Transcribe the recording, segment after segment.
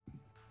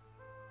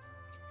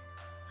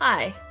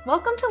Hi,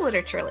 welcome to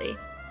Literaturely.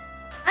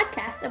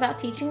 Podcast about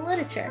teaching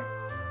literature.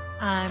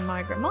 I'm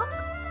Margaret Mock,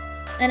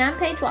 And I'm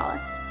Paige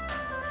Wallace.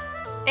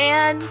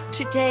 and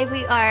today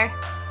we are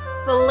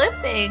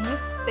flipping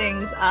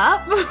things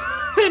up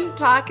and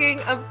talking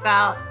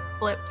about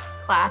flipped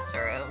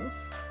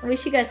classrooms. I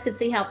wish you guys could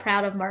see how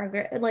proud of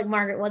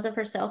Margaret was of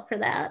herself for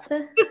that.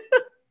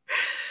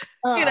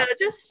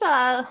 Just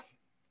an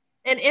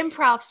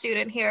improv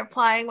student here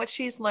applying what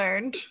she's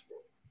learned.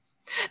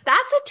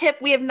 That's a tip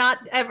I've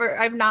not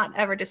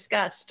ever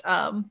discussed.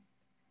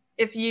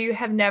 If you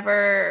have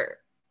never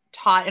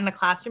taught in a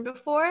classroom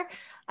before,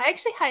 I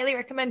actually highly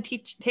recommend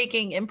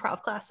taking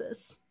improv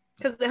classes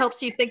because it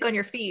helps you think on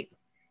your feet.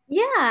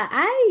 Yeah,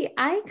 I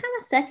kind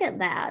of second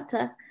that.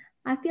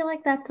 I feel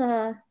like that's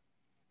a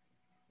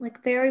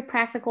very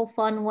practical,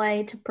 fun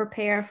way to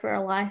prepare for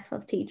a life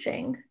of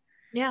teaching.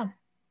 Yeah,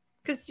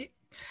 because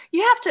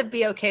you have to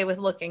be okay with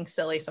looking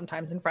silly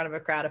sometimes in front of a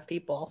crowd of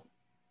people.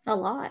 A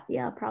lot,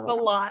 yeah, probably.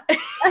 A lot.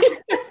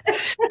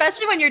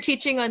 Especially when you're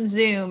teaching on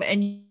Zoom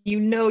and you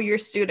know your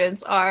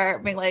students are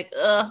being like,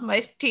 ugh,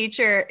 my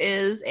teacher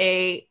is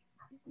a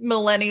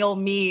millennial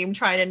meme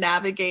trying to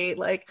navigate,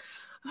 like,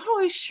 how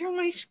do I share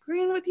my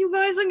screen with you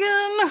guys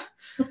again?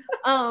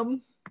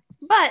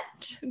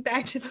 But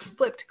back to the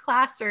flipped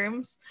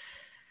classrooms.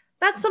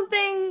 That's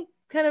something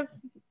kind of,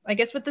 I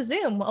guess, with the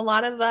Zoom, a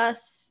lot of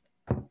us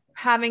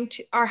having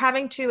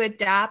to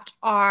adapt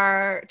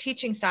our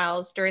teaching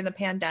styles during the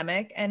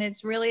pandemic, and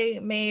it's really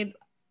made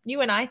you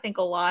and I think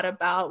a lot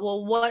about,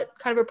 well, what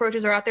kind of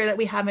approaches are out there that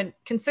we haven't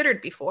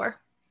considered before.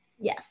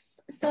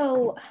 Yes.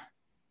 So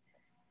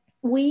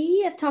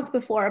we have talked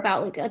before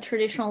about like a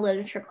traditional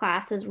literature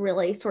class is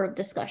really sort of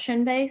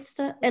discussion based.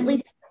 At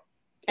least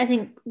I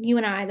think you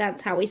and I,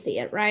 that's how we see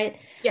it, right?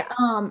 Yeah.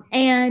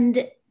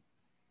 And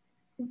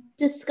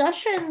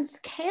discussions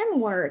can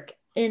work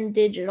in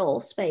digital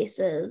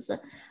spaces.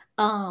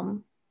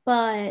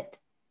 But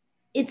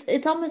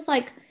it's almost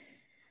like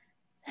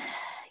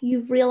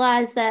you've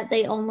realized that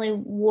they only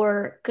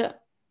work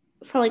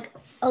for like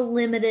a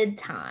limited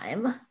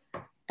time.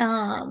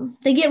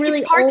 They get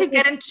really hard to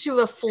get into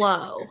a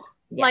flow.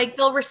 Yeah. Like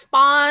they'll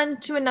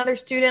respond to another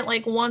student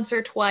like once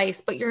or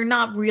twice, but you're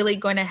not really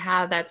going to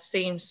have that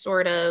same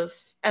sort of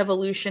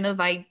evolution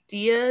of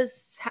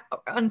ideas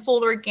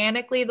unfold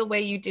organically the way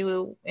you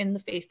do in the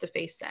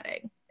face-to-face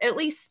setting. At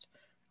least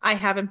I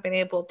haven't been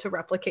able to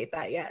replicate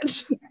that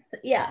yet.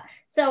 Yeah.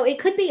 So it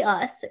could be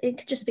us. It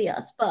could just be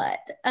us, but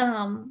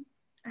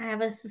I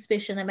have a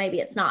suspicion that maybe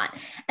it's not.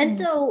 And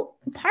so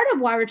part of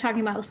why we're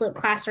talking about the flipped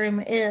classroom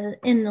is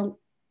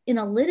in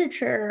a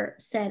literature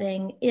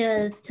setting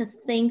is to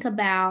think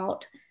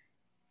about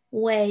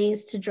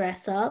ways to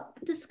dress up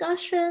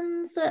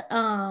discussions,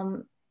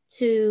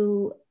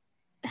 to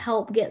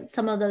help get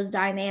some of those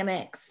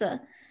dynamics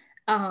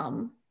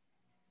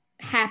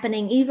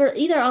happening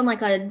either on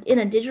like in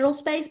a digital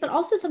space, but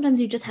also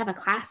sometimes you just have a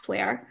class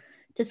where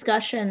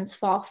discussions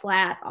fall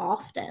flat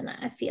often,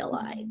 I feel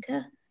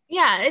like.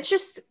 Yeah, it's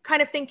just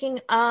kind of thinking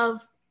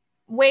of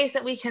ways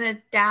that we can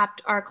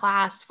adapt our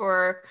class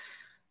for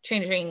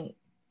changing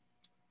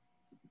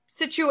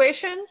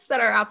situations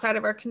that are outside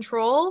of our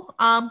control,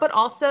 but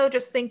also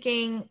just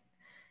thinking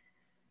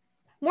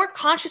more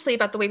consciously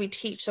about the way we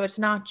teach. So it's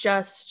not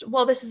just,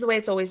 well, this is the way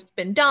it's always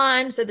been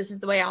done, so this is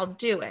the way I'll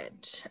do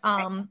it.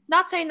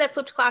 Not saying that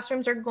flipped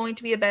classrooms are going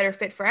to be a better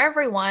fit for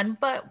everyone,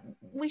 but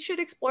we should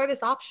explore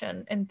this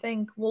option and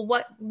think, well,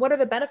 what are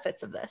the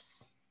benefits of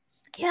this?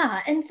 Yeah.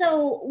 And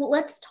so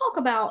let's talk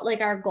about like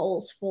our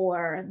goals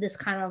for this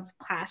kind of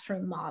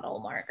classroom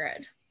model,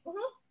 Margaret.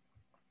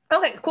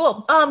 Okay,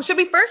 cool. Should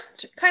we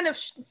first kind of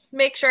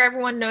make sure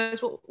everyone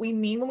knows what we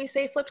mean when we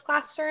say flipped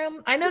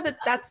classroom? I know that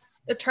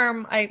that's a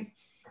term I've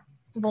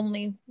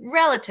only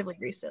relatively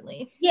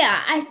recently.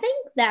 Yeah, I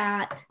think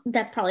that's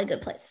probably a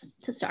good place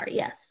to start.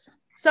 Yes.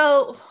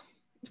 So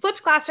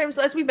flipped classrooms,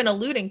 as we've been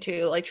alluding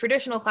to, like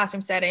traditional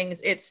classroom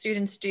settings, it's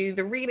students do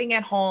the reading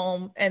at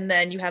home and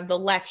then you have the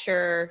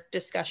lecture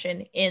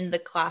discussion in the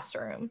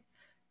classroom.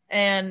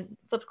 And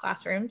flipped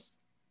classrooms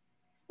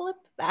flip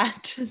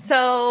that.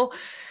 So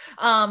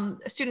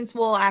students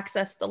will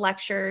access the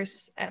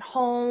lectures at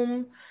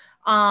home,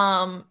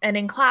 and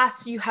in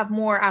class you have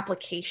more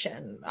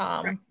application.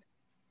 Right.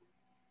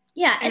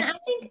 Yeah, and I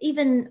think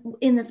even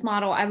in this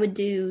model, I would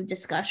do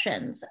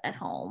discussions at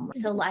home.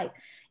 So like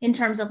in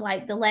terms of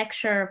like the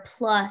lecture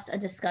plus a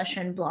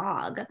discussion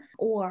blog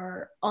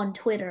or on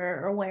Twitter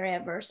or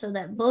wherever, so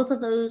that both of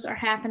those are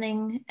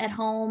happening at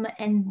home.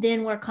 And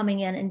then we're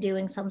coming in and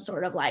doing some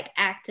sort of like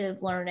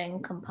active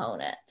learning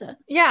component.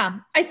 Yeah,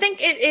 I think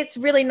it's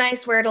really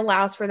nice where it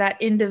allows for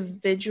that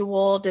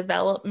individual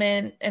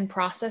development and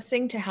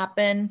processing to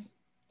happen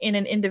in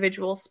an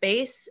individual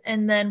space,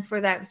 and then for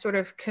that sort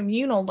of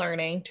communal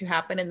learning to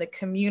happen in the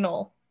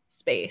communal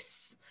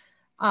space,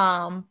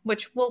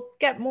 which we'll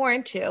get more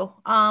into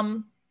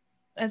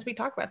as we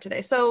talk about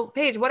today. So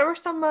Paige, what are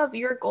some of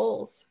your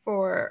goals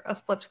for a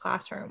flipped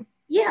classroom?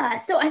 Yeah,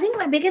 so I think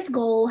my biggest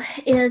goal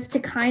is to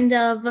kind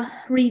of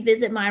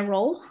revisit my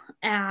role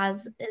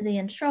as the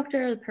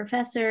instructor, the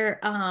professor,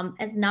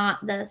 as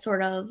not the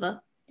sort of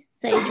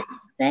sage on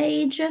the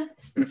stage,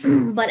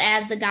 but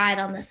as the guide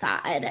on the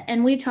side.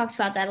 And we've talked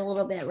about that a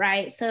little bit,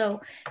 right?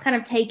 So kind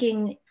of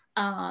taking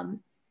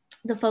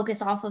the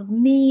focus off of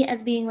me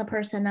as being the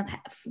person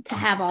to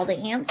have all the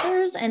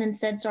answers, and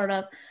instead sort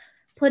of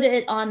put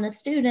it on the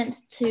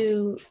students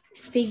to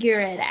figure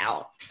it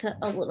out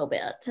a little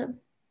bit.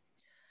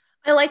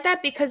 I like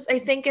that because I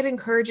think it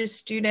encourages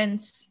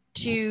students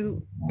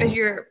to, as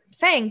you're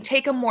saying,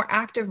 take a more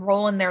active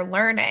role in their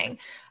learning.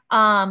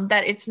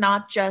 That it's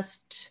not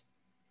just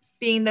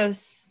being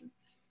those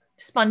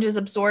sponges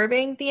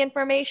absorbing the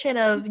information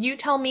of you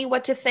tell me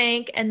what to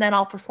think and then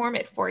I'll perform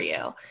it for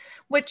you,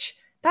 which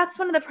that's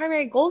one of the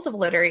primary goals of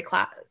literary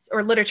class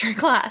or literature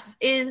class,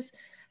 is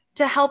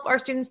to help our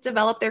students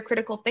develop their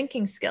critical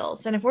thinking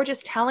skills. And if we're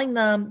just telling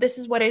them this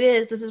is what it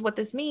is, this is what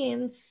this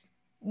means,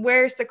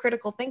 where's the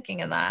critical thinking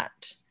in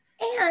that?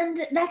 And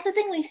that's the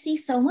thing we see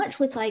so much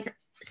with like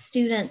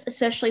students,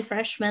 especially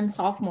freshmen,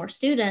 sophomore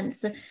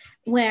students,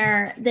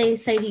 where they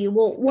say to you,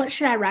 well, what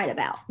should I write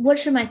about? What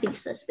should my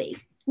thesis be?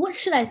 What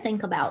should I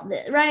think about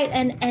this? Right.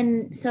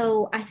 And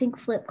so I think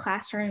Flipped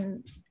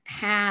Classroom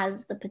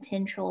has the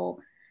potential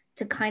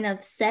to kind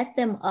of set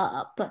them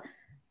up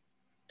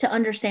to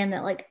understand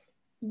that, like,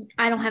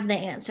 I don't have the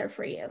answer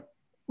for you.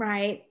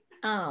 Right.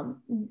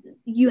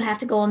 You have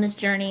to go on this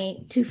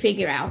journey to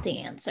figure out the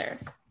answer.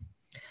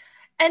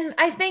 And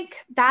I think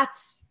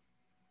that's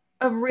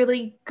a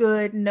really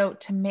good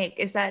note to make,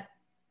 is that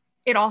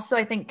it also,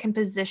 I think, can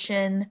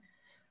position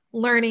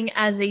learning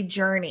as a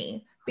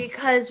journey,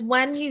 because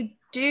when you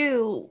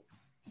do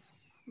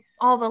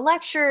all the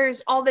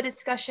lectures, all the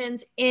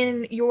discussions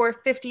in your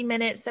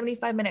 50-minute,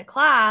 75-minute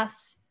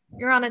class,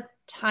 you're on a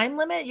time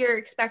limit. You're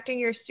expecting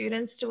your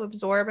students to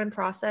absorb and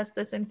process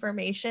this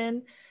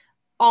information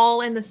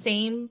all in the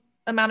same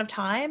amount of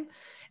time.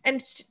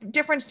 And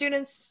different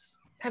students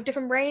have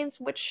different brains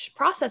which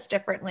process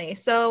differently.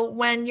 So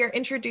when you're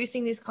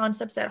introducing these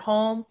concepts at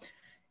home,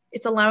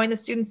 it's allowing the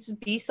students to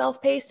be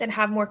self-paced and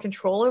have more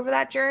control over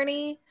that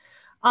journey,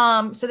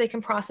 so they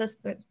can process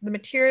the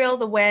material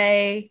the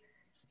way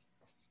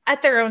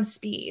at their own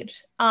speed.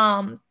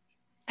 And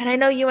I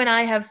know you and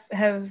I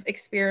have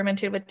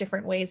experimented with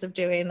different ways of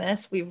doing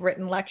this. We've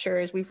written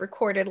lectures, we've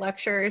recorded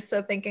lectures.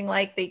 So thinking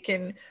like they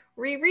can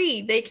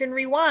reread, they can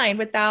rewind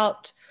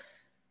without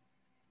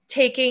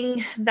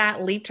taking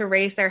that leap to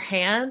raise their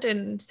hand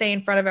and say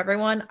in front of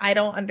everyone, I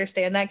don't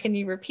understand that. Can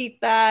you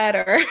repeat that?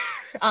 Or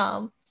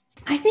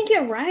I think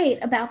you're right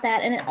about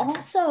that. And it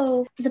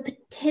also, the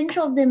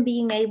potential of them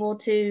being able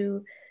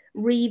to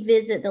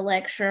revisit the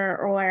lecture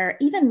or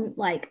even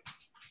like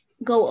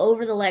go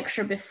over the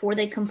lecture before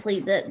they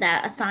complete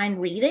that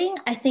assigned reading,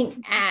 I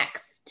think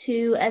acts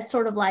to as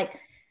sort of like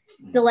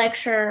the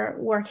lecture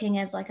working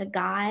as like a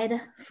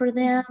guide for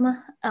them,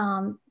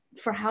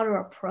 for how to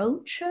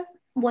approach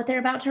what they're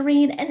about to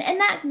read. And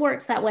that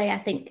works that way, I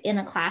think, in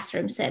a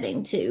classroom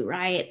setting too,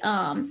 right?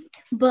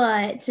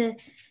 But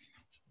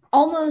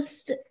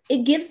almost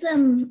it gives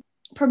them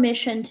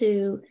permission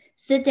to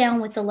sit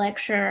down with the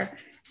lecture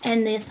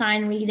and the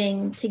assigned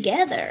reading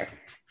together,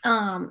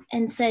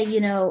 and say, you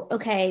know,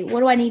 okay,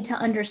 what do I need to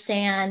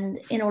understand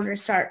in order to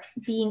start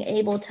being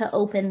able to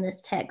open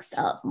this text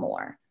up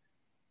more?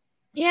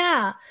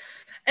 Yeah.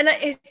 And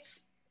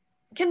it's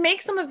can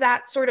make some of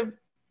that sort of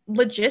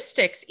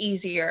logistics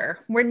easier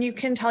when you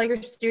can tell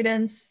your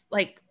students,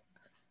 like,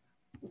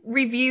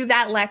 review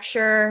that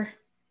lecture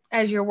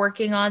as you're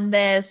working on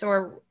this,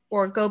 or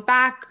go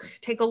back,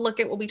 take a look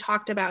at what we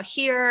talked about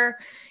here.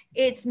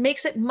 It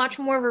makes it much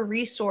more of a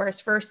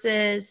resource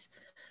versus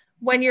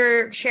when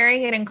you're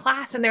sharing it in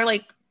class and they're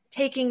like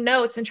taking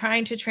notes and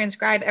trying to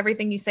transcribe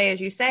everything you say as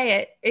you say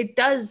it. It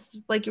does,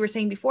 like you were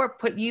saying before,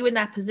 put you in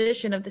that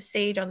position of the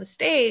sage on the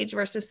stage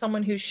versus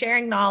someone who's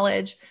sharing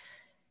knowledge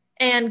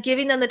and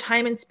giving them the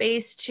time and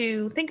space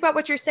to think about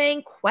what you're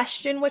saying,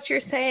 question what you're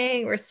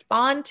saying,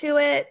 respond to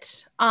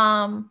it.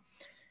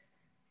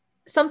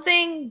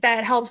 Something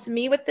that helps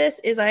me with this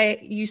is I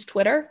use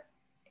Twitter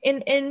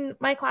in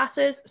my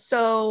classes.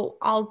 So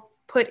I'll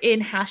put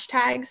in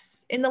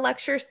hashtags in the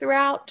lectures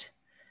throughout,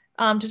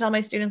 to tell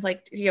my students,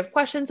 like, do you have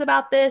questions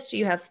about this? Do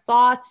you have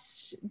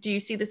thoughts? Do you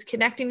see this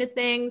connecting to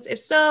things? If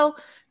so,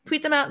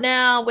 tweet them out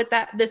now with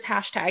this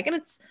hashtag. And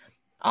it's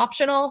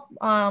optional.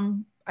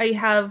 I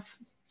have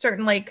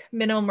certain like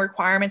minimum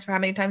requirements for how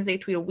many times they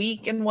tweet a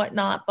week and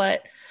whatnot,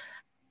 but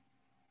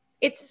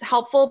it's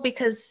helpful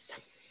because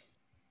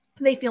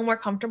they feel more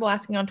comfortable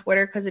asking on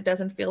Twitter because it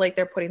doesn't feel like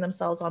they're putting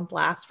themselves on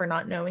blast for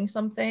not knowing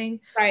something.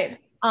 Right.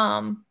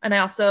 And I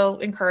also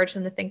encourage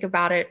them to think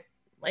about it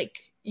like,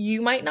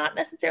 you might not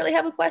necessarily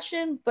have a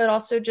question, but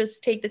also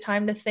just take the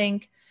time to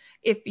think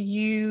if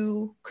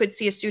you could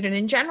see a student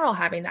in general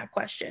having that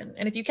question.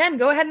 And if you can,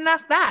 go ahead and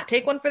ask that.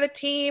 Take one for the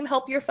team,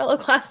 help your fellow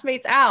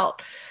classmates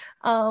out.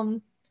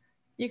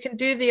 You can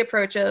do the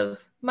approach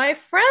of, my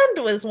friend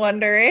was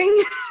wondering.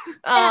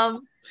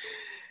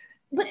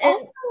 But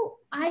also,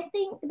 I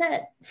think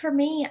that for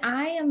me,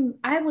 I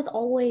was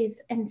always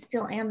and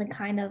still am the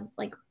kind of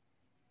like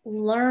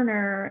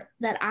learner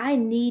that I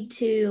need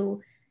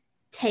to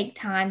take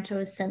time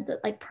to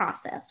like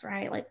process,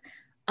 right? Like,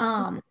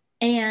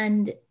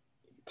 and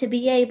to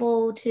be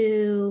able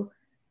to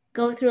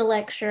go through a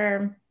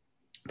lecture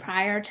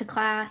prior to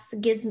class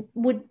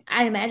would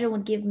I imagine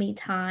would give me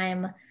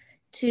time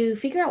to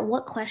figure out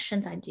what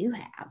questions I do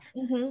have,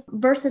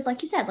 versus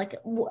like you said,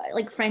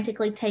 like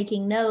frantically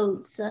taking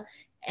notes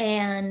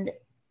and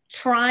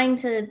trying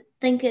to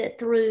think it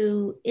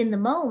through in the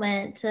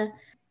moment.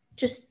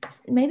 Just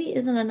maybe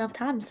isn't enough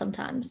time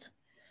sometimes.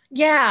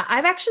 Yeah,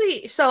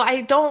 so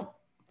I don't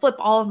flip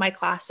all of my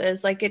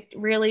classes. Like it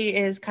really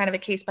is kind of a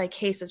case by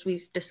case as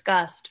we've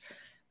discussed.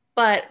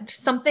 But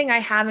something I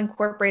have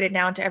incorporated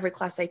now into every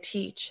class I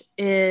teach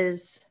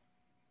is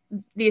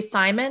the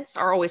assignments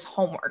are always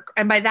homework.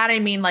 And by that, I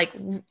mean like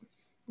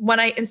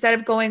instead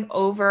of going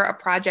over a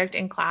project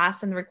in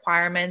class and the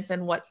requirements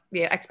and what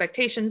the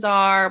expectations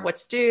are,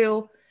 what's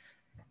due,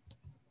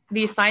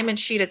 the assignment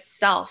sheet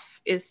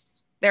itself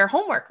is their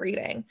homework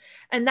reading.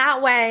 And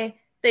that way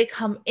they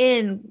come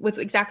in with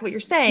exactly what you're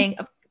saying,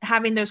 of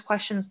having those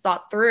questions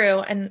thought through,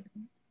 and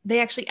they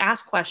actually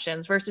ask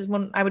questions, versus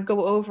when I would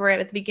go over it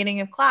at the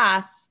beginning of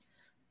class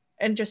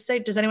and just say,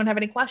 does anyone have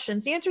any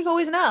questions? The answer is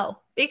always no,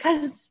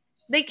 because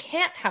they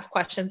can't have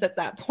questions at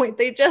that point.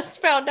 They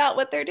just found out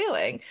what they're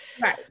doing.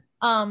 Right.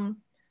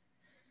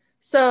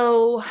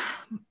 So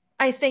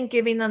I think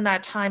giving them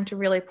that time to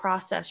really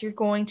process, you're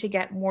going to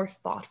get more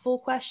thoughtful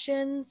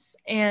questions,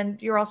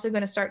 and you're also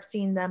going to start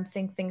seeing them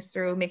think things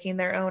through, making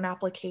their own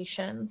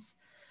applications.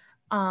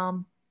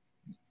 And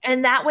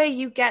that way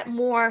you get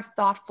more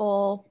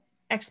thoughtful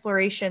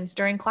explorations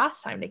during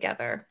class time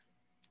together.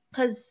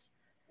 Because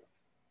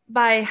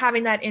by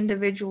having that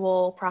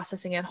individual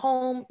processing at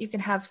home, you can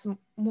have some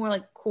more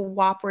like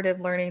cooperative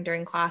learning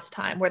during class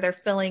time, where they're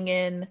filling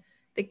in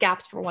the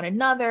gaps for one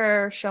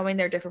another, showing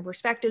their different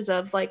perspectives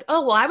of like,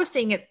 oh, well, I was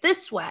seeing it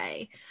this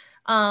way.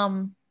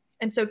 And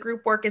so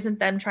group work isn't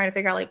them trying to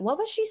figure out like, what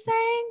was she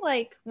saying?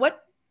 Like,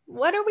 what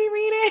are we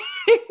reading?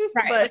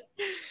 Right. But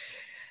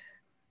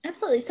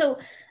absolutely. So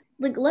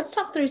like, let's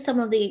talk through some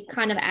of the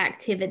kind of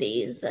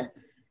activities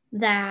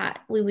that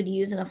we would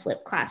use in a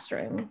flipped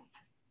classroom.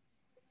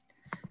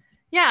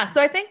 Yeah.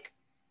 So I think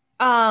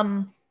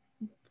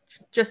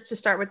just to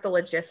start with the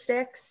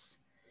logistics,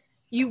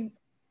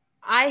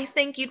 I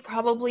think you'd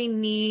probably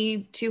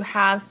need to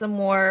have some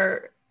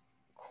more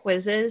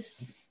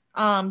quizzes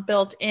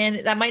built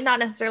in. That might not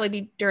necessarily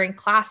be during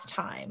class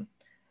time,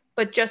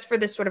 but just for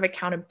this sort of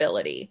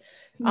accountability.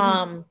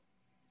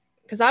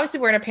 Because obviously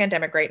we're in a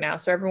pandemic right now,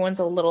 so everyone's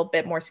a little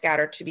bit more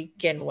scattered to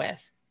begin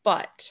with.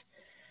 But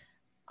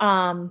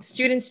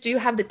students do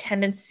have the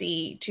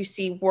tendency to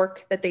see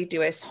work that they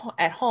do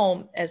at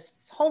home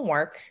as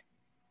homework,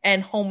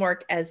 and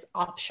homework as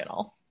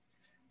optional.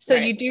 So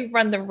right. You do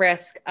run the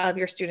risk of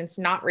your students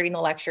not reading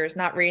the lectures,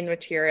 not reading the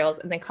materials,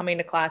 and then coming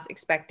to class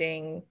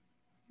expecting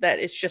that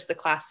it's just the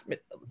class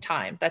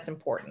time that's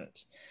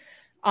important.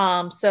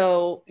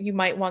 So you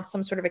might want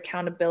some sort of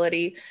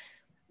accountability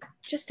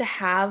just to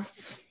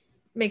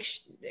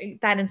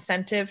that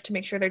incentive to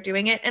make sure they're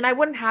doing it. And I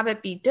wouldn't have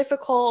it be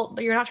difficult.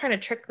 You're not trying to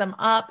trick them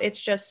up.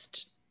 It's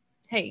just,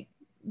 hey,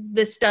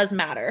 this does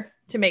matter,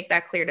 to make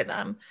that clear to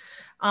them.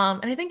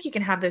 And I think you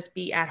can have those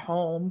be at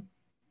home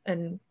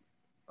and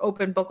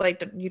open book,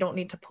 like you don't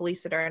need to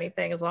police it or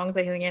anything, as long as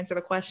they can answer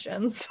the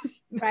questions.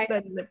 Right.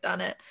 Then they've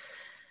done it.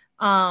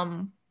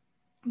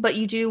 But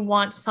you do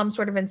want some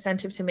sort of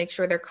incentive to make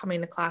sure they're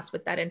coming to class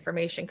with that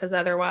information, because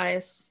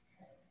otherwise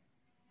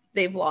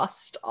they've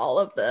lost all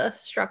of the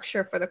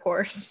structure for the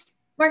course.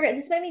 Margaret,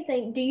 this made me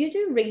think, do you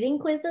do reading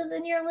quizzes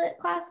in your lit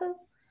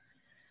classes?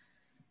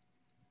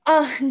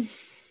 I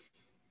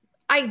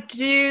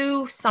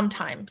do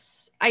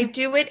sometimes. I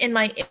do it in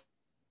my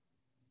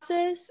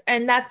classes,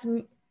 and that's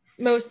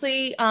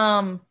mostly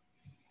to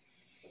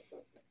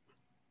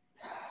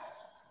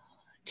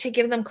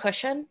give them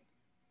cushion.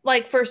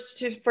 Like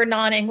for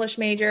non-English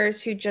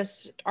majors who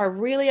just are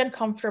really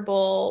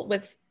uncomfortable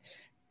with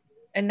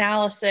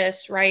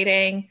analysis,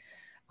 writing,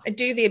 I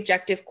do the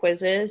objective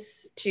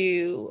quizzes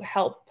to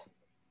help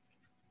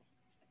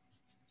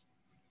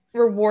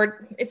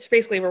it's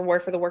basically a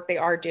reward for the work they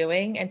are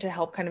doing, and to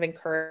help kind of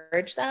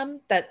encourage them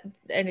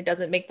and it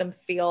doesn't make them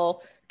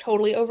feel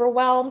totally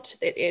overwhelmed.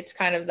 It's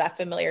kind of that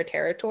familiar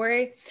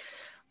territory.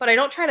 But I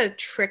don't try to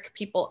trick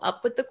people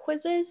up with the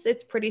quizzes.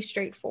 It's pretty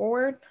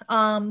straightforward.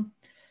 One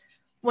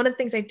of the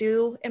things I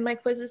do in my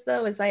quizzes,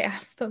 though, is I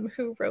ask them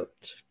who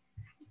wrote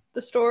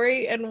the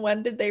story and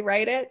when did they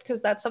write it, because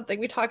that's something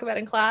we talk about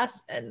in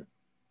class, and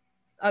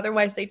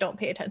otherwise they don't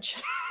pay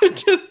attention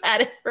to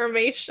that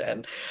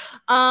information.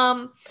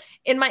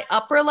 In my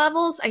upper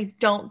levels, I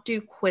don't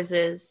do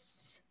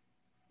quizzes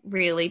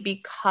really,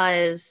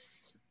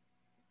 because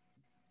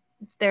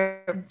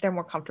they're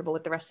more comfortable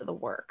with the rest of the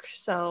work.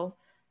 So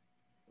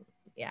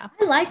yeah,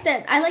 I like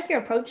that. I like your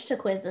approach to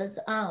quizzes.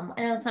 I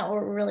know it's not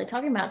what we're really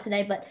talking about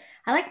today, but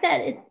I like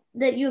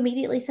that you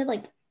immediately said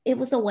like it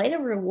was a way to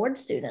reward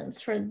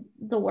students for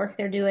the work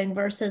they're doing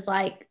versus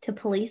like to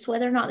police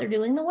whether or not they're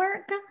doing the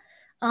work.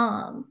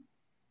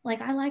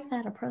 Like, I like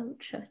that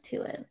approach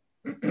to it.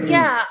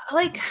 Yeah,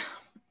 like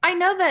I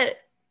know that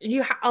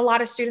a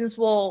lot of students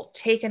will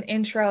take an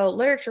intro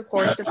literature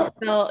course to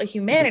fulfill a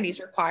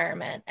humanities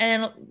requirement,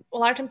 and a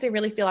lot of times they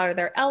really feel out of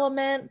their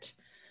element.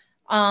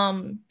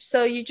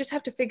 So you just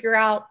have to figure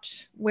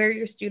out where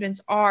your students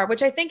are,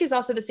 which I think is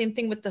also the same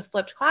thing with the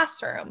flipped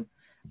classroom.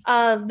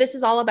 This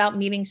is all about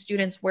meeting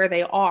students where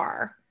they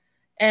are,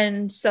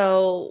 and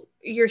so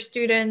your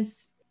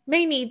students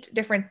may need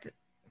different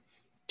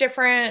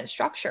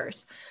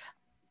structures,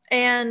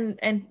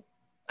 and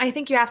I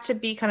think you have to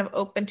be kind of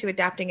open to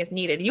adapting as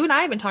needed. You and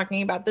I have been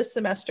talking about this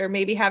semester,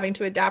 maybe having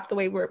to adapt the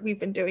way we've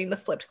been doing the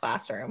flipped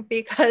classroom,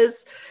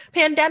 because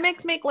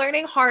pandemics make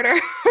learning harder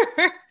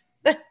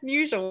than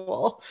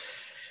usual.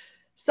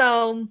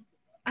 So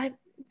I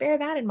bear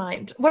that in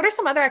mind. What are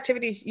some other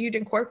activities you'd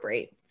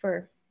incorporate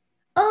for?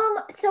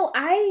 So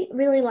I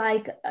really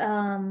like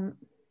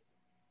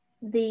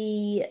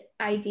the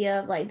idea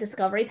of like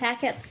discovery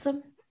packets.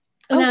 And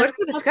Oh, I what's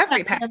the talked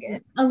discovery about them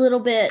packet? a little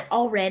bit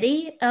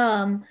already,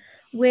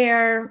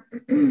 where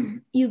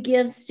you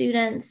give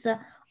students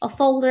a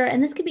folder,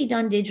 and this could be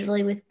done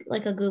digitally with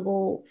like a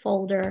Google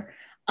folder,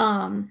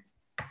 a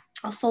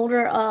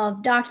folder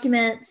of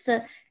documents.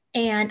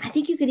 And I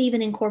think you could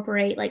even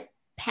incorporate like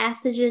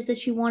passages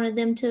that you wanted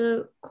them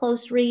to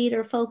close read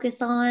or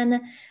focus on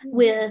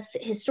with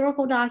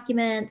historical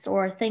documents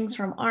or things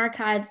from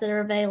archives that are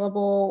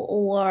available,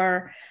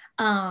 or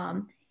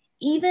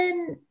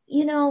even,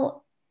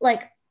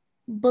 like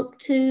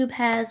BookTube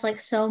has like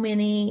so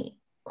many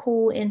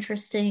cool,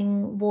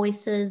 interesting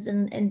voices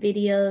and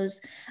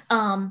videos.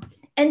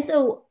 And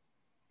so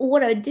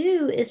what I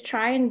do is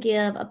try and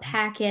give a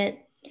packet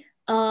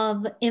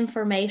of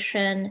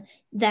information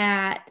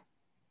that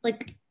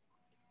like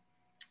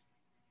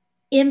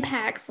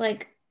impacts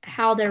like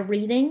how they're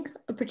reading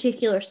a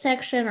particular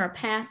section or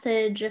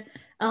passage.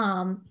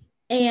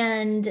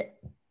 And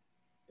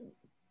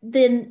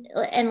then,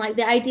 and like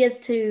the idea is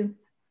to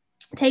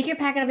take your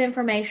packet of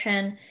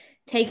information,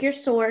 take your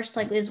source,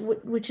 like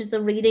which is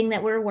the reading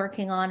that we're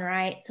working on,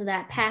 right? So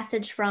that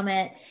passage from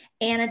it,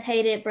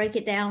 annotate it, break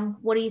it down.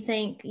 What do you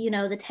think,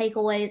 the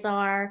takeaways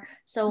are,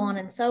 so on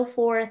and so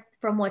forth,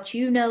 from what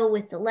you know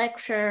with the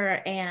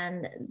lecture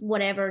and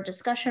whatever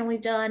discussion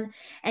we've done.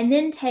 And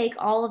then take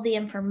all of the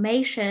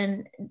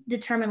information,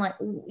 determine like,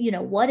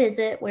 what is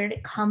it? Where did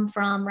it come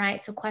from, right?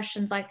 So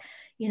questions like,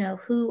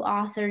 who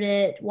authored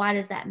it? Why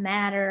does that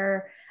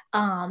matter?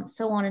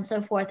 So on and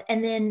so forth.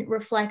 And then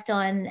reflect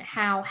on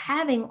how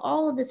having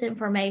all of this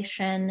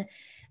information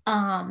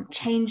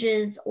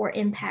changes or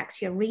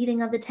impacts your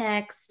reading of the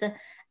text.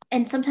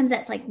 And sometimes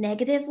that's like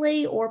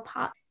negatively or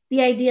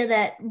the idea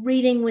that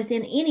reading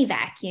within any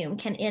vacuum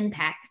can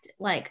impact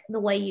like the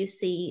way you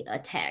see a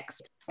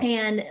text.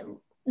 And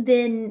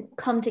then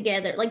come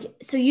together, like,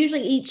 so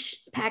usually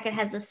each packet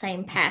has the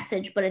same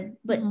passage but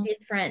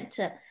different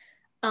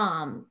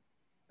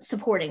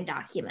supporting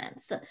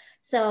documents.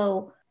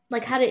 So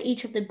like, how do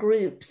each of the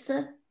groups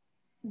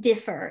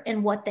differ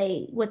in what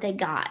they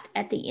got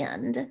at the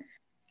end?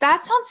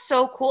 That sounds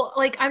so cool.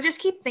 Like, I just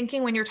keep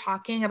thinking when you're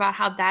talking about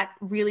how that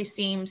really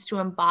seems to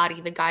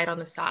embody the guide on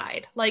the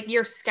side. Like,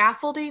 you're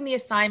scaffolding the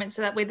assignment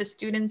so that way the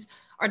students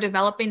are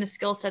developing the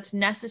skill sets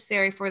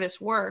necessary for this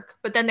work,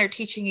 but then they're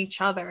teaching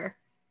each other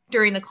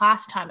during the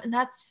class time. And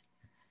that's,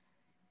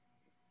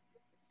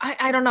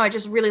 I don't know. I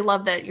just really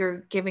love that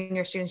you're giving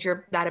your students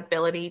that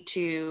ability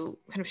to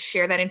kind of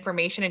share that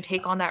information and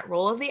take on that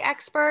role of the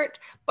expert,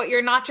 but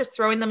you're not just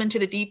throwing them into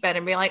the deep end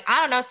and being like, I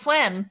don't know,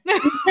 swim.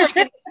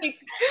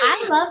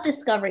 I love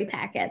discovery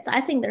packets. I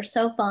think they're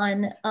so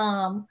fun.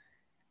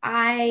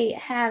 I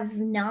have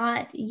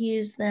not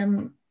used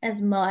them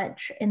as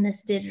much in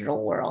this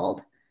digital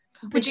world.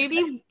 Would you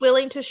be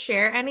willing to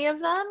share any of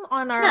them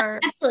on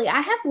our? Yeah, absolutely.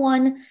 I have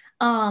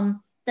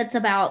one that's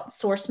about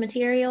source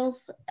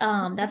materials.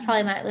 That's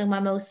probably my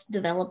most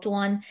developed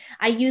one.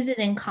 I use it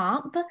in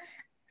comp.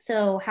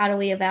 So how do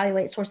we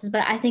evaluate sources?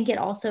 But I think it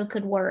also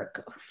could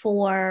work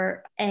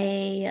for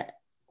a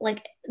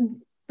like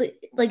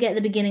at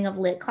the beginning of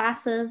lit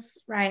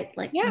classes, right?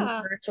 Like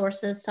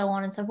sources, so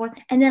on and so forth.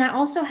 And then I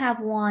also have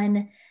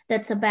one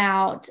that's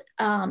about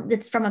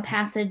that's from a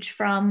passage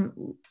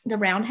from The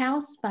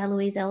Roundhouse by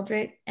Louise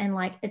Erdrich, and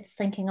like it's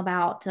thinking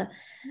about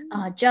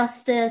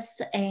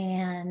justice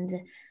and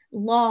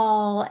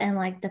law, and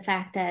like the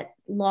fact that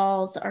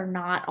laws are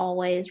not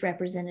always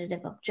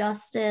representative of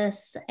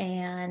justice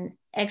and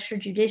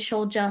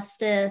extrajudicial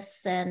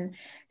justice and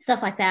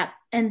stuff like that.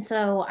 And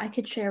so I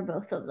could share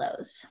both of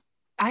those.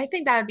 I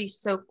think that would be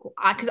so cool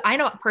because I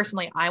know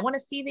personally I want to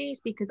see these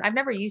because I've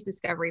never used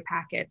discovery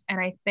packets, and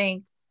I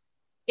think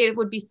it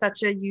would be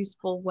such a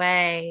useful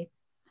way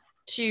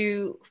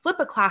to flip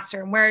a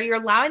classroom where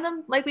you're allowing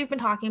them, like we've been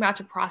talking about,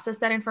 to process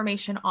that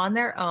information on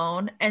their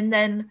own and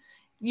then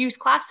use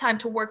class time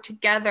to work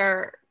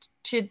together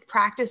to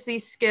practice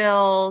these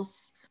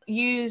skills,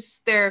 use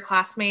their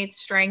classmates'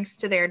 strengths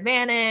to their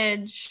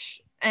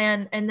advantage,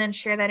 and then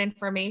share that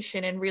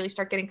information and really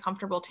start getting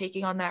comfortable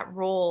taking on that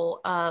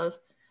role of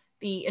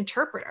the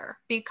interpreter,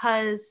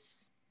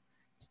 because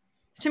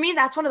to me,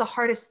 that's one of the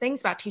hardest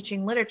things about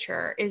teaching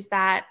literature, is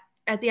that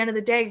at the end of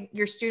the day,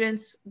 you'll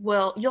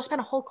spend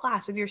a whole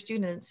class with your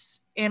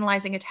students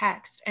analyzing a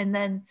text. And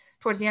then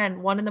towards the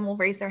end, one of them will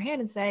raise their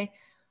hand and say,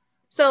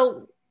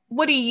 so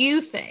what do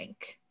you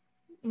think?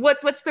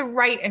 What's the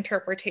right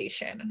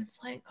interpretation? And it's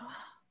like, oh.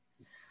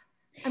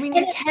 I mean,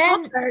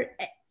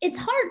 it's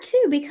hard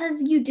too,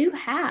 because you do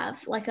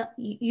have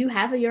you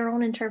have your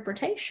own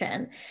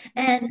interpretation.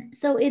 And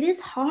so it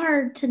is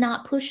hard to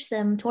not push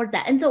them towards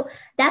that. And so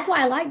that's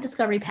why I like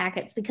discovery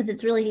packets, because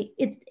it's really,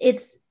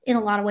 it's in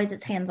a lot of ways,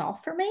 it's hands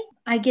off for me.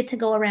 I get to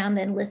go around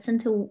and listen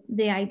to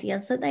the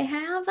ideas that they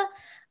have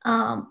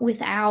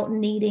without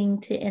needing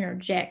to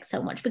interject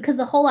so much, because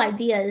the whole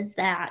idea is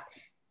that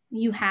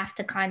you have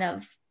to kind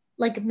of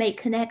like make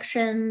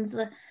connections,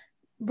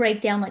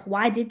 break down, like,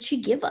 why did she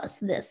give us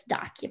this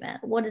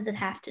document? What does it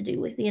have to do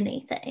with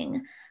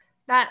anything?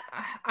 That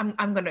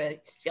I'm going to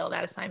steal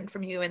that assignment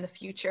from you in the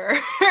future.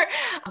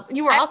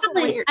 You were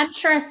I'm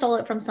sure I stole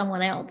it from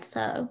someone else.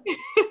 So,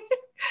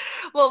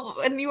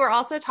 well, and you were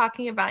also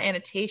talking about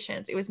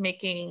annotations. It was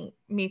making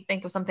me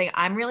think of something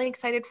I'm really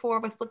excited for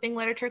with flipping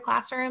literature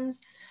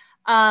classrooms,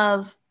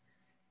 of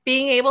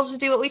being able to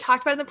do what we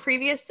talked about in the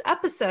previous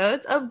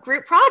episodes of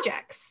group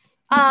projects.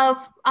 Of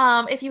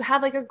if you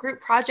have like a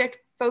group project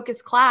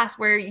focused class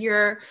where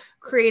you're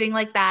creating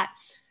like that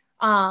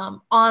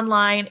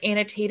online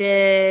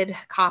annotated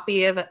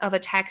copy of a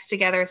text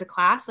together as a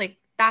class, like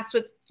that's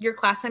what your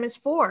class time is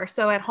for.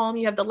 So at home,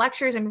 you have the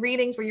lectures and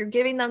readings where you're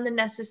giving them the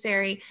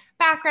necessary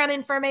background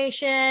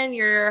information,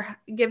 you're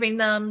giving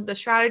them the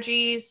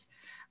strategies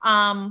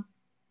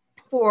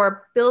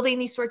for building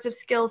these sorts of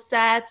skill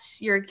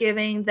sets, you're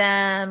giving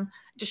them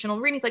additional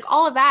readings, like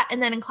all of that.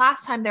 And then in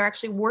class time, they're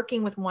actually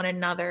working with one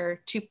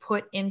another to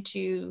put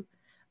into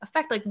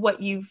effect like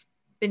what you've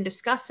been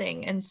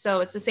discussing. And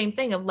so it's the same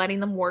thing of letting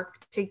them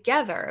work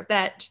together,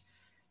 that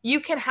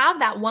you can have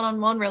that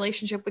one-on-one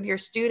relationship with your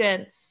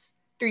students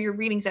through your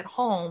readings at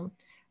home,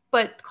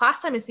 but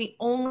class time is the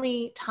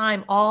only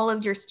time all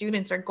of your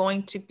students are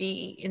going to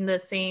be in the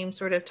same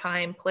sort of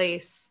time,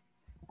 place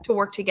to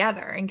work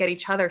together and get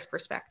each other's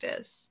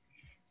perspectives.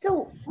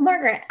 So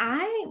Margaret,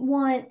 I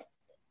want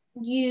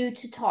you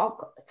to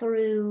talk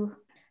through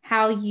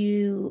how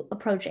you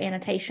approach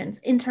annotations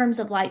in terms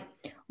of like,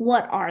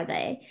 what are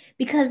they?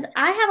 Because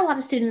I have a lot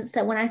of students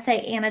that when I say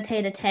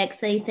annotate a text,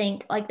 they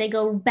think like they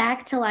go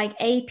back to like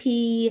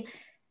AP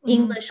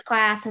English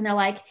class and they're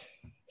like,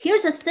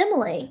 here's a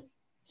simile.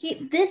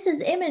 This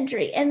is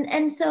imagery.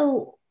 And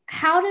so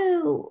how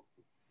do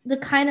the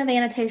kind of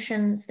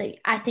annotations that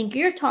I think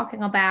you're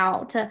talking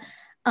about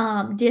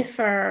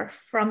differ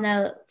from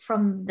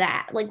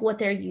that, like what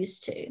they're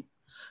used to?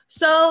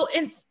 So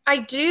I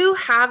do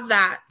have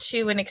that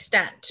to an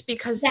extent,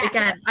 because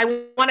again,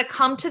 I want to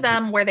come to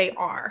them where they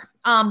are,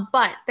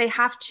 but they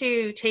have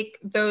to take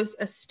those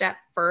a step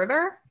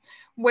further,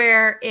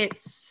 where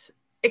it's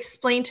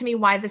explain to me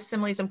why the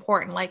simile is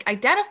important, like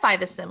identify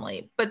the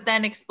simile, but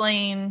then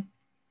explain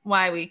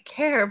why we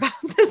care about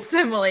the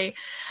simile.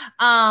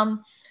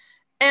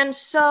 And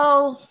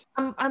so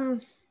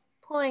I'm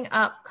pulling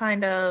up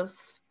kind of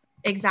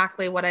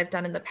exactly what I've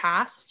done in the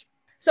past.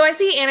 So I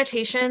see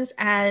annotations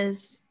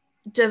as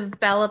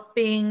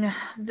developing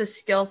the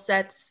skill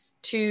sets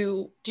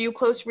to do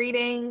close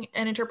reading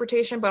and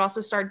interpretation, but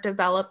also start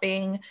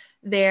developing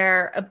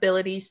their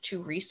abilities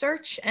to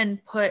research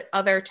and put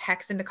other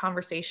texts into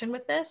conversation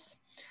with this.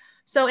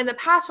 So in the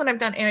past, when I've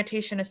done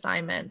annotation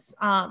assignments,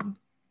 I've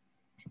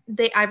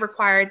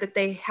required that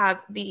they have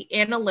the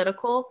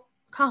analytical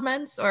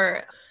comments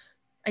or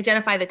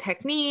identify the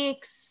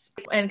techniques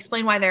and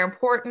explain why they're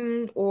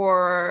important,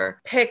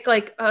 or pick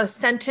like a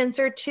sentence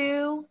or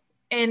two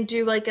and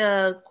do like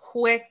a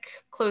quick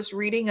close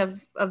reading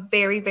of a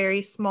very,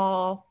 very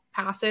small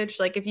passage.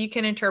 Like if you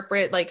can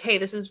interpret like, hey,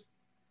 this is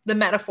the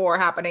metaphor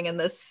happening in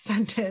this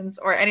sentence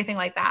or anything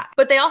like that.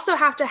 But they also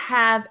have to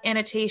have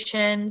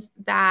annotations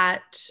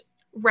that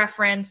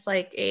reference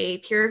like a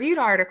peer-reviewed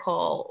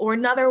article or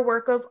another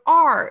work of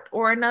art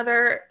or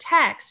another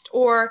text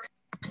or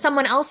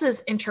someone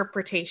else's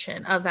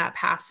interpretation of that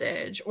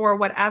passage or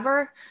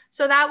whatever.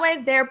 So that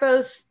way they're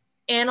both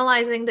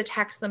analyzing the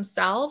text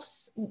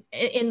themselves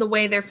in the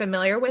way they're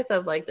familiar with,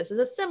 of like, this is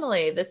a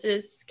simile, this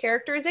is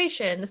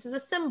characterization, this is a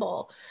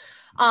symbol,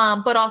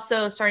 but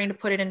also starting to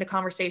put it into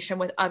conversation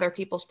with other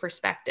people's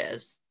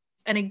perspectives.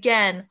 And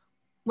again,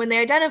 when they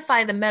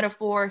identify the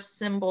metaphor,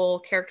 symbol,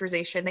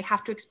 characterization, they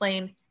have to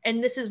explain,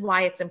 and this is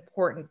why it's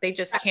important. They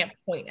just can't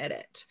point at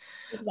it.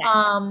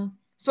 Exactly.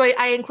 So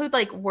I include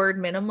like word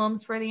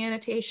minimums for the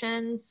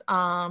annotations.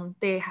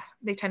 They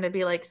tend to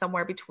be like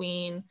somewhere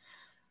between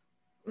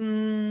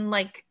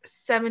like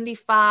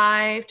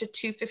 75 to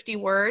 250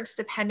 words,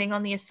 depending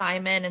on the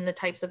assignment and the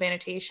types of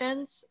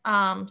annotations.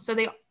 So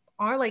they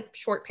are like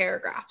short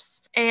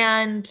paragraphs.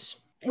 And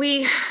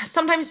we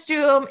sometimes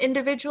do them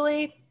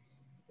individually,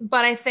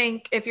 but I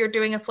think if you're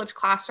doing a flipped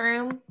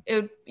classroom,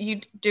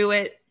 you'd do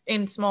it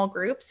in small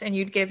groups and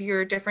you'd give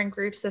your different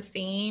groups a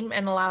theme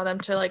and allow them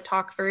to like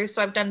talk through.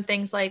 So I've done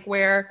things like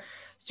where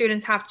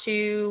students have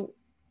to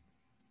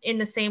in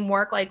the same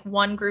work, like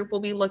one group will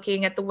be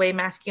looking at the way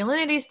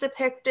masculinity is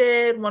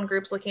depicted, one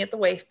group's looking at the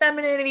way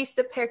femininity is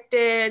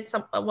depicted,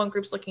 one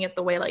group's looking at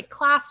the way like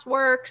class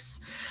works,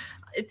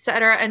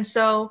 etc. And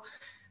so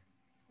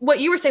what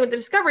you were saying with the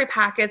discovery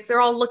packets, they're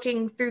all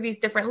looking through these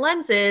different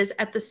lenses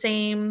at the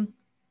same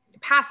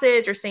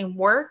passage or same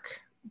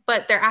work,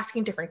 but they're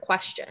asking different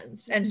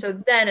questions. And so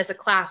then as a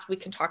class, we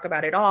can talk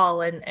about it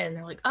all. And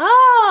they're like,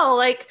 oh,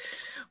 like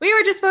we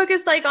were just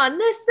focused like on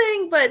this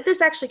thing, but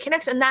this actually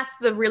connects. And that's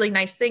the really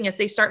nice thing is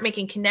they start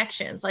making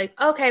connections like,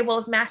 okay, well,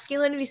 if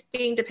masculinity is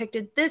being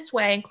depicted this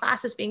way and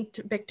class is being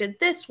depicted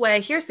this way,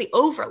 here's the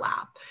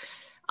overlap,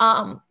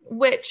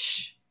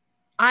 which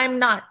I'm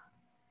not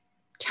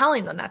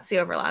telling them that's the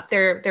overlap.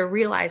 They're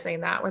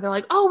realizing that, where they're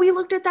like, oh, we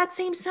looked at that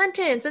same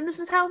sentence and this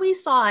is how we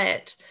saw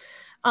it.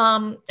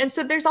 And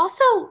so there's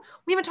also,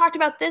 we haven't talked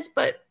about this,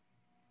 but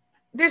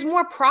there's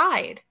more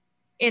pride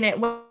in it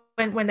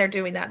when they're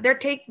doing that.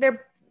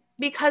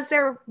 Because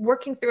they're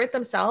working through it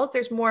themselves,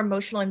 there's more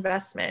emotional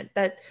investment,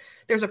 that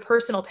there's a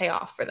personal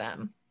payoff for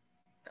them.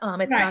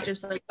 It's not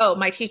just like, oh,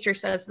 my teacher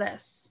says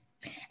this.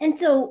 And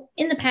so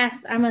in the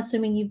past, I'm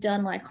assuming you've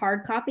done like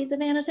hard copies of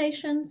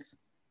annotations.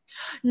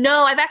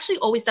 No, I've actually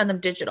always done them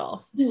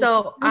digital.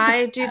 So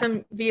I do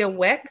them via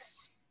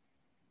Wix.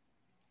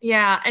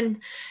 Yeah. And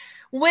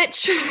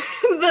which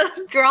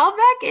the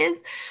drawback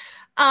is,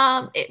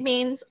 it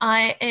means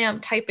I am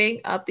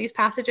typing up these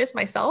passages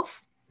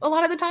myself a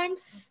lot of the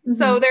times. Mm-hmm.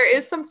 So there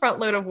is some front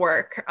load of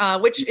work,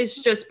 which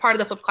is just part of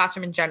the flipped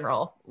classroom in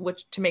general,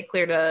 which to make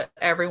clear to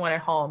everyone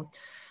at home,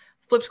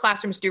 flipped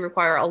classrooms do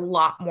require a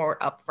lot more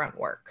upfront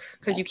work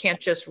because you can't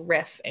just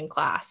riff in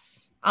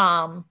class.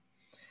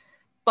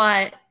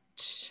 But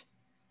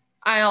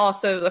I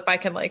also, if I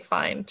can like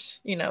find,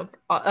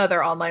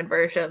 other online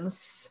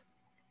versions,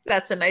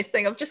 that's a nice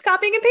thing of just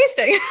copying and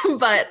pasting.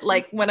 But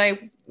like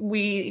when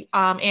we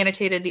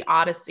annotated the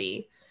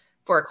Odyssey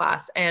for a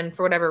class, and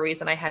for whatever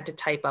reason, I had to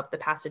type up the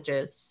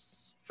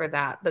passages for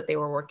that they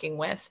were working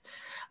with.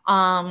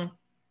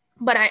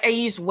 But I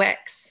use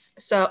Wix.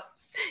 So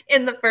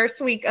in the first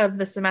week of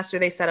the semester,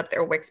 they set up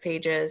their Wix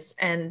pages,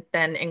 and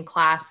then in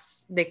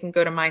class, they can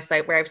go to my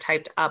site where I've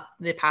typed up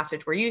the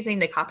passage we're using.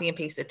 They copy and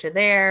paste it to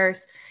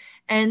theirs.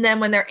 And then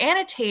when they're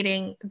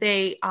annotating,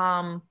 they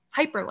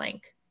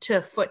hyperlink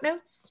to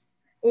footnotes,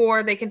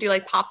 or they can do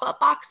like pop-up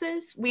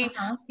boxes. We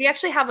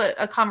actually have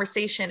a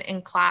conversation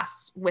in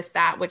class with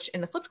that, which in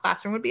the flipped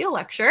classroom would be a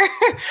lecture,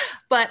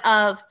 but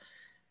of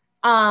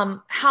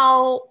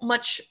how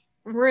much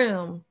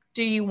room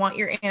do you want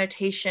your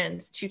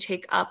annotations to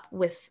take up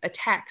with a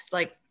text?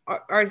 Like,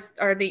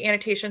 are the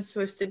annotations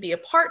supposed to be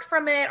apart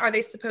from it? Are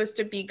they supposed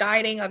to be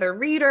guiding other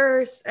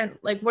readers? And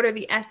like, what are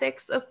the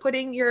ethics of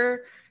putting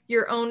your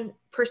own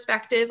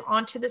perspective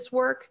onto this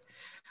work?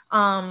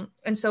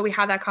 And so we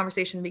have that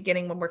conversation in the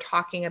beginning when we're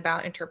talking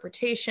about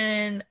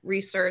interpretation,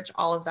 research,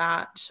 all of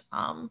that.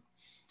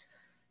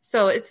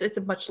 So it's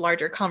a much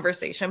larger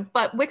conversation,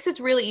 but Wix,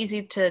 it's really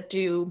easy to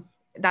do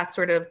that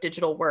sort of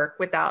digital work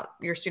without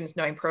your students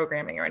knowing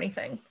programming or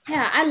anything.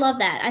 Yeah, I love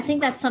that. I think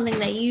that's something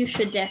that you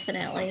should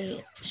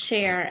definitely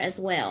share as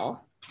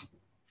well.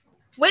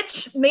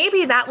 Which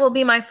maybe that will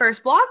be my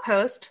first blog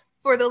post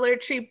for the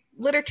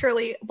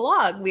Literally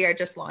blog we are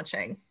just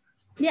launching.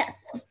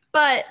 Yes.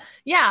 But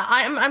yeah,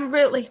 I'm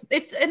really,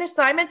 it's an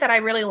assignment that I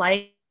really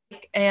like,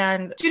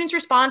 and students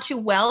respond to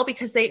well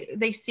because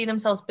they see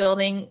themselves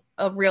building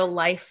a real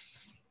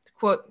life,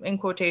 quote in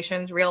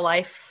quotations, real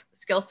life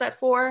skill set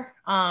for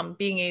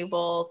being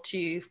able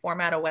to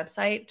format a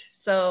website.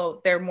 So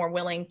they're more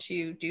willing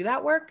to do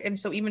that work. And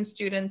so even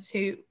students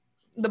the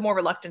more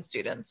reluctant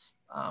students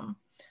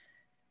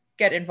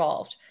get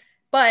involved.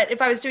 But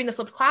if I was doing the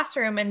flipped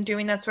classroom and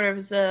doing that sort of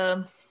as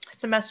a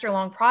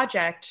semester-long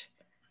project,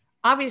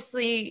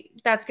 obviously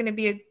that's going to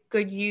be a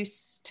good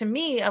use to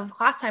me of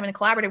class time in a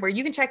collaborative where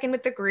you can check in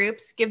with the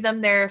groups, give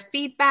them their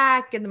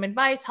feedback, give them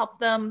advice, help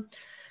them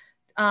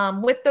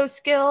with those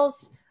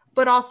skills,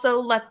 but also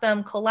let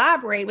them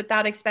collaborate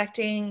without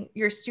expecting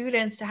your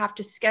students to have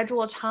to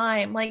schedule a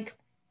time. Like,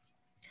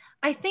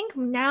 I think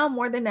now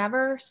more than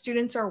ever,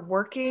 students are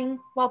working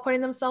while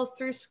putting themselves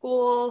through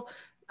school.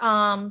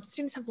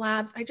 Students have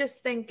labs. I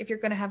just think if you're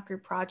going to have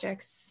group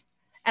projects,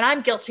 and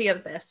I'm guilty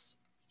of this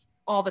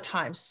all the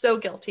time, so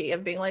guilty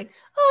of being like,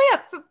 oh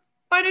yeah,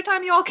 find a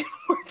time you all can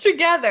work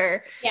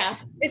together. Yeah.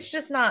 It's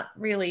just not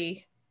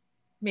really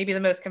maybe the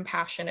most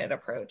compassionate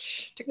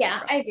approach.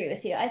 I agree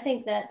with you. I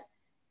think that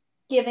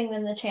giving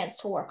them the chance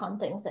to work on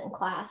things in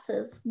class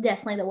is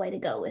definitely the way to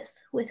go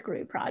with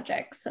group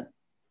projects.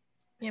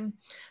 Yeah.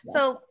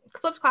 So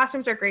flipped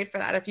classrooms are great for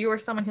that. If you are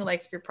someone who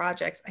likes group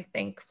projects, I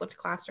think flipped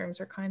classrooms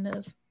are kind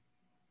of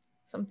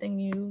something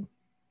you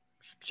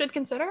should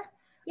consider.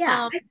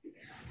 Yeah.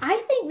 I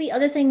think the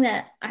other thing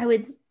that I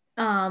would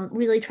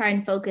really try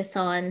and focus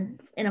on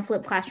in a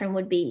flipped classroom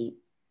would be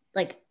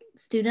like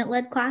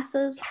student-led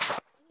classes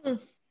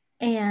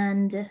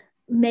and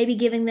maybe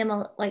giving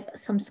them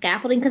some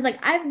scaffolding, because like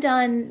I've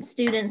done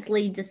students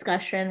lead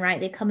discussion, right?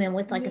 They come in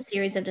with like a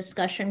series of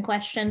discussion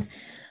questions,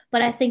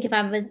 But I think if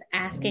I was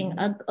asking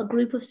a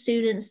group of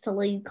students to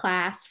lead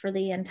class for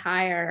the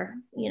entire,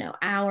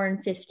 hour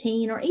and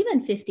 15 or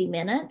even 50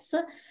 minutes,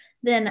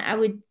 then I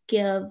would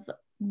give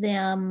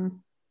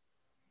them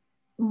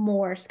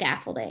more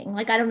scaffolding.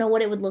 Like, I don't know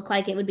what it would look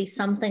like. It would be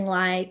something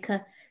like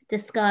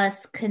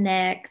discuss,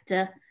 connect,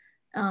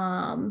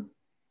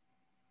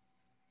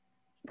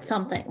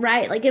 something,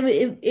 right? Like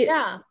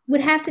it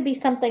would have to be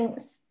something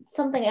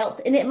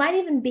else. And it might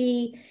even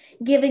be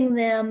giving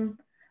them,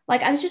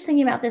 like, I was just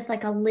thinking about this,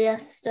 like a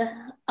list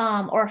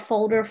or a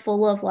folder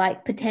full of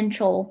like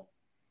potential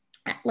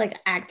like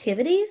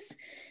activities,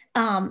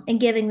 and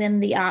giving them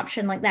the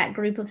option, like that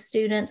group of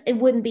students. It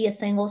wouldn't be a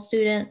single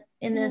student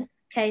in this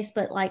case,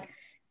 but like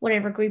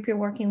whatever group you're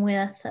working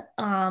with,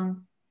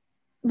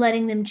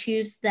 letting them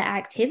choose the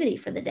activity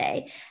for the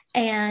day.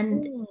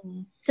 And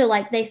so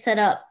like they set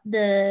up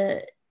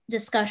the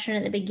discussion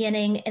at the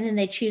beginning and then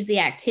they choose the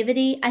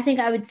activity. I think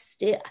I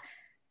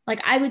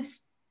would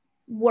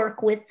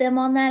work with them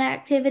on that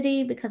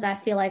activity, because I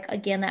feel like,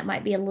 again, that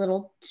might be a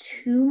little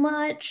too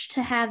much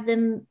to have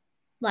them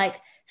like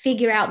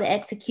figure out the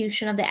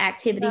execution of the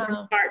activity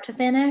from start to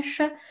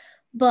finish.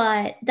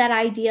 But that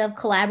idea of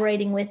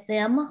collaborating with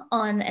them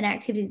on an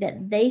activity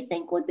that they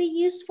think would be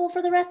useful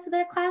for the rest of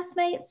their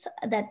classmates,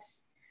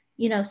 that's,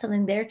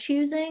 something they're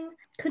choosing,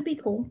 could be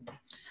cool.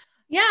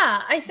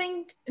 Yeah, I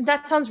think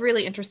that sounds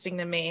really interesting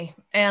to me.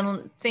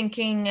 And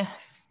thinking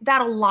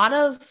that a lot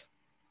of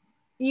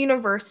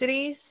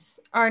universities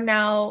are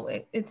now,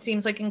 it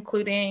seems like,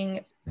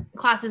 including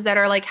classes that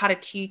are like how to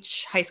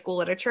teach high school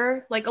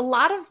literature. Like, a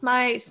lot of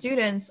my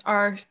students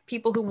are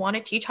people who want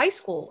to teach high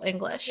school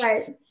English.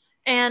 Right.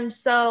 And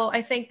so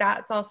I think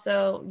that's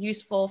also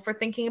useful for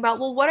thinking about,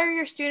 well, what are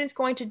your students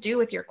going to do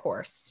with your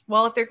course?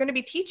 Well, if they're going to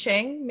be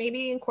teaching,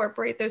 maybe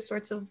incorporate those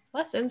sorts of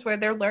lessons where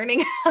they're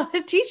learning how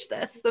to teach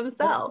this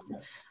themselves.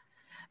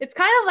 It's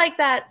kind of like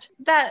that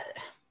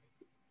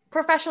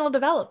professional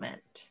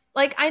development.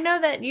 Like, I know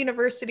that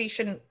university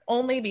shouldn't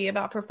only be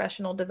about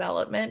professional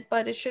development,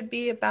 but it should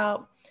be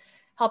about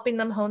helping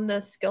them hone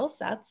the skill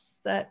sets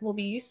that will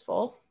be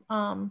useful.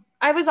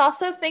 I was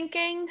also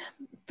thinking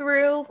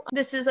through,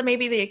 this is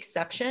maybe the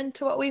exception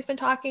to what we've been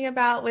talking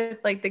about with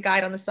like the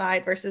guide on the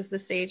side versus the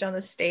sage on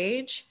the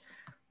stage.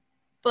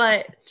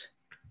 But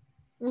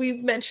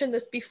we've mentioned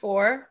this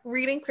before,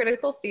 reading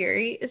critical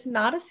theory is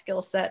not a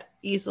skill set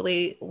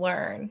easily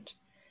learned.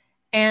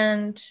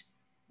 And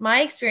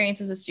my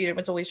experience as a student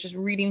was always just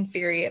reading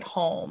theory at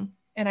home.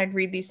 And I'd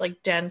read these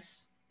like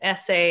dense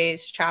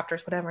essays,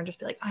 chapters, whatever, and just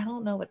be like, I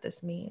don't know what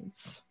this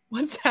means.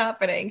 What's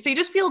happening? So you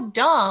just feel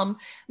dumb.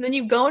 And then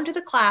you go into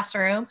the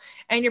classroom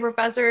and your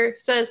professor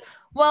says,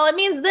 well, it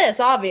means this,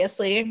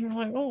 obviously. And you're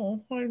like,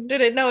 oh, I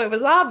didn't know it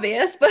was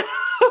obvious, but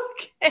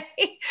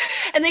okay.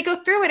 And they go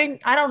through it. And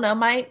I don't know,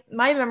 my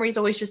memory is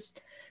always just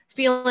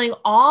feeling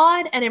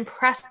awed and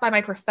impressed by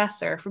my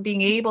professor for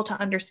being able to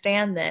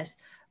understand this,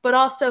 but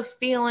also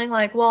feeling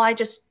like, well, I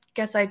just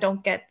guess I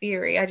don't get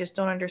theory. I just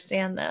don't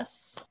understand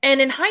this.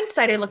 And in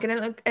hindsight, I look at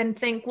it and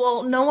think,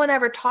 well, no one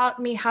ever taught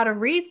me how to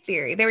read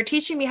theory. They were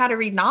teaching me how to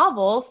read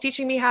novels,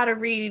 teaching me how to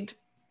read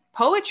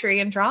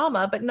poetry and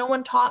drama, but no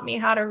one taught me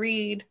how to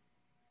read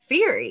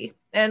theory.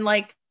 And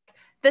like,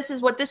 this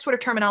is what this sort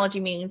of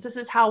terminology means. This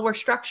is how we're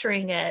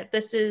structuring it.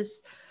 This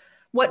is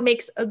what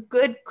makes a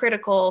good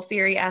critical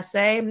theory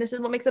essay, and this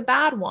is what makes a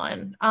bad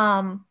one.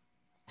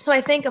 So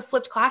I think a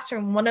flipped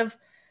classroom, one of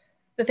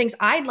the things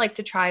I'd like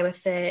to try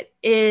with it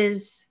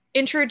is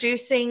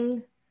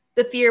introducing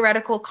the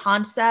theoretical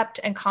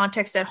concept and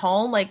context at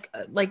home, like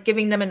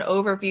giving them an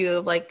overview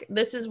of like,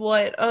 this is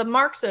what a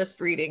Marxist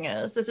reading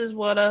is. This is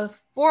what a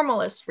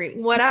formalist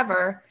reading,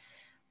 whatever.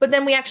 But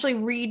then we actually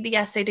read the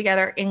essay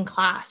together in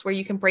class where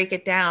you can break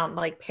it down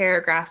like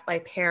paragraph by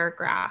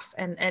paragraph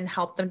and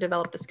help them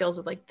develop the skills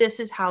of like, this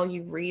is how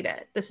you read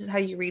it. This is how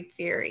you read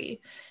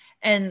theory.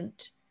 And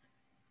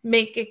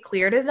make it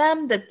clear to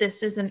them that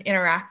this is an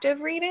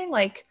interactive reading.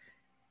 Like,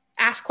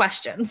 ask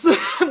questions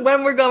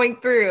when we're going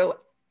through,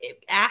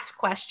 ask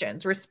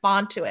questions,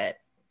 respond to it.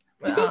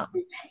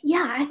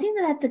 I think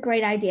that's a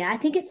great idea. I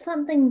think it's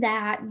something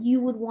that you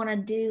would want to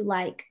do,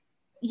 like,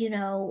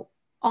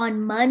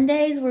 on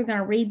Mondays, we're going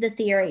to read the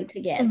theory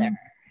together.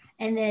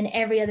 And then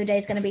every other day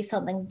is going to be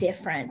something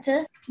different.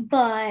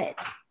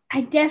 But I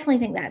definitely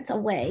think that's a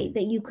way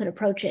that you could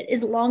approach it,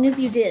 as long as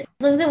it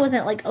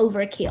wasn't like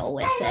overkill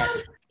with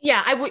it.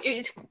 Yeah,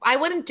 I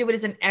wouldn't do it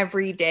as an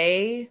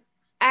everyday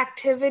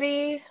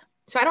activity.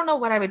 So I don't know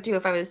what I would do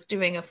if I was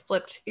doing a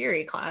flipped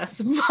theory class,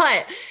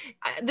 but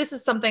this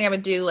is something I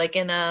would do like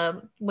in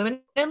a women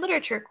in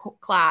literature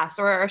class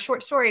or a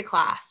short story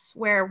class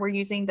where we're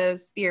using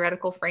those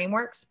theoretical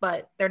frameworks,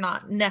 but they're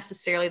not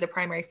necessarily the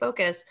primary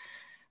focus.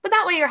 But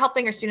that way you're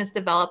helping your students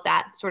develop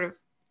that sort of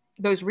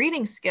those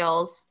reading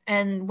skills.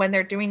 And when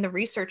they're doing the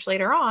research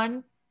later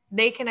on,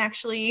 they can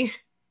actually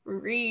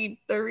read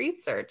the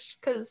research,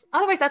 because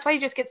otherwise that's why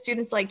you just get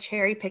students like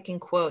cherry picking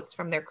quotes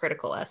from their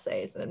critical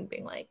essays and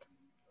being like,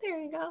 there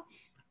you go.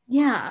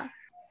 Yeah.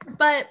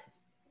 But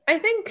I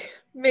think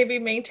maybe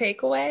main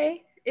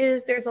takeaway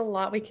is there's a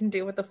lot we can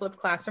do with the flipped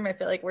classroom. I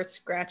feel like we're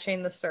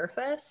scratching the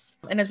surface.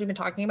 And as we've been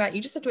talking about,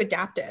 you just have to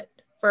adapt it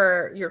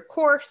for your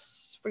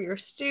course, for your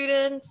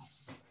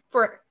students,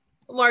 for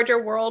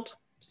larger world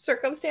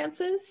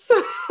circumstances.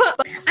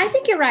 I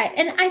think you're right.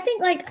 And I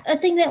think like a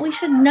thing that we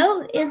should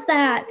note is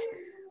that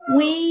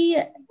we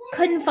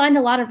couldn't find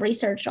a lot of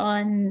research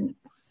on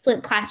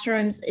flipped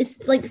classrooms,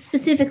 is like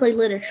specifically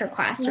literature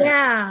classrooms.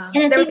 Yeah.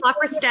 And there was a lot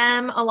for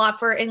STEM, a lot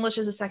for English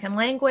as a second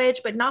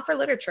language, but not for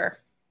literature.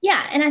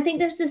 Yeah. And I think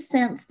there's this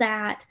sense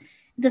that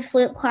the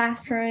flipped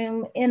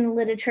classroom in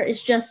literature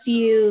is just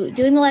you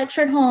doing the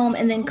lecture at home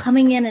and then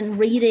coming in and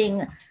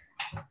reading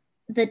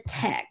the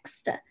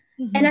text.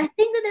 Mm-hmm. And I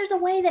think that there's a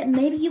way that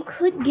maybe you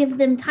could give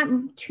them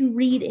time to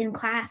read in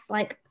class,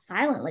 like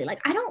silently.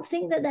 Like, I don't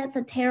think that that's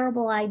a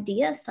terrible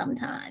idea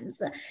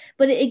sometimes,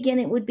 but again,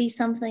 it would be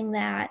something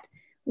that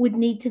would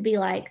need to be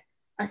like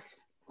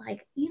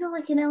like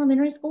in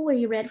elementary school where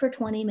you read for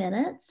 20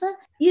 minutes,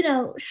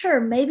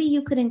 sure, maybe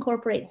you could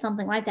incorporate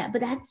something like that,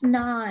 but that's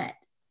not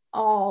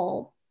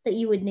all that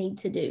you would need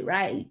to do,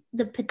 right?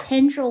 The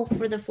potential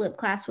for the flipped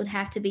class would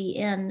have to be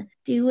in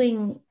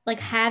doing, like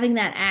having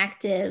that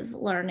active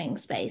learning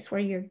space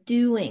where you're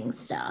doing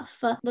stuff,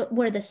 but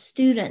where the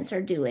students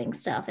are doing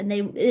stuff and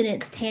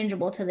it's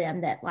tangible to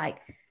them that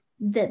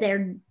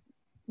they're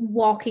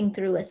walking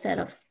through a set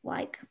of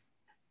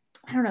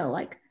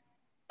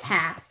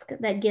tasks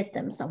that get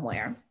them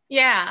somewhere.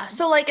 Yeah.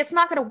 So it's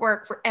not going to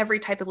work for every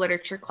type of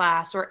literature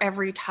class or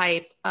every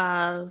type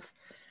of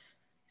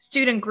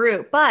student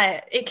group,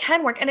 but it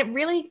can work. And it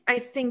really, I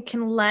think,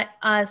 can let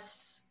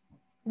us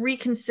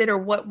reconsider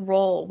what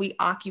role we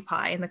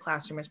occupy in the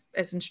classroom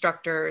as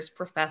instructors,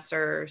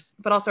 professors,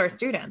 but also our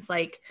students.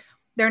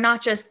 They're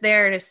not just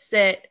there to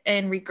sit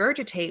and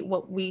regurgitate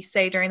what we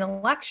say during the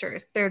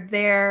lectures. They're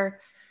there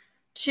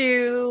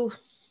to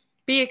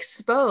be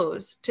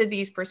exposed to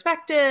these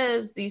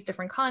perspectives, these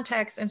different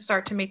contexts, and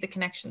start to make the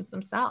connections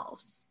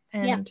themselves.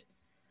 And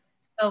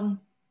so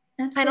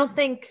absolutely. I don't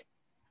think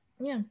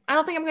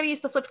I'm going to use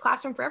the flipped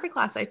classroom for every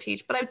class I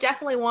teach, but I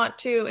definitely want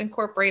to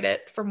incorporate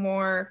it for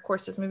more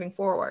courses moving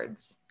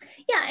forwards.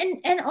 Yeah.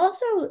 And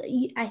also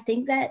I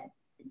think that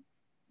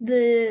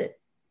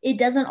it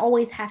doesn't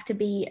always have to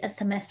be a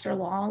semester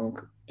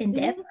long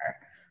endeavor,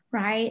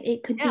 right?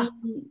 It could be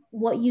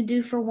what you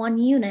do for one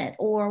unit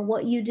or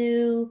what you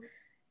do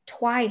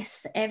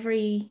twice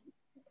every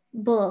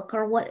book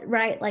or what,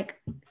 right?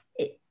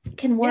 It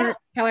can work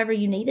however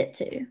you need it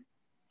to.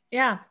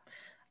 Yeah.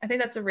 I think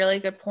that's a really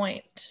good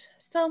point.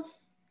 So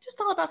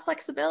just all about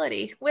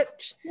flexibility,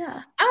 which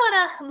I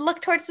want to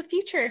look towards the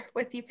future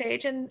with you,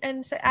 Paige, and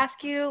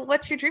ask you,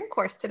 what's your dream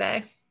course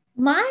today?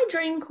 My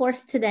dream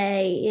course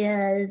today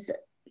is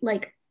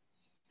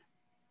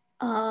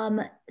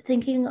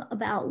thinking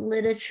about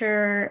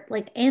literature,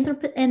 and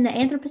the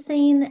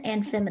Anthropocene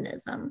and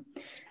feminism.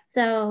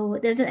 So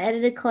there's an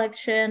edited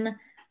collection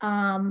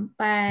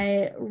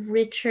by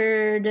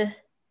Richard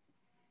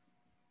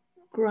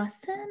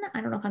Grusson.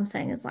 I don't know if I'm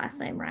saying his last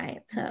name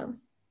right. So,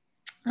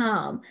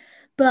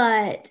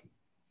 but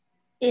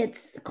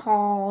it's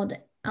called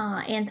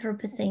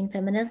Anthropocene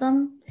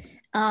Feminism.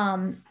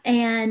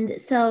 And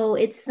so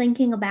it's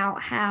thinking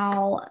about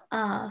how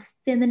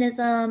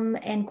feminism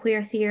and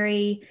queer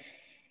theory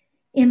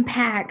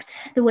impact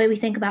the way we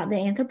think about the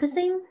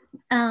Anthropocene.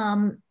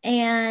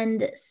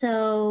 And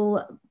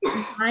so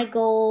my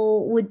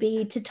goal would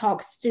be to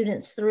talk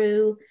students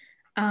through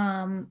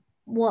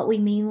what we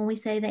mean when we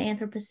say the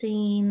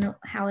Anthropocene,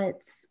 how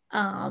it's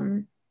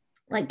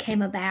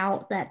came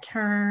about, that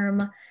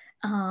term,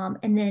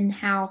 and then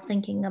how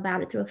thinking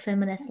about it through a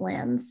feminist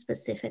lens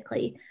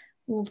specifically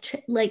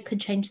could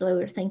change the way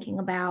we're thinking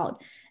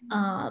about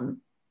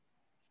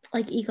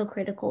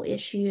eco-critical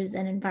issues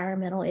and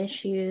environmental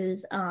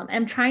issues.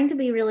 I'm trying to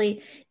be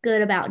really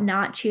good about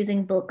not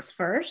choosing books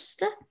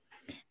first,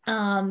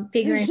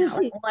 figuring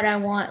out what I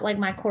want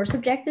my course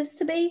objectives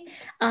to be.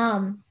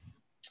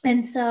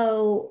 And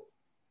so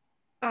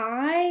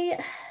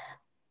I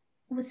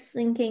was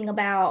thinking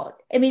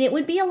about, it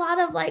would be a lot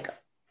of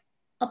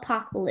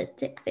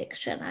apocalyptic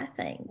fiction, I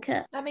think.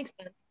 That makes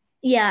sense.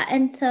 Yeah.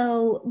 And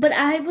so, but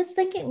I was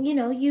thinking,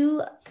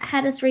 you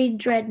had us read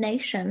Dread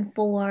Nation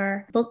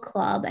for book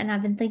club, and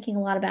I've been thinking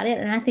a lot about it.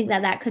 And I think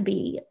that could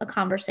be a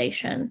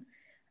conversation,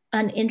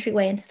 an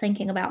entryway into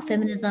thinking about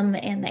feminism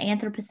and the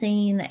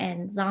Anthropocene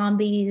and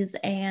zombies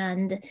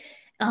and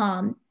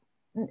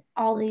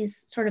all these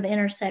sort of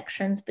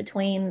intersections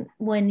between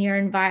when your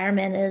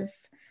environment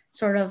is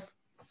sort of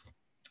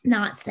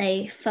not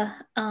safe,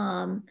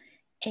 and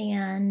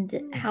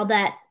how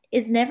that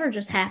is never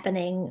just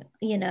happening,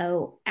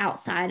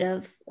 outside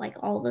of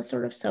all the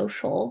sort of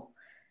social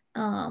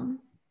kind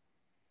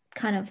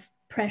of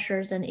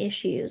pressures and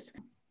issues.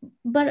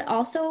 But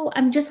also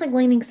I'm just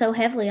leaning so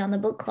heavily on the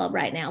book club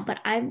right now, but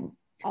I'm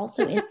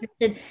also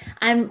interested.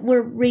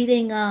 We're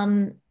reading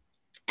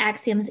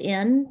Axiom's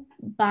End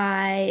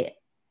by,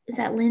 is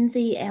that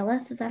Lindsay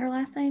Ellis? Is that her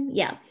last name?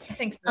 Yeah. I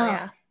think so,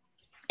 yeah.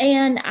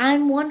 And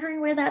I'm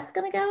wondering where that's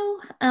going to go.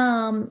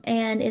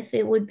 And if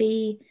it would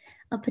be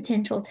a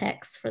potential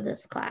text for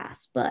this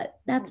class, but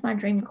that's my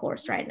dream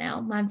course right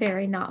now, my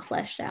very not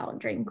fleshed out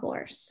dream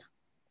course.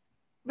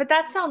 But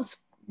that sounds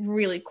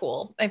really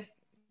cool. I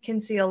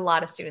can see a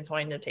lot of students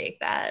wanting to take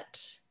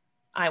that.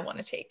 I want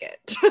to take it.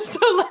 So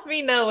let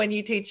me know when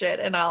you teach it,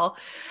 and I'll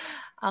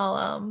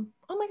oh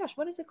my gosh,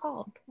 what is it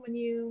called when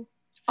you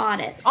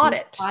audit.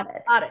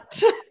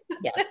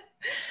 Yeah.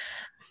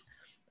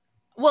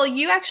 Well,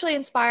 you actually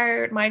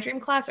inspired my dream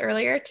class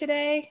earlier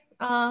today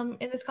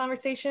in this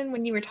conversation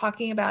when you were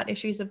talking about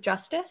issues of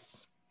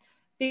justice,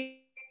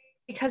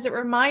 because it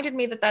reminded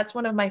me that that's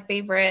one of my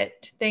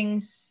favorite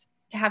things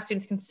to have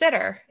students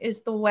consider,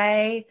 is the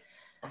way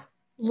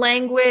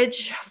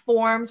language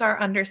forms our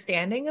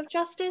understanding of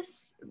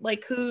justice,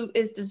 like who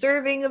is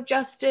deserving of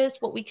justice,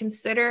 what we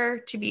consider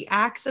to be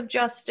acts of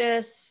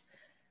justice,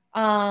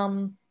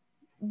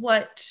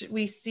 what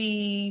we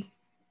see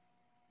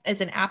as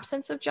an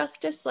absence of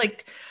justice,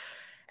 like,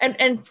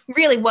 and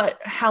really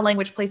how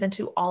language plays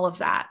into all of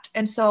that.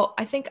 And so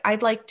I think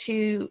I'd like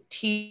to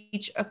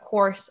teach a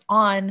course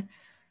on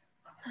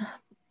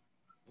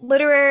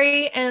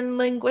literary and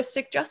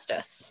linguistic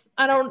justice.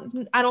 I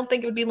don't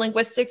think it would be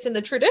linguistics in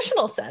the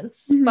traditional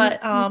sense, mm-hmm. but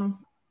and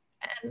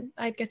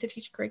I'd get to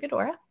teach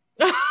Corregidora.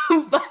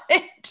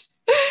 but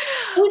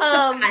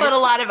a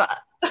lot of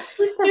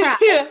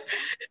yeah.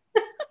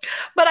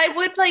 But I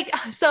would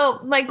so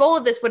my goal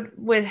of this would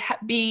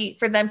be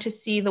for them to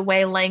see the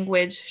way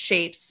language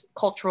shapes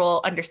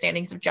cultural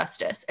understandings of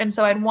justice. And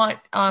so I'd want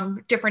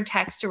different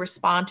texts to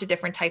respond to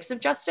different types of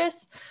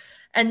justice.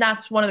 And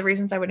that's one of the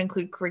reasons I would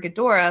include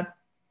Corregidora,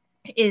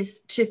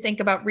 is to think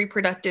about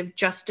reproductive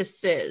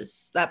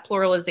justices, that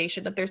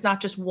pluralization, that there's not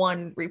just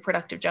one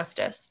reproductive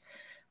justice.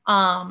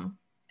 And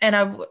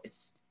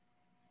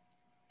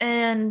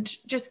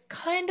just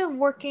kind of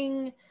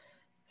working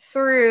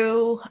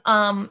through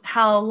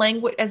how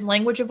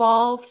language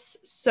evolves,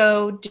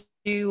 so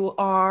do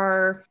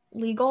our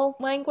legal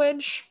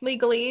language,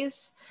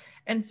 legalese,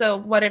 and so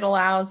what it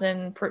allows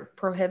and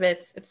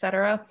prohibits,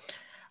 etc.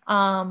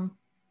 And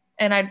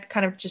I'd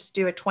kind of just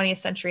do a 20th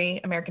century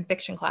American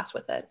fiction class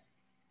with it.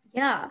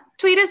 Yeah.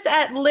 Tweet us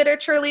at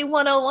Literaturely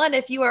 101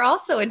 if you are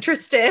also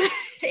interested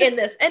in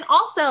this. And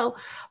also,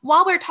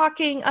 while we're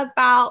talking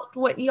about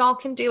what y'all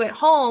can do at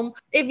home,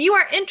 if you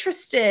are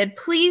interested,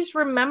 please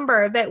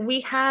remember that we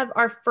have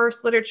our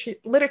first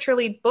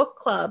Literaturely book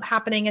club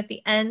happening at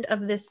the end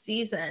of this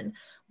season.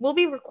 We'll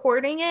be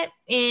recording it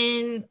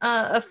in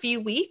a few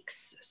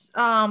weeks.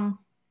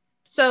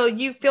 So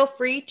you feel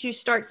free to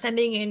start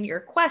sending in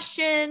your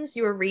questions,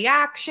 your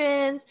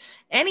reactions,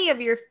 any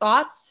of your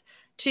thoughts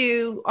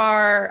to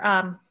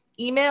our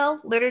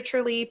email,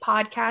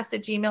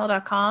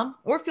 literaturelypodcast@gmail.com,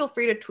 or feel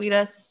free to tweet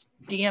us,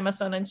 DM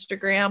us on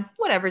Instagram,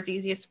 whatever's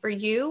easiest for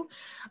you.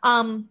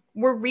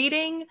 We're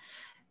reading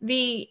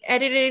the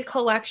edited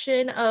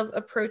collection of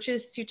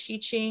approaches to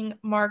teaching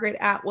Margaret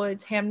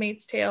Atwood's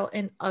Handmaid's Tale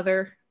and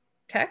other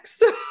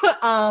texts.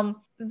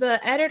 The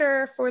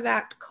editor for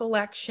that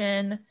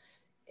collection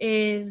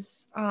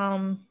is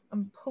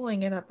I'm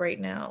pulling it up right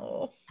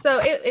now. So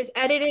it is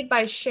edited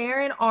by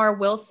Sharon R.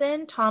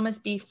 Wilson, Thomas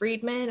B.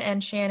 Friedman,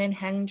 and Shannon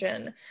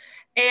Hengen.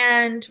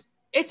 And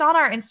it's on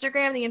our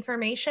Instagram, the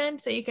information,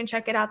 so you can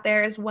check it out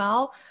there as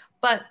well.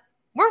 But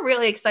we're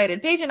really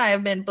excited. Paige and I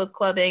have been book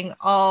clubbing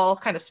all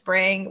kind of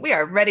spring. We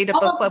are ready to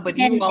book club with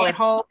you all at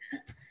home.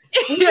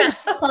 We've been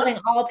book clubbing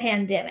all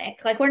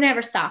pandemic. Like, we're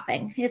never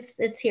stopping. It's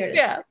here to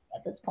stay at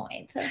this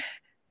point. So.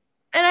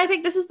 And I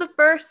think this is the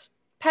first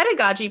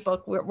pedagogy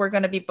book we're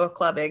going to be book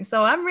clubbing,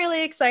 so I'm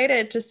really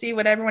excited to see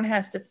what everyone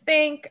has to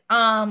think.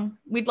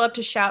 We'd love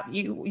to shout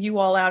you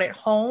all out at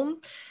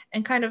home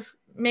and kind of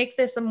make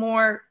this a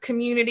more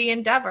community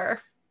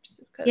endeavor.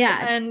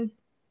 And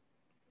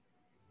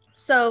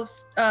so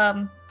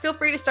feel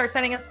free to start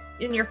sending us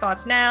in your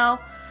thoughts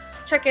now.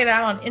 Check it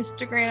out on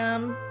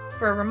Instagram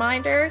for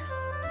reminders,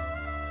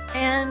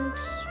 and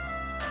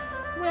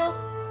we'll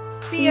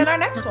see you at our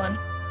next one.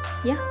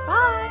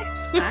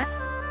 Bye.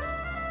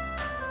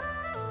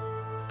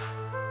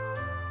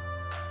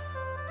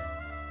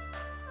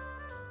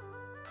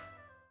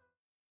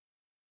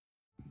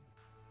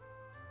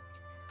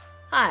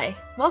 Hi,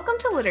 welcome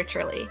to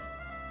Literaturely,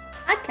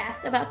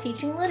 podcast about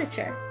teaching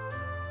literature.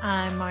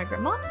 I'm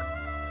Margaret Mock.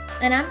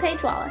 And I'm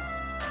Paige Wallace.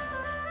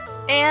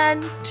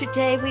 And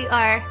today we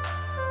are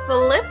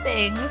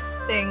flipping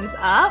things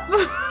up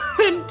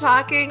and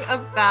talking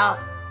about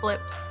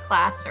flipped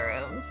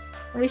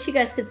classrooms. I wish you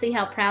guys could see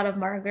how proud of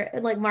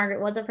Margaret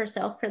was of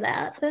herself for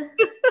that.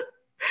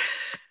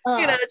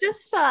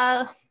 Just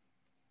an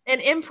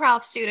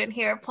improv student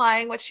here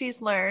applying what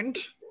she's learned.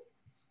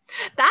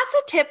 That's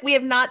a tip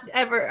I've not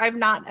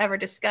ever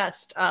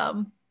discussed.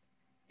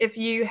 If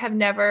you have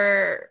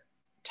never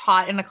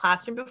taught in a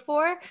classroom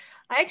before,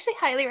 I actually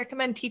highly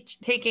recommend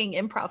taking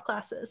improv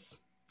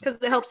classes,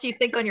 because it helps you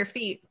think on your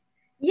feet.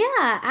 Yeah,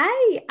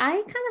 I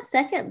kind of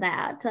second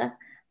that.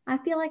 I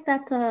feel like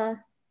that's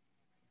a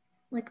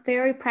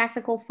very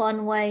practical,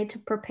 fun way to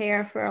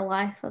prepare for a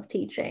life of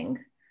teaching.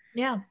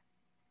 Yeah,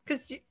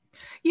 because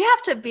you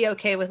have to be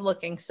okay with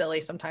looking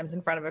silly sometimes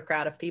in front of a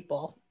crowd of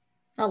people.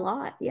 A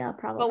lot. Yeah, A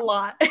probably.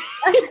 lot.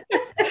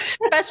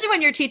 Especially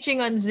when you're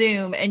teaching on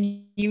Zoom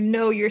and you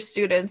know your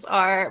students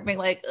are being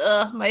like,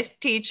 ugh, my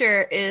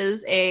teacher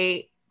is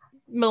a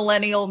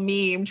millennial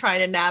meme trying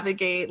to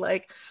navigate,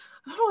 like,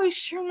 how do I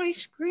share my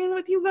screen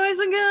with you guys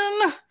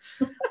again?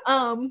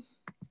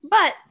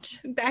 But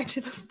back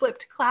to the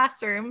flipped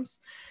classrooms,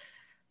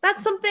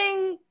 that's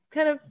something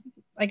kind of,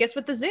 I guess,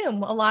 with the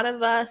Zoom, a lot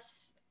of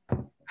us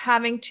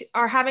having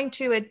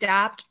to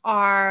adapt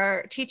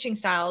our teaching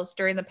styles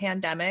during the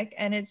pandemic,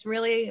 and it's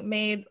really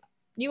made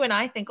you and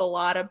I think a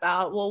lot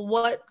about, well,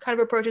 what kind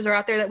of approaches are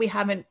out there that we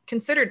haven't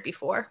considered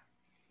before.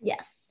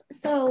 Yes.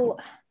 So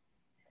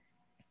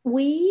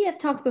we have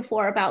talked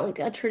before about like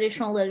a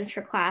traditional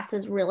literature class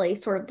is really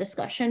sort of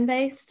discussion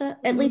based.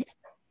 At least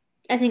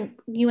I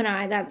think you and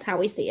I, that's how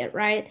we see it,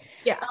 right?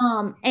 Yeah.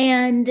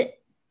 And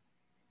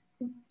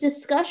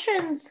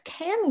discussions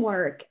can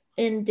work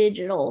in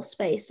digital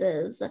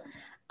spaces,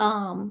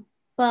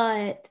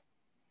 but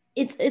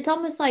it's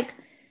almost like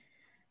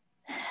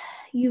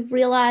you've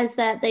realized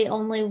that they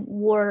only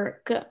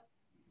work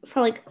for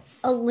like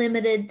a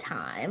limited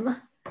time.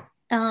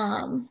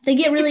 They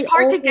get really it's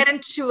hard old. to get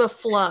into a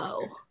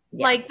flow.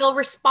 Yeah. Like they'll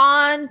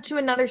respond to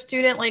another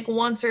student like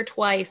once or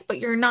twice, but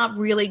you're not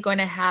really going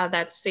to have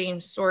that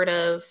same sort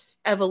of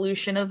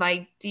evolution of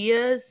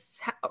ideas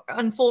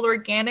unfold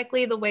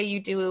organically the way you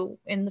do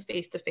in the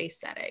face-to-face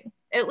setting.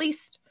 At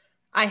least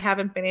I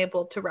haven't been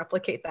able to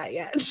replicate that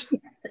yet.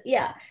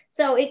 Yeah.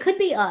 So it could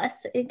be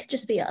us. It could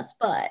just be us,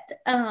 but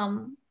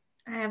I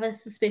have a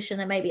suspicion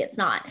that maybe it's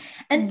not.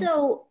 And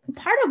so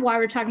part of why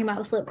we're talking about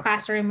the flipped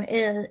classroom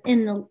is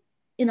in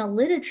a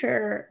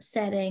literature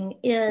setting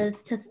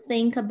is to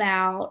think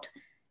about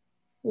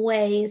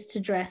ways to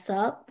dress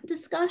up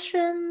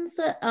discussions,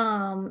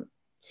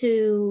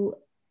 to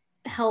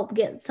help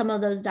get some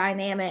of those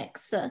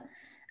dynamics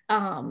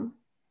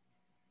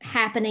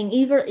happening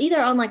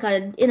either on like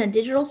in a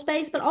digital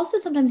space, but also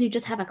sometimes you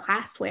just have a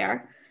class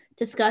where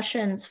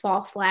discussions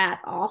fall flat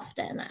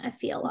often, I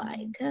feel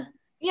like.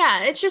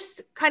 Yeah, it's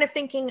just kind of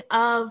thinking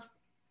of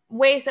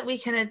ways that we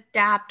can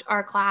adapt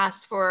our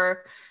class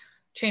for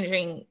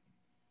changing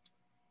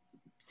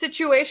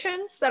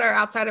situations that are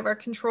outside of our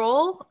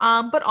control,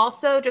 but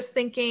also just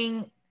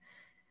thinking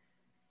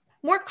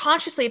more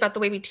consciously about the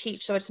way we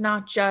teach. So it's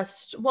not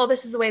just, well,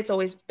 this is the way it's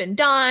always been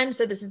done,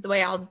 so this is the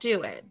way I'll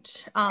do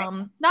it.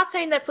 Not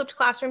saying that flipped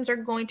classrooms are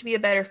going to be a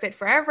better fit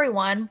for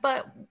everyone,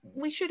 but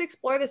we should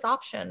explore this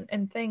option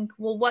and think,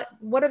 well,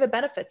 what are the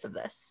benefits of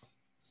this?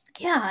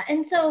 Yeah.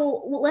 And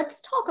so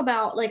let's talk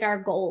about like our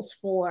goals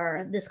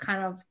for this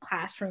kind of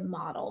classroom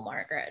model,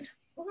 Margaret.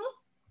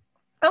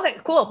 Okay,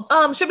 cool.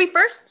 Should we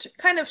first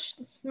kind of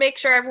make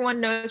sure everyone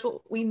knows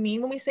what we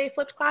mean when we say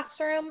flipped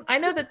classroom? I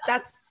know that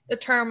that's a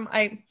term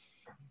I've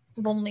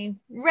only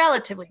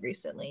relatively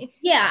recently.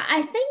 Yeah,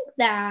 I think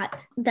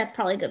that's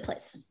probably a good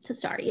place to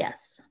start.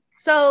 Yes.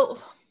 So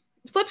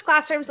flipped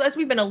classrooms, as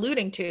we've been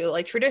alluding to,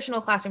 like traditional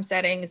classroom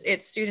settings,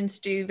 it's students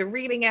do the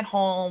reading at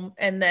home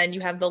and then you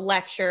have the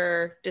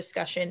lecture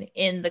discussion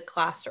in the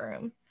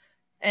classroom.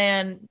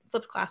 And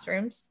flipped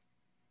classrooms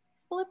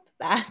flip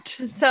that.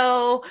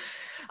 So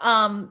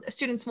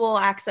students will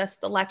access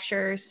the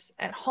lectures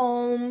at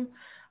home,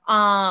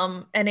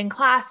 and in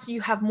class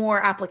you have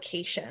more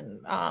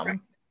application. Right.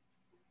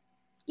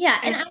 Yeah,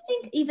 and I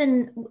think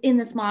even in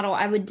this model,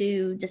 I would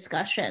do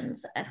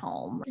discussions at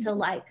home. So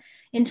like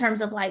in terms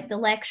of like the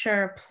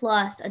lecture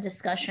plus a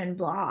discussion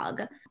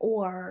blog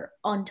or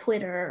on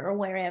Twitter or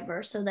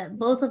wherever, so that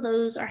both of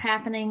those are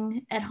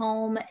happening at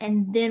home.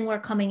 And then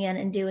we're coming in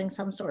and doing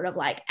some sort of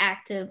like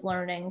active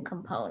learning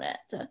component.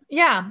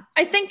 Yeah,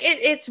 I think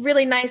it's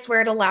really nice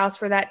where it allows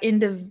for that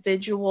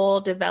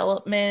individual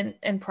development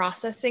and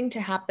processing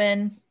to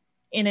happen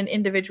in an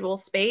individual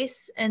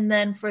space, and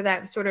then for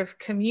that sort of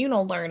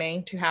communal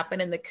learning to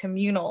happen in the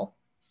communal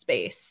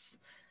space,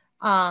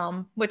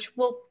 which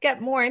we'll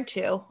get more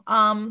into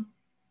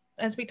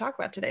as we talk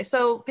about today.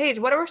 So Paige,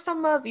 what are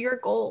some of your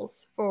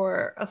goals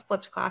for a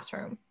flipped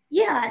classroom?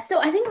 Yeah,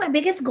 so I think my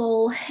biggest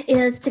goal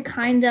is to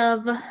kind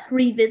of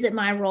revisit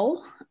my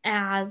role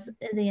as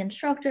the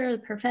instructor,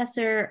 the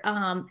professor,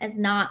 as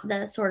not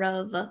the sort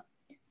of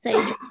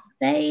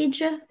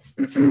sage,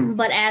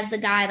 but as the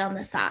guide on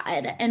the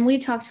side. And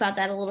we've talked about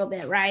that a little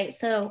bit, right?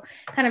 So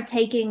kind of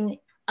taking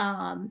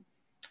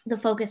the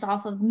focus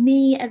off of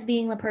me as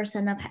being the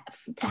person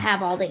to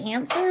have all the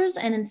answers,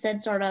 and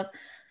instead sort of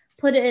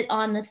put it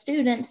on the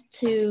students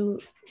to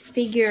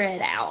figure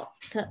it out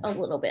a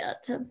little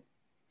bit.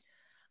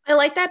 I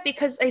like that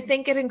because I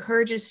think it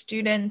encourages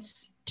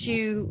students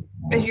to,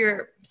 as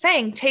you're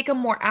saying, take a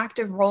more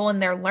active role in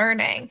their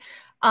learning.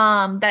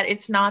 That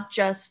it's not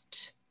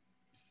just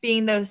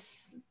being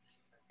those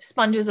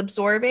sponges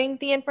absorbing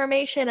the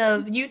information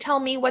of you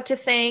tell me what to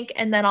think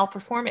and then I'll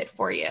perform it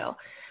for you,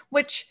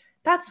 which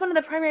that's one of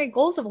the primary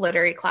goals of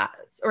literary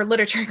class or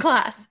literature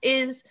class,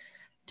 is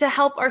to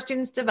help our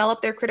students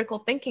develop their critical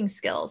thinking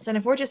skills. And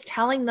if we're just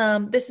telling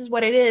them this is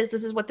what it is,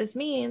 this is what this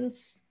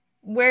means,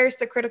 where's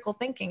the critical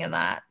thinking in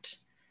that?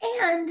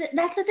 And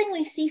that's the thing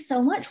we see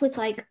so much with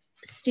like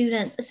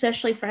students,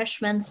 especially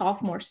freshmen,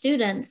 sophomore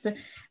students,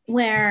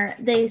 where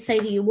they say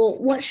to you, well,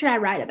 what should I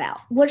write about?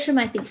 What should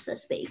my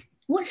thesis be?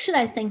 What should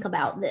I think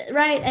about this?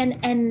 Right.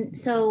 And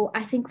so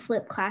I think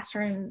flipped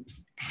classroom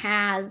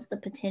has the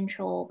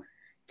potential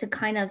to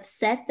kind of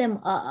set them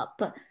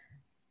up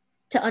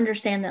to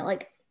understand that,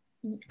 like,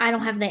 I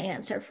don't have the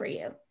answer for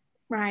you.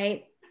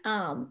 Right.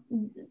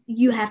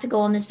 You have to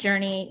go on this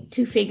journey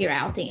to figure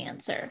out the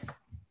answer.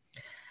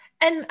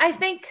 And I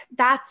think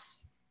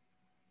that's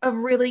a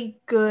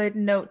really good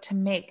note to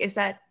make, is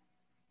that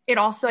it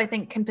also, I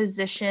think, can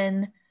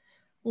position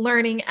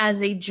learning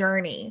as a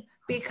journey,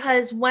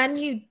 because when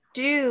you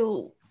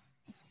do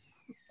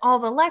all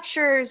the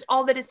lectures,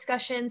 all the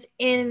discussions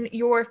in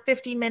your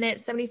 50-minute,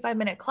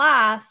 75-minute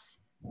class,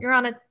 you're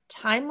on a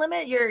time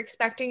limit. You're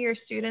expecting your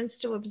students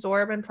to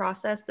absorb and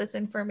process this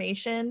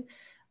information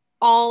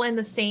all in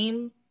the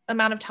same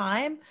amount of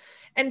time.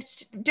 And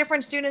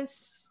different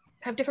students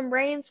have different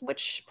brains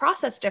which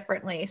process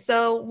differently.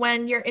 So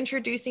when you're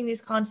introducing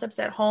these concepts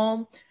at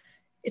home,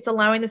 it's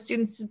allowing the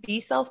students to be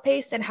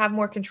self-paced and have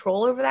more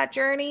control over that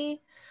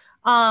journey,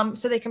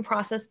 so they can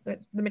process the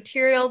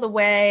material the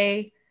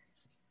way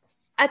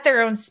at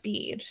their own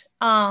speed.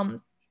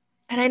 And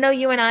I know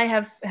you and I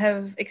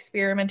have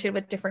experimented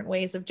with different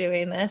ways of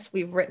doing this.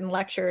 We've written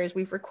lectures,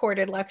 we've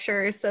recorded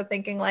lectures. So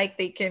thinking like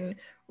they can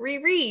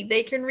reread,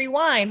 they can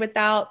rewind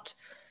without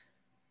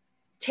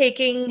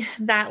taking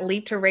that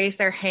leap to raise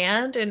their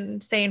hand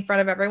and say in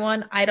front of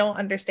everyone, I don't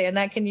understand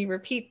that. Can you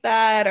repeat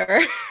that?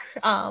 Or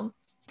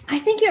I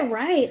think you're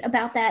right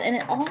about that. And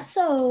it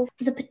also,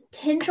 the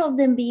potential of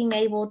them being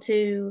able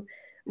to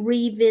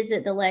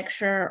revisit the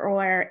lecture,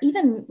 or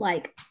even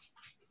like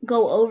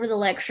go over the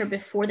lecture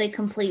before they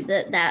complete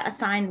that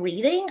assigned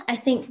reading, I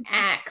think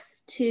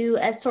acts to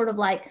as sort of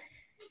like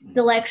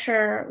the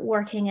lecture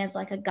working as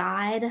like a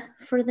guide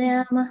for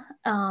them,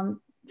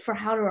 for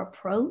how to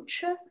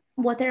approach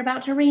what they're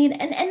about to read.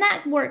 And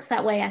that works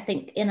that way, I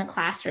think, in a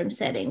classroom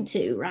setting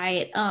too,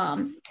 right?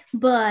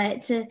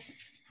 But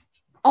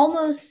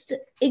almost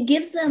it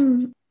gives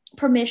them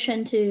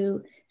permission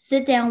to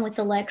sit down with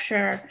the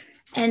lecture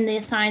and the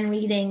assigned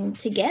reading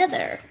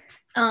together,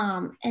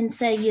 and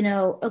say,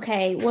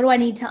 okay, what do I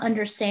need to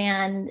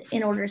understand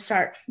in order to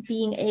start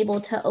being able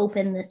to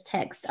open this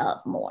text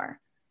up more?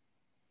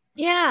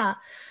 Yeah.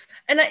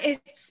 And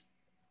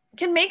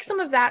can make some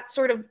of that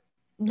sort of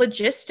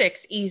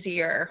logistics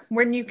easier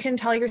when you can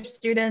tell your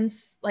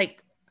students,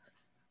 like,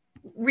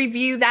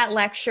 review that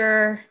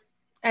lecture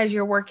as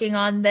you're working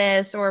on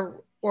this,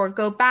 or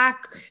go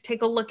back,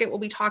 take a look at what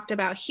we talked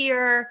about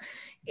here.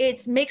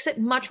 It makes it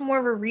much more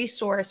of a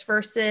resource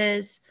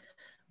versus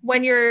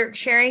when you're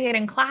sharing it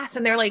in class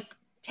and they're like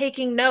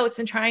taking notes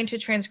and trying to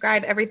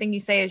transcribe everything you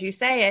say as you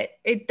say it.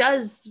 It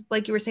does,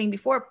 like you were saying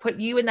before, put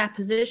you in that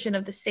position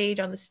of the sage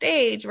on the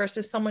stage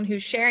versus someone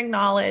who's sharing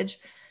knowledge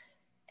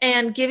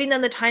and giving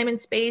them the time and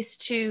space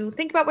to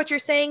think about what you're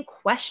saying,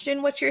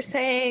 question what you're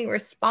saying,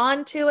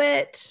 respond to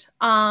it.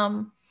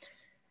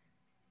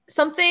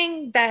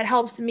 Something that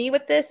helps me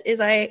with this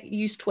is I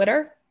use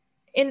Twitter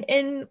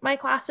in my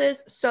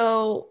classes.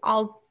 So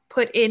I'll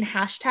put in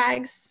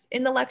hashtags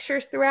in the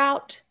lectures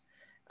throughout,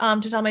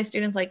 to tell my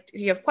students, like,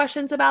 do you have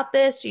questions about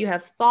this? Do you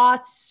have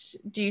thoughts?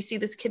 Do you see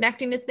this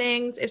connecting to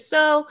things? If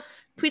so,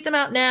 tweet them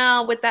out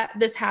now with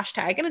this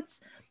hashtag. And it's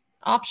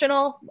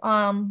optional.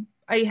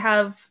 I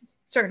have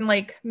certain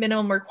like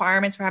minimum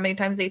requirements for how many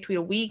times they tweet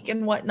a week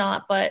and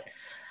whatnot, but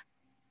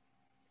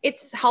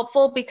it's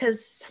helpful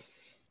because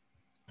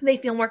they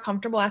feel more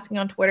comfortable asking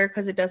on Twitter,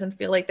 because it doesn't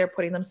feel like they're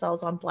putting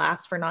themselves on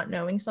blast for not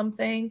knowing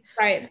something.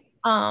 Right.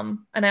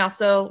 And I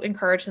also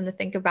encourage them to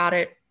think about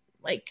it.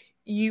 Like,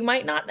 you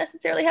might not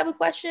necessarily have a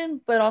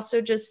question, but also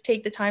just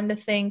take the time to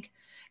think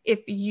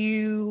if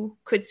you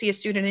could see a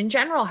student in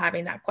general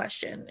having that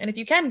question. And if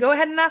you can, go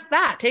ahead and ask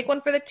that. Take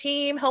one for the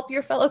team, help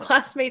your fellow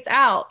classmates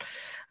out.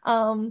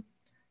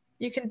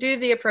 You can do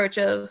the approach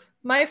of,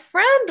 my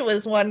friend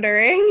was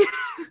wondering.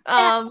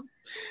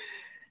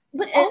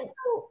 But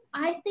also,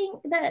 I think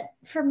that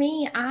for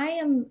me,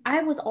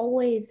 I was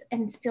always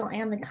and still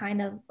am the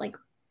kind of like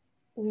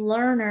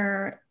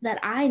learner that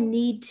I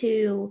need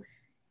to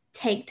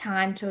take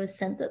time to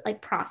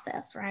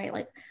process, right?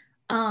 Like,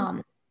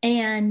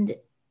 and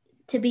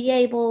to be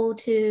able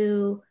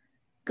to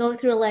go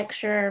through a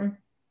lecture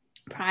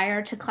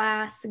prior to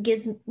class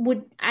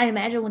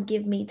would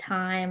give me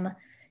time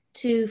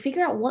to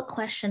figure out what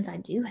questions I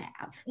do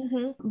have,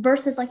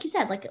 versus, like you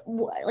said,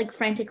 like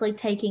frantically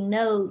taking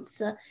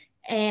notes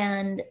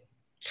and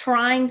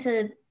trying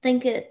to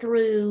think it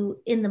through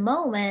in the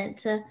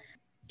moment.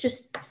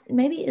 Just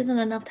maybe isn't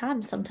enough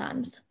time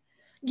sometimes.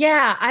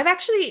 Yeah,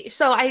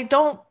 so I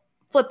don't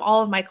flip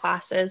all of my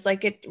classes.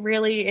 Like, it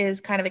really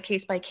is kind of a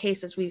case by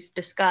case, as we've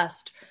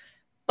discussed.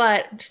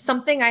 But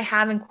something I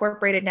have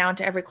incorporated now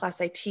into every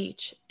class I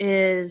teach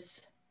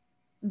is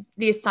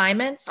the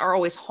assignments are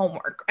always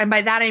homework. And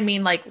by that, I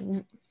mean, like,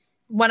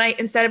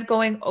 instead of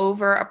going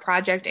over a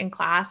project in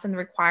class and the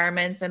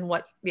requirements and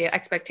what the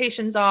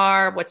expectations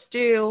are, what's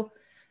due,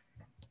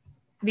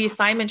 the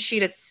assignment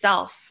sheet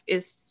itself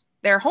is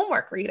their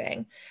homework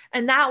reading.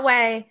 And that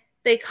way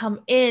they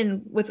come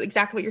in with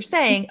exactly what you're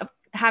saying, of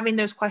having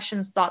those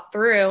questions thought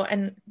through,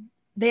 and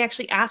they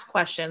actually ask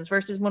questions,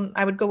 versus when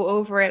I would go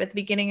over it at the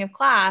beginning of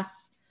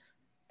class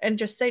and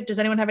just say, does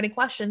anyone have any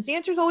questions? The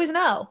answer is always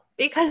no,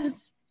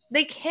 because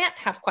they can't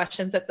have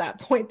questions at that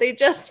point. They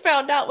just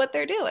found out what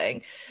they're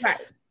doing. Right.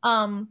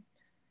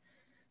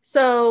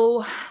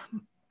 So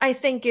I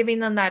think giving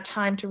them that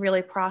time to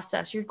really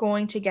process, you're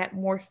going to get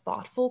more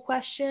thoughtful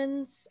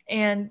questions,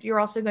 and you're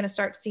also going to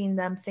start seeing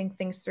them think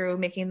things through,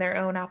 making their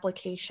own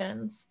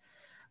applications.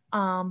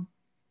 And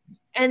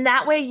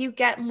that way you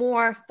get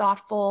more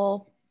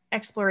thoughtful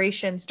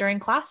explorations during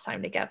class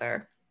time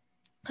together.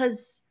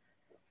 Because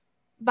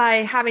by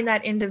having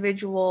that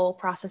individual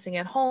processing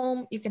at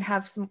home, you can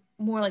have some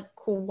more like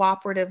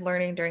cooperative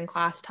learning during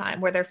class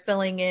time, where they're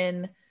filling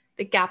in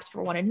the gaps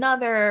for one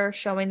another,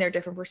 showing their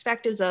different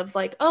perspectives of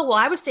like, oh, well,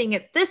 I was seeing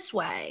it this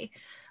way.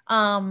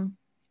 And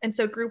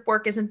so group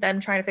work isn't them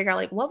trying to figure out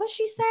like, what was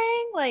she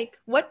saying? Like,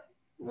 what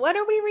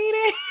are we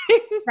reading?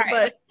 Right.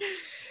 But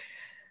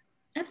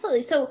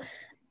absolutely. So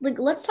like,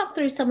 let's talk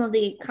through some of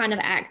the kind of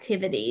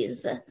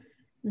activities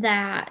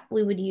that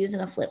we would use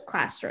in a flipped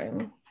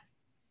classroom.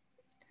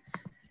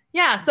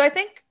 Yeah. So I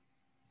think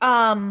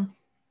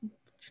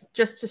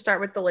just to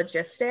start with the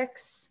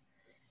logistics,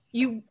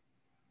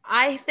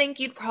 I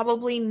think you'd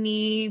probably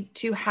need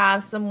to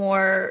have some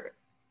more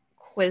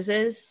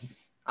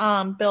quizzes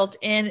built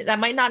in. That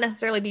might not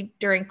necessarily be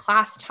during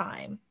class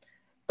time,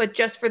 but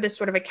just for this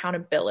sort of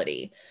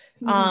accountability.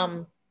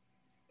 Mm-hmm.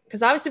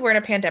 Because obviously we're in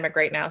a pandemic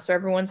right now, so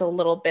everyone's a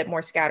little bit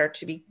more scattered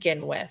to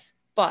begin with.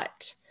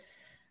 But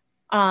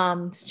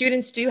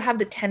students do have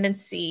the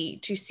tendency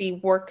to see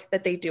work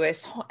that they do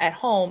at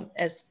home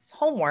as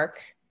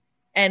homework,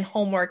 and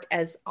homework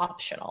as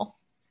optional.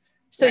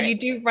 So Right. you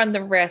do run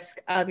the risk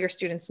of your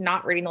students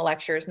not reading the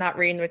lectures, not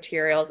reading the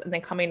materials, and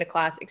then coming to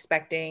class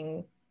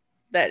expecting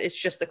that it's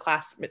just the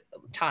class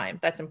time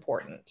that's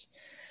important.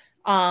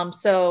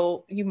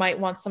 So you might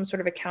want some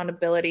sort of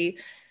accountability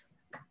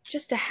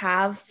just to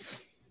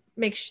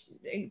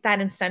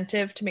that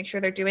incentive to make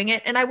sure they're doing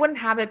it. And I wouldn't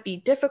have it be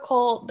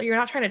difficult. You're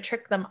not trying to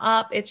trick them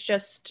up. It's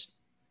just,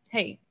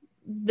 hey,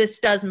 this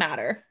does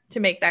matter, to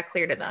make that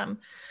clear to them.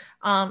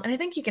 And I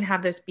think you can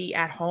have those be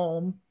at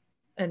home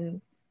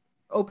and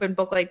open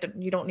book, like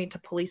you don't need to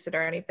police it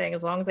or anything,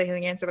 as long as they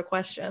can answer the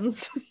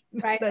questions.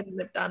 Right. Then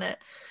they've done it.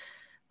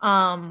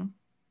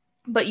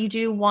 But you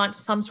do want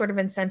some sort of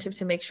incentive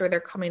to make sure they're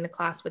coming to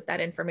class with that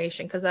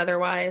information, because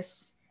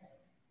otherwise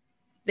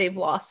they've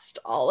lost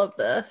all of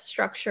the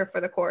structure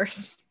for the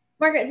course.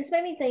 Margaret, this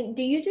made me think,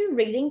 do you do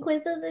reading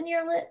quizzes in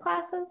your lit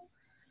classes?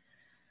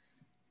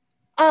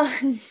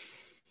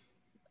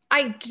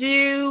 I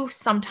do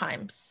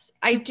sometimes.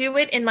 I do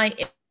it in my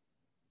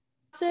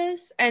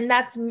classes, and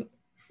that's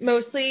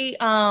mostly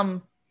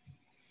to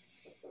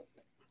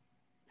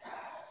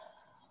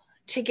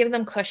give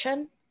them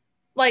cushion,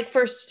 like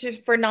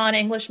for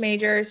non-English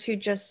majors who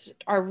just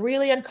are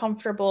really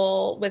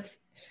uncomfortable with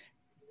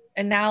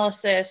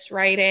analysis,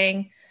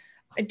 writing.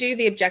 I do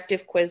the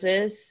objective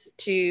quizzes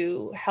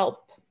to help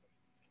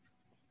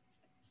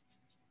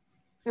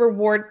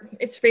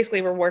it's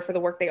basically reward for the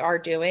work they are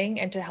doing,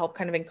 and to help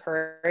kind of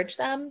encourage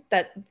them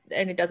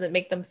and it doesn't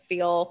make them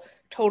feel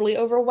totally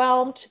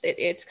overwhelmed.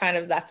 It's kind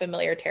of that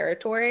familiar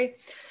territory.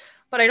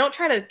 But I don't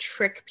try to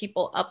trick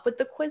people up with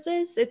the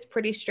quizzes. It's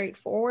pretty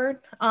straightforward.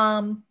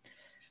 One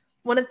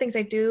of the things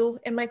I do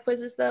in my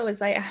quizzes, though,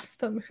 is I ask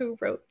them who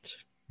wrote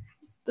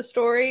the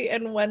story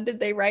and when did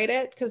they write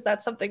it, because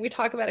that's something we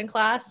talk about in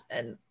class,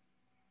 and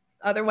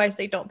otherwise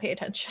they don't pay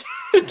attention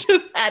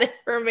to that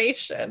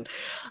information.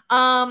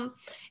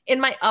 In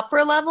my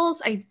upper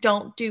levels, I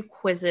don't do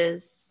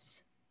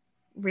quizzes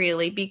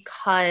really,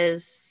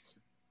 because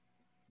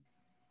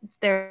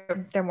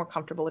they're more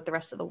comfortable with the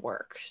rest of the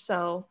work.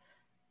 So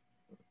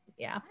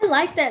yeah. I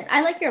like that.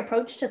 I like your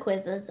approach to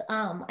quizzes.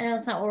 I know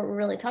it's not what we're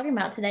really talking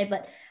about today,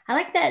 but I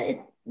like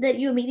that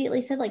you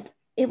immediately said like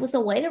it was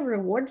a way to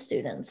reward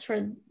students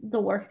for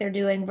the work they're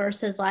doing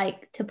versus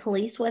like to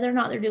police whether or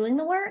not they're doing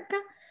the work.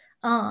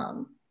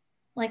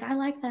 Like I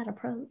like that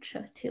approach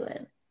to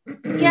it.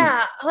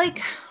 Yeah,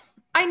 like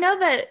I know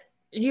that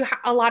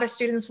a lot of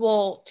students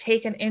will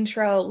take an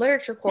intro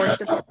literature course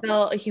to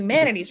fulfill a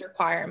humanities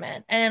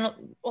requirement, and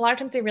a lot of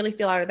times they really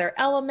feel out of their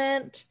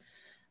element.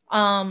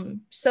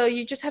 So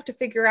you just have to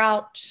figure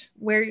out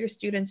where your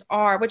students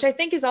are, which I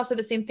think is also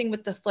the same thing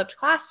with the flipped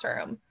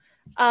classroom.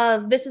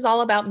 This is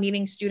all about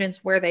meeting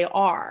students where they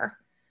are.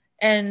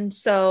 And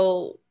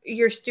so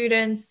your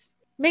students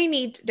may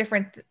need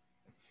different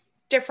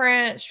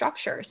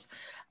structures.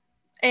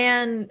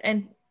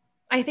 And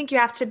I think you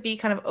have to be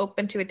kind of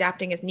open to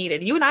adapting as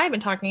needed. You and I have been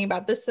talking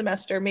about this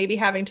semester, maybe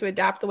having to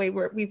adapt the way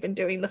we've been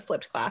doing the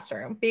flipped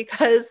classroom,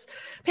 because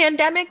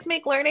pandemics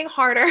make learning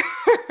harder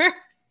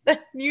than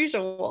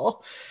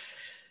usual.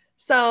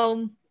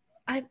 So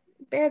I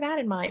bear that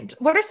in mind.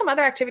 What are some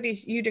other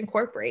activities you'd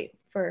incorporate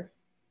for?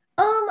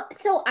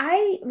 So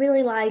I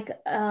really like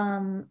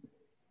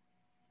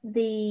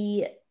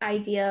the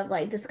idea of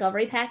like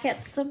discovery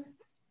packets.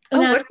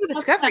 And What's the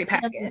discovery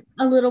packet?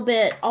 A little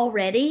bit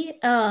already,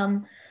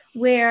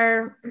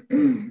 where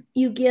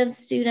you give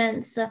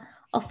students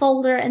a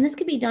folder, and this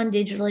could be done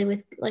digitally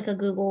with like a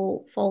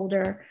Google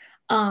folder,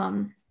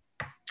 a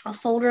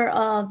folder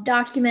of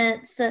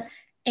documents.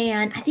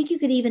 And I think you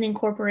could even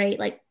incorporate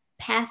like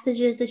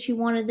passages that you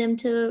wanted them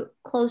to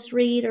close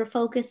read or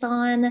focus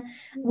on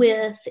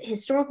with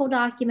historical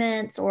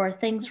documents or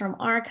things from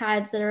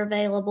archives that are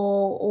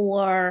available,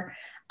 or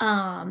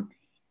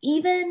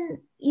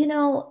even,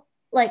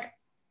 like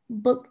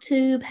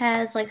BookTube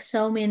has like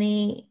so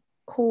many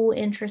cool,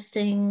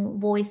 interesting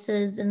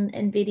voices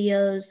and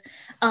videos.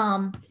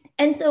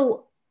 And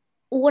so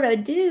what I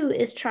do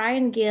is try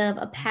and give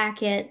a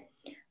packet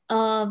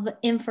of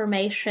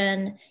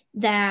information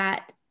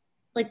that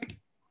like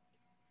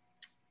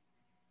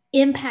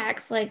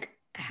impacts like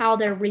how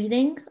they're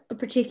reading a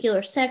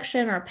particular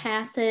section or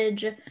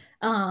passage.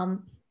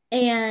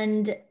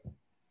 And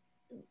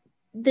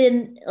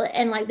then,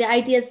 and like the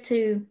idea is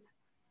to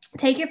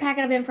take your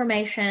packet of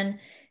information,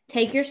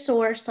 take your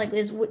source, like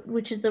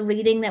which is the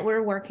reading that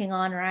we're working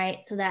on,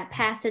 right? So that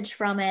passage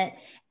from it,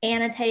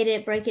 annotate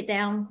it, break it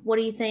down. What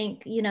do you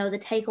think, the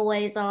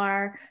takeaways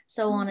are,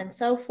 so on and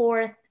so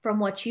forth, from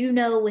what you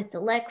know with the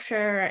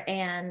lecture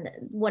and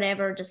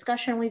whatever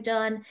discussion we've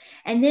done.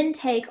 And then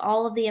take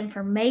all of the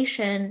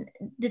information,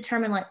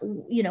 determine like,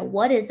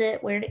 what is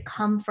it? Where did it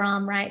come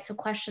from, right? So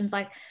questions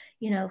like,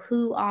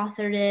 who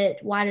authored it?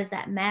 Why does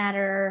that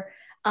matter?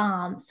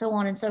 So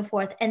on and so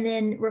forth. And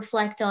then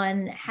reflect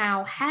on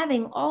how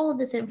having all of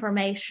this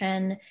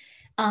information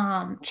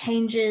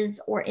changes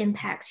or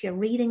impacts your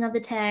reading of the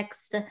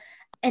text.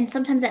 And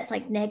sometimes that's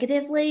like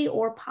negatively,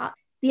 or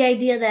the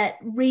idea that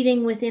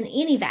reading within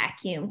any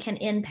vacuum can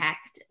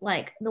impact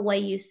like the way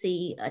you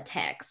see a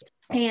text,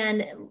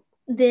 and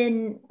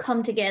then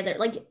come together.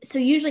 Like, so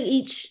usually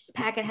each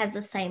packet has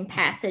the same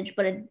passage,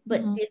 but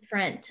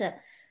different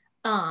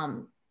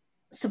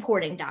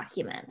supporting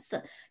documents.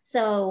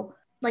 So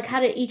like,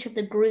 how do each of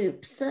the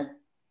groups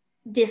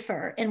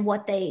differ in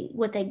what they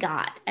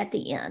got at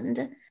the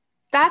end?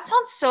 That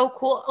sounds so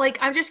cool. Like,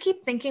 I just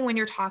keep thinking when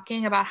you're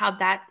talking about how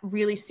that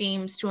really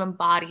seems to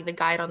embody the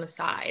guide on the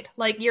side.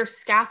 Like, you're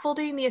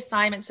scaffolding the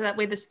assignment so that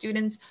way the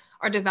students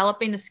are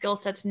developing the skill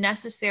sets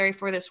necessary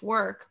for this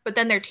work, but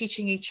then they're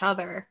teaching each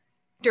other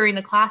during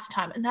the class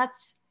time. And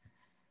that's,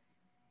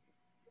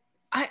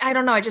 I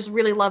don't know. I just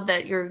really love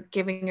that you're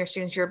giving your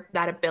students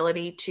that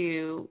ability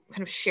to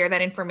kind of share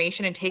that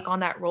information and take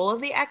on that role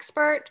of the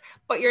expert,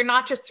 but you're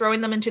not just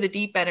throwing them into the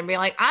deep end and being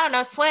like, I don't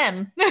know,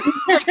 swim.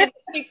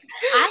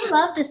 I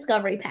love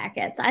discovery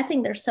packets. I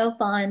think they're so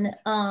fun.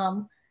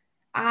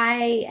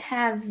 I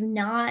have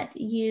not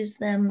used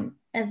them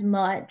as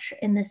much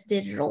in this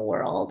digital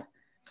world.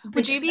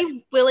 Would you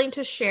be willing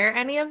to share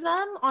any of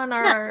them on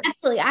our? Yeah,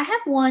 absolutely. I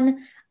have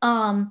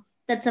one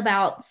that's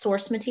about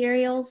source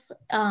materials.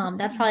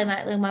 That's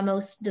probably my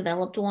most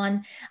developed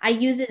one. I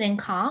use it in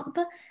comp.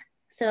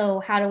 So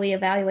how do we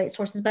evaluate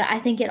sources? But I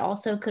think it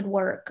also could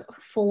work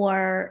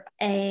for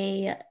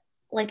a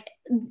like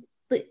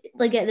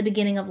at the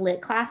beginning of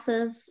lit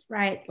classes,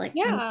 right? Like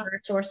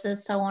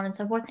sources, so on and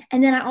so forth.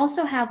 And then I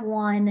also have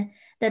one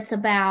that's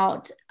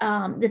about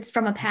that's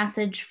from a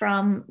passage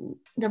from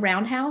The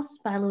Roundhouse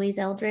by Louise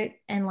Erdrich,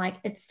 and like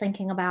it's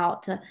thinking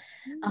about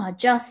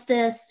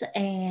justice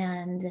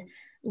and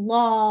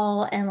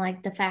law, and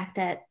like the fact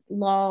that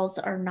laws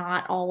are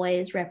not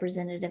always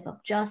representative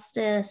of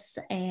justice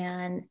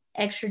and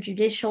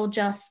extrajudicial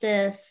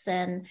justice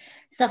and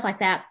stuff like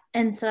that.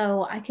 And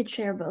so I could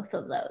share both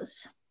of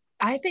those.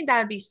 I think that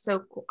would be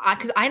so cool,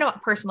 because I know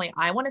personally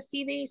I want to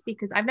see these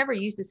because I've never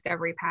used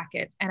discovery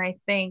packets, and I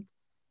think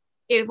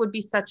it would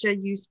be such a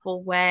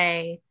useful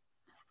way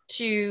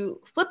to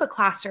flip a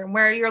classroom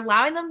where you're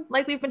allowing them,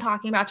 like we've been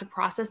talking about, to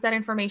process that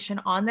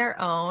information on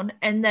their own,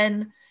 and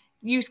then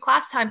use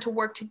class time to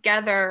work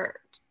together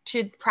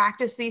to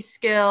practice these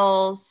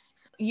skills,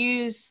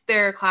 use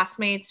their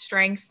classmates'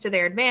 strengths to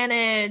their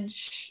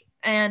advantage,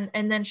 and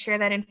then share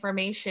that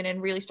information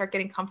and really start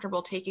getting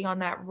comfortable taking on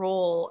that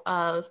role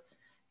of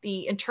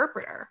the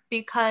interpreter.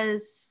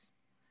 Because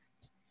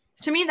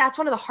to me, that's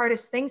one of the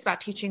hardest things about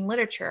teaching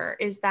literature,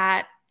 is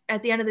that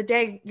at the end of the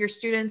day, your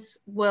students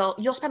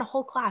you'll spend a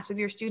whole class with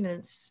your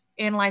students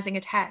analyzing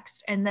a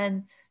text. And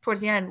then towards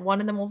the end, one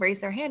of them will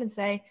raise their hand and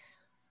say,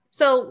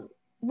 so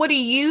what do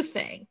you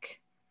think?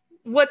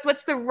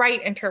 What's the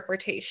right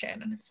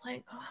interpretation? And it's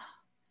like, oh.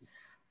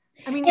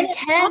 I mean,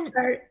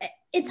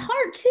 it's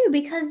hard too,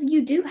 because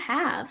you do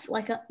have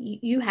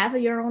you have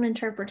your own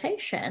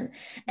interpretation,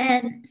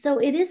 and so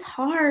it is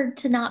hard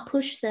to not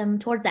push them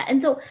towards that.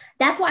 And so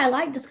that's why I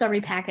like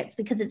discovery packets,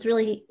 because it's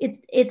really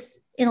it's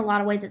in a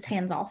lot of ways it's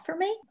hands off for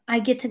me. I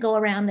get to go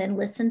around and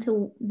listen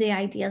to the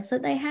ideas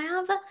that they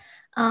have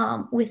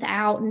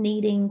without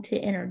needing to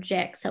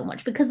interject so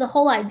much, because the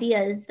whole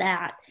idea is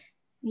that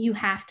you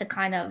have to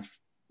kind of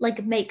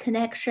like make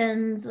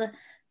connections,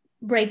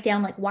 break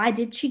down like, why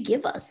did she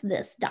give us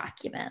this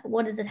document?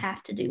 What does it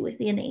have to do with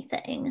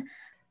anything?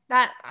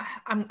 That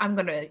I'm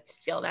going to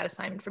steal that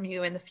assignment from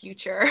you in the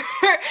future.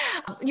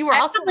 You were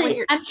also,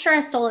 I'm sure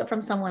I stole it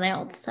from someone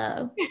else.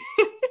 So,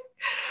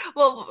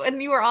 well,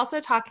 and you were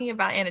also talking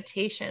about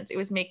annotations. It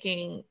was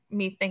making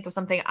me think of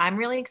something I'm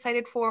really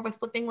excited for with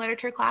flipping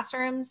literature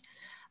classrooms,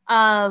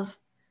 of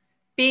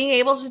being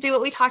able to do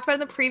what we talked about in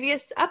the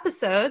previous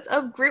episodes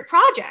of group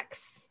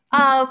projects.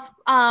 Of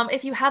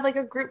if you have like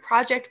a group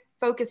project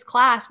focused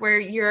class where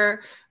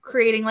you're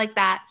creating like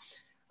that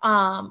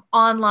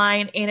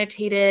online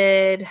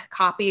annotated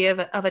copy of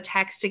a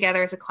text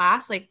together as a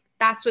class, like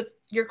that's what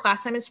your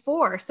class time is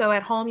for. So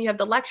at home, you have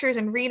the lectures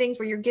and readings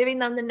where you're giving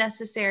them the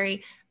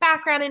necessary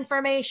background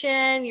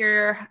information,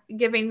 you're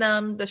giving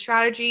them the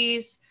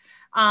strategies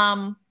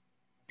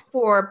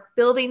for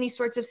building these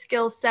sorts of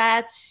skill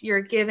sets,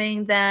 you're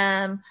giving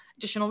them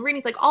additional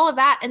readings, like all of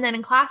that. And then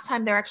in class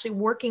time, they're actually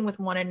working with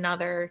one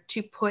another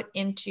to put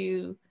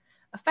into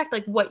effect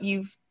like what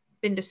you've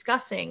been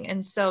discussing.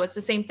 And so it's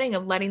the same thing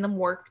of letting them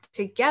work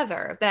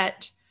together,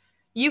 that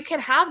you can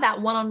have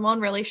that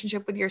one-on-one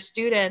relationship with your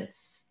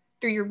students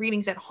through your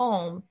readings at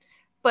home,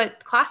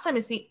 but class time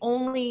is the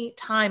only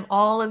time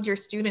all of your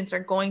students are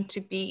going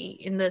to be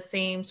in the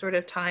same sort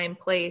of time,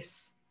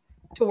 place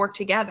to work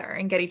together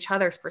and get each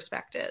other's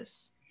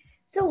perspectives.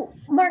 So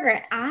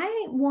Margaret,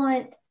 I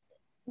want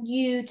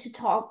you to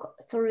talk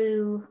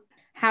through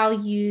how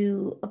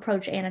you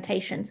approach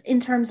annotations in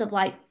terms of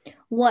like,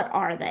 what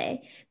are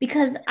they?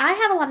 Because I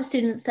have a lot of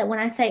students that when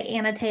I say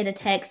annotate a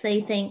text,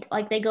 they think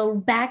like they go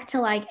back to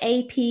like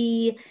AP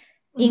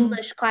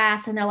English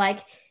class and they're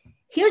like,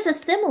 here's a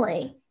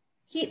simile.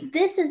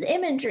 This is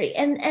imagery.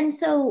 And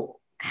so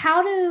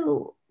how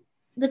do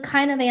the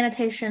kind of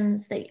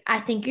annotations that I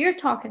think you're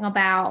talking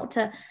about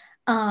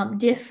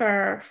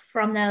differ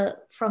from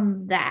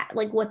that,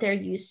 like what they're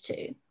used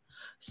to?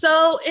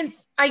 So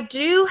I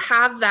do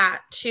have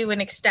that to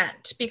an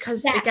extent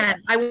because,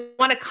 again, I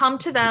want to come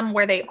to them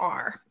where they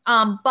are,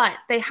 but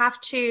they have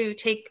to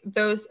take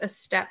those a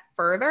step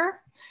further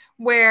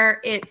where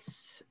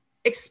it's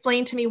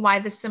explain to me why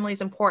the simile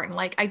is important,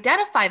 like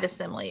identify the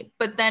simile,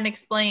 but then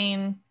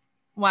explain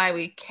why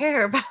we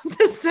care about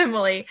the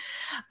simile.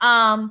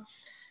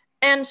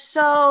 And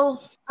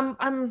so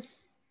I'm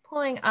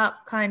pulling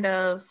up kind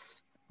of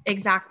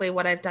exactly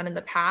what I've done in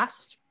the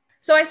past.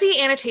 So I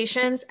see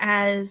annotations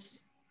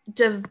as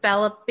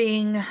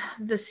developing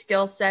the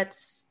skill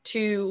sets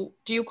to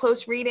do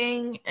close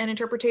reading and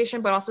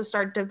interpretation, but also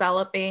start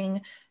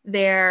developing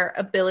their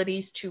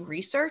abilities to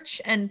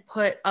research and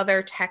put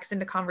other texts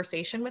into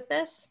conversation with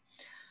this.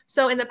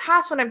 So in the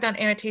past, when I've done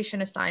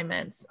annotation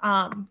assignments,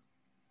 I've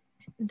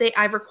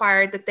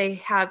required that they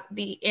have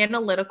the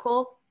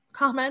analytical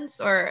comments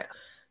or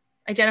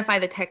identify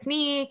the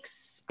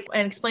techniques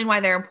and explain why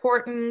they're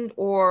important,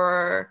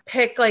 or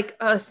pick like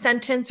a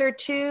sentence or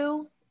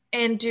two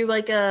and do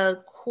like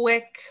a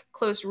quick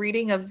close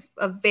reading of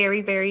a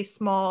very, very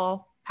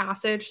small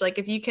passage. Like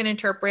if you can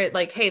interpret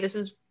like, hey, this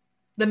is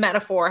the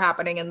metaphor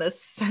happening in this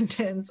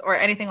sentence or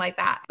anything like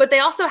that. But they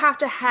also have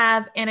to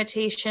have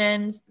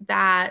annotations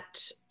that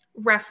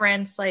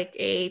reference like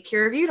a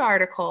peer-reviewed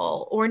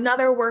article or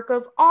another work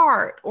of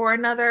art or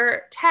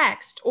another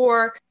text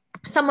or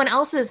someone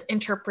else's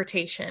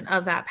interpretation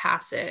of that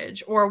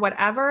passage or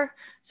whatever.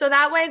 So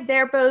that way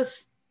they're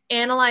both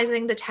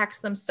analyzing the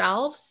text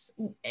themselves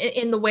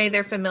in the way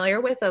they're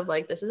familiar with, of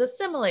like, this is a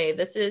simile,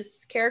 this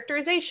is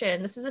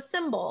characterization, this is a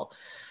symbol,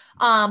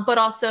 but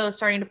also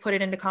starting to put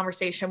it into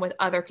conversation with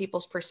other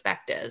people's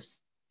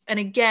perspectives. And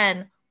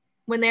again,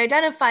 when they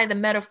identify the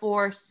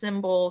metaphor,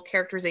 symbol,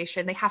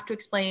 characterization, they have to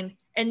explain,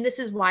 and this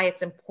is why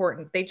it's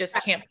important. They just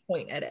can't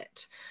point at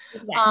it.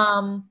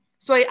 Exactly.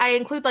 So I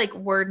include like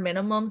word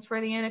minimums for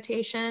the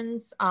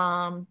annotations.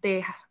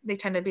 They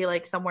tend to be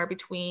like somewhere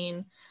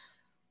between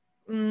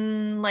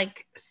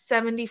like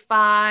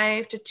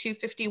 75 to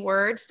 250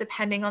 words,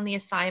 depending on the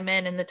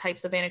assignment and the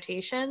types of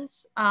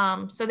annotations.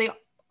 So they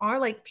are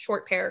like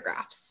short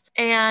paragraphs.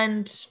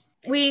 And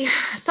we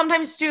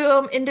sometimes do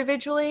them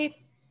individually,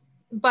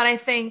 but I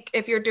think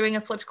if you're doing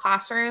a flipped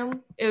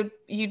classroom,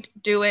 you'd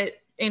do it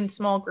in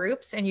small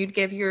groups and you'd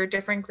give your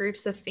different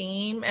groups a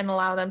theme and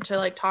allow them to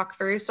like talk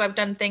through. So I've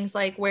done things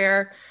like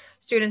where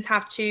students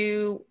have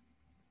to,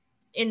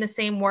 in the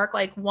same work,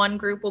 like one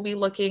group will be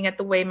looking at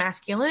the way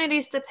masculinity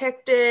is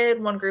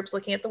depicted, one group's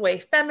looking at the way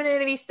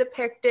femininity is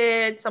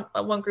depicted,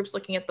 one group's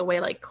looking at the way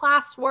like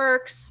class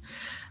works,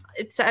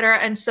 etc.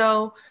 And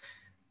so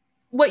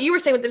what you were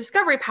saying with the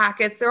discovery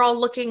packets, they're all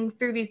looking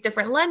through these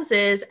different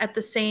lenses at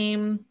the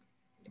same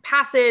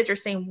passage or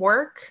same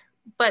work,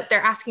 but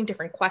they're asking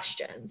different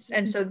questions.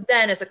 And so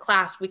then as a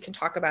class, we can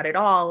talk about it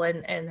all.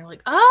 And they're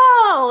like,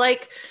 oh,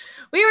 like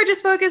we were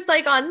just focused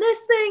like on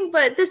this thing,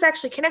 but this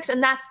actually connects.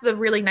 And that's the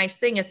really nice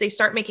thing, is they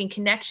start making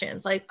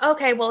connections. Like,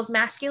 okay, well, if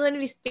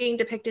masculinity is being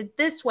depicted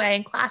this way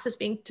and class is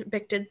being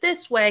depicted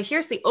this way,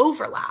 here's the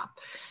overlap,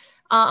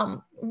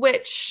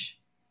 which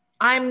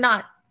I'm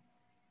not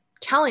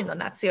telling them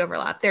that's the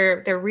overlap.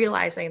 They're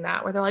realizing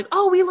that, where they're like,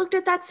 oh, we looked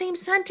at that same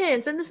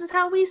sentence and this is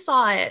how we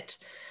saw it.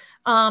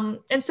 And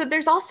so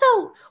there's also,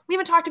 we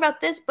haven't talked about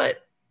this,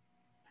 but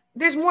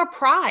there's more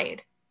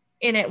pride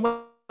in it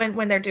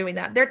when they're doing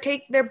that.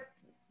 They're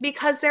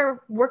because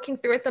they're working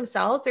through it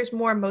themselves, there's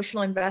more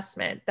emotional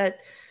investment, that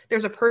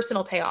there's a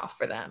personal payoff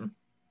for them.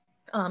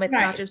 It's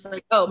not just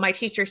like, oh, my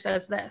teacher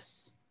says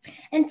this.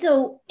 And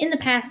so in the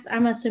past,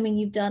 I'm assuming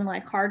you've done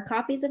like hard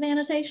copies of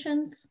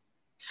annotations.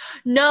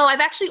 No, I've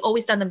actually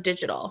always done them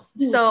digital.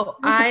 So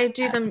I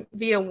do them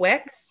via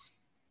Wix.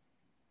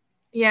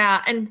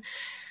 Yeah. And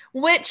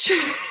which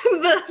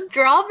the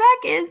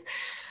drawback is,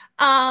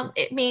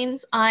 it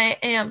means I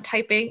am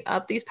typing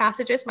up these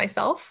passages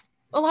myself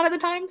a lot of the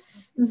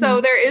times. Mm-hmm.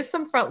 So there is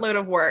some front load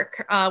of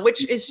work,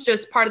 which is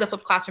just part of the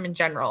flipped classroom in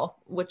general,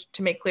 which,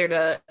 to make clear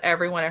to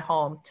everyone at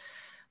home,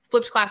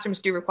 flipped classrooms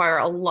do require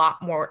a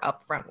lot more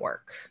upfront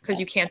work because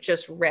you can't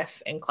just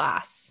riff in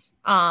class.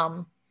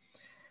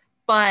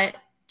 But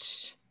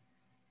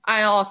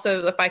I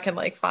also, if I can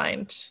like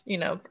find,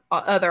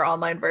 other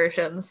online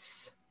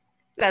versions,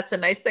 that's a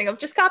nice thing of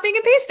just copying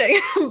and pasting.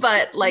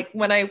 But like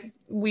when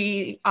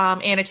we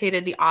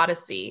annotated the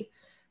Odyssey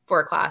for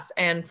a class,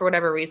 and for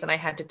whatever reason, I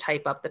had to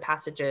type up the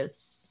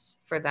passages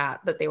for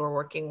that they were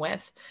working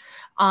with.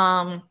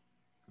 But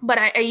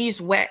I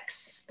use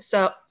Wix.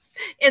 So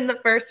in the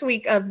first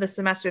week of the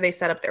semester, they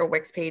set up their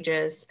Wix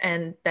pages,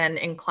 and then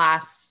in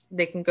class,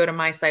 they can go to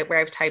my site where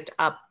I've typed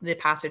up the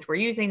passage we're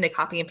using. They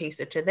copy and paste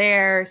it to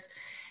theirs.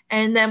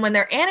 And then when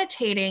they're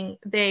annotating,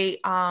 they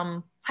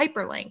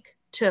hyperlink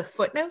to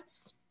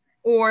footnotes,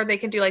 or they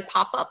can do like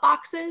pop-up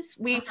boxes.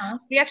 We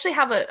actually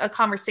have a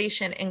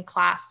conversation in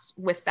class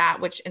with that,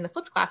 which in the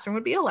flipped classroom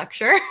would be a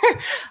lecture,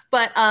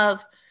 but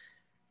of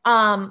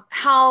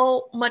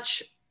how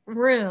much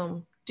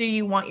room do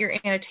you want your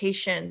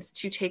annotations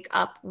to take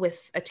up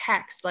with a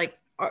text? Like,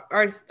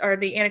 are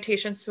the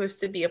annotations supposed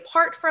to be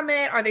apart from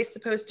it? Are they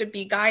supposed to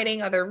be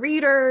guiding other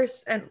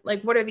readers? And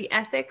like, what are the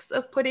ethics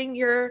of putting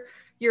your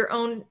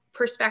own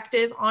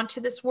perspective onto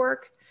this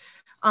work?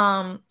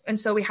 And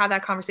so we have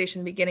that conversation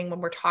in the beginning when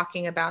we're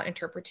talking about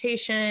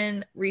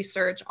interpretation,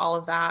 research, all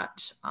of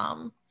that.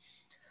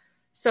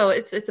 So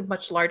it's a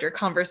much larger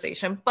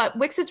conversation, but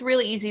Wix, it's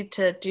really easy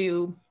to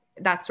do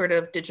that sort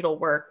of digital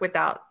work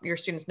without your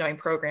students knowing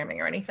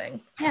programming or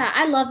anything. Yeah,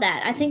 I love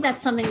that. I think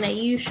that's something that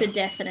you should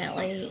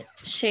definitely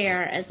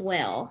share as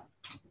well.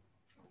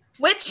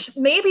 Which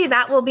maybe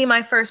that will be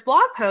my first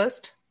blog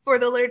post for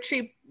the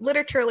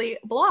Literally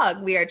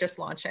blog we are just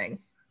launching.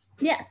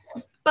 Yes.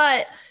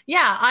 But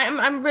yeah,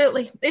 I'm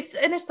really, it's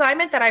an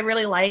assignment that I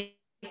really like,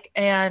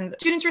 and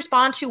students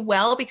respond to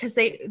well because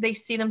they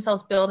see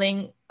themselves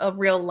building a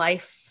real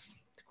life,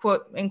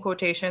 quote in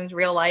quotations,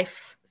 real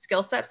life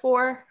skill set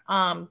for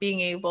being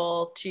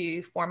able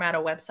to format a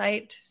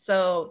website.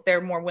 So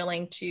they're more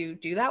willing to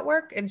do that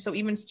work. And so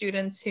even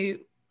students the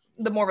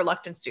more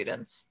reluctant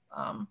students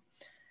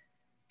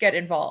get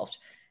involved.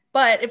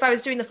 But if I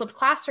was doing the flipped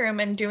classroom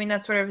and doing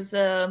that sort of as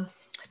a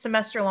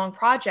semester long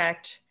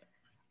project,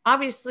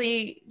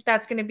 obviously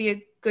that's going to be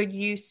a good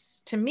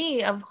use to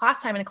me of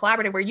class time in the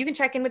collaborative, where you can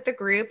check in with the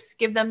groups,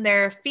 give them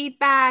their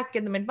feedback,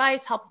 give them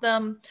advice, help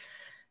them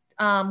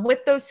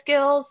with those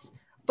skills,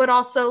 but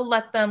also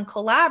let them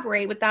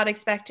collaborate without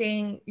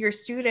expecting your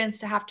students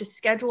to have to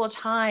schedule a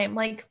time.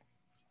 Like,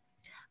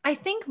 I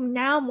think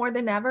now more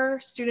than ever,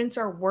 students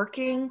are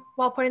working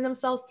while putting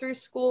themselves through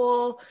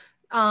school.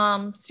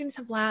 Students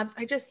have labs.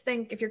 I just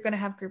think if you're going to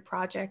have group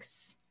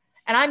projects,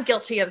 and I'm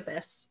guilty of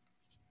this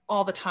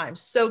all the time,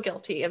 so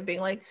guilty of being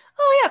like,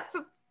 oh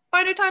yeah,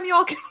 find a time you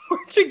all can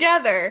work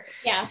together.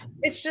 Yeah.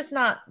 It's just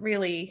not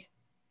really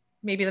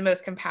maybe the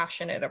most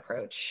compassionate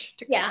approach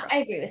to I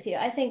agree with you.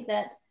 I think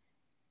that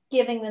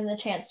giving them the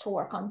chance to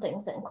work on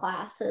things in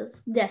class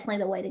is definitely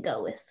the way to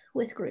go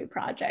with group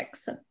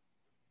projects.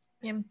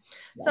 Yeah.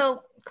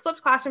 So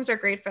flipped classrooms are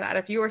great for that.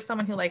 If you are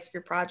someone who likes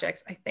group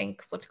projects, I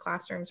think flipped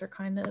classrooms are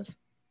kind of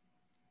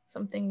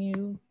something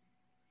you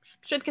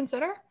should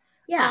consider.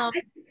 Yeah.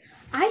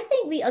 I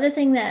think the other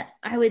thing that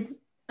I would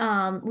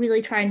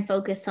really try and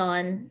focus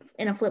on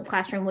in a flipped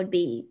classroom would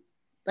be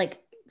like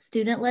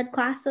student-led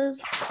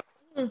classes.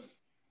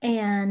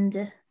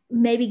 And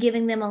maybe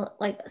giving them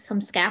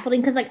some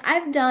scaffolding, because like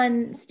I've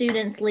done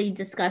students lead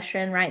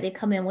discussion, right? They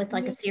come in with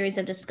like a series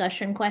of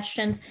discussion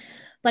questions,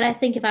 but I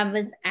think if I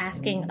was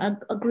asking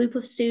a group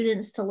of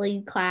students to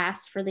lead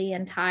class for the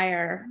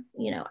entire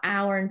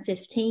hour and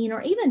 15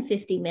 or even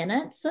 50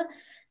 minutes,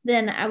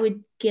 then I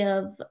would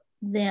give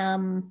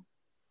them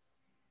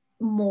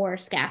more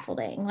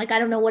scaffolding. Like, I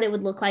don't know what it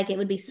would look like. It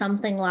would be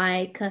something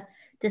like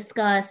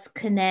discuss,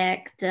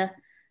 connect,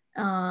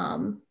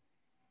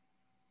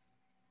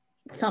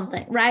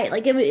 something, right?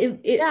 Like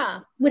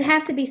it would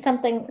have to be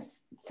something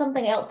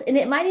else. And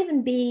it might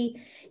even be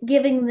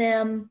giving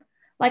them,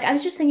 like, I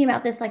was just thinking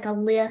about this, like a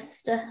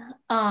list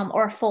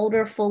or a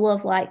folder full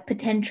of like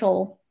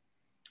potential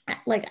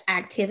like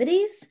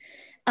activities,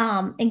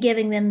 and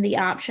giving them the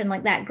option,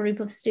 like that group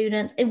of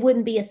students. It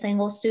wouldn't be a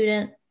single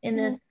student in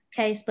this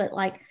case, but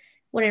like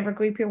whatever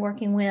group you're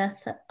working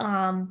with,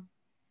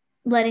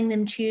 letting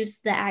them choose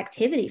the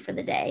activity for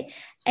the day.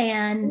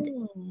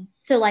 And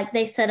so like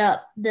they set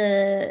up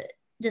the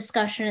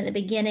discussion at the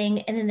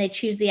beginning and then they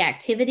choose the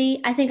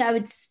activity, I think I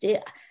would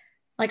still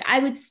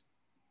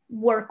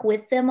work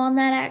with them on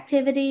that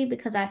activity,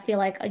 because I feel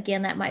like,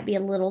 again, that might be a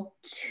little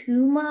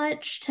too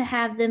much to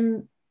have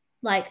them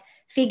like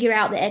figure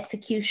out the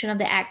execution of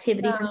the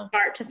activity from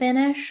start to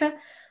finish.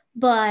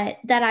 But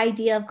that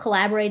idea of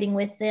collaborating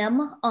with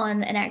them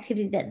on an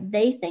activity that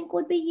they think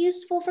would be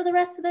useful for the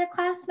rest of their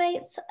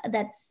classmates,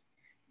 that's,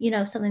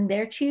 something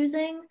they're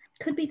choosing,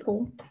 could be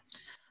cool.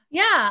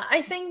 Yeah,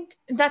 I think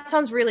that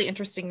sounds really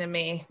interesting to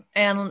me.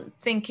 And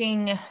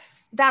thinking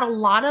that a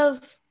lot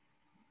of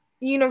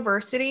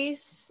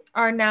universities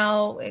are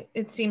now,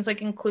 it seems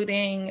like,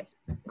 including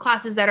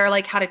classes that are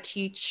like how to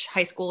teach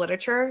high school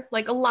literature.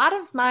 Like a lot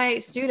of my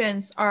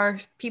students are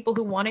people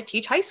who want to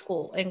teach high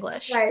school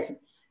English. Right.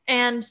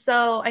 And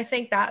so I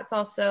think that's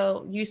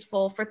also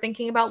useful for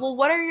thinking about, well,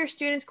 what are your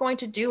students going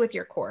to do with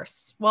your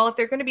course? Well, if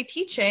they're going to be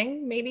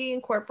teaching, maybe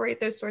incorporate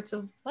those sorts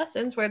of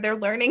lessons where they're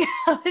learning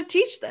how to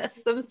teach this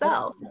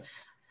themselves.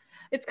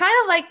 It's kind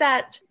of like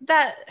that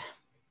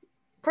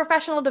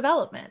professional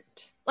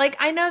development. Like,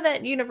 I know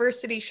that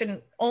university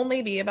shouldn't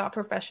only be about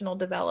professional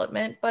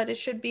development, but it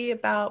should be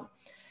about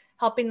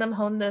helping them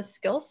hone the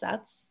skill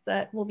sets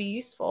that will be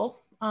useful.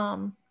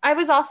 I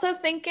was also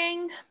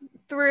thinking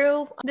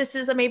through, this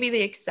is maybe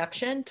the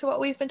exception to what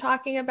we've been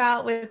talking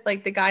about with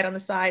like the guide on the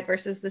side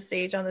versus the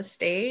sage on the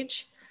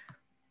stage.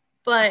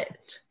 But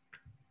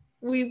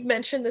we've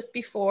mentioned this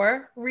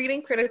before,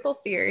 reading critical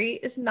theory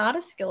is not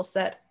a skill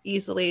set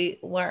easily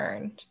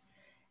learned.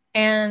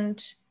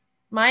 And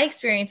my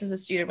experience as a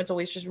student was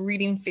always just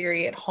reading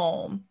theory at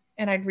home.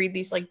 And I'd read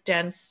these like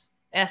dense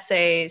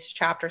essays,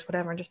 chapters,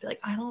 whatever, and just be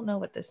like, I don't know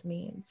what this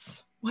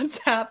means. What's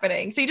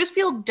happening? So you just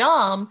feel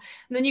dumb.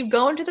 And then you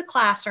go into the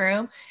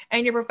classroom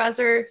and your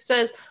professor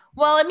says,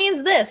 well, it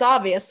means this,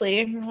 obviously.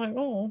 And you're like,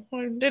 oh,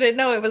 I didn't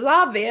know it was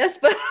obvious,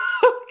 but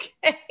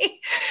okay.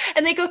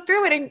 And they go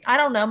through it. And I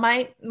don't know,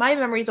 my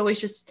memory is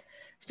always just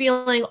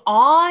feeling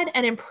awed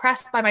and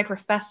impressed by my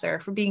professor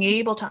for being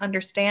able to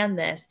understand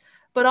this,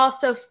 but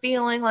also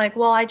feeling like,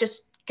 well, I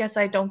just guess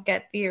I don't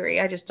get theory.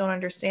 I just don't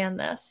understand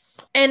this.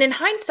 And in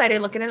hindsight, I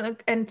look at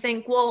it and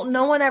think, well,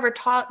 no one ever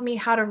taught me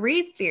how to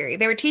read theory.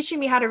 They were teaching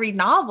me how to read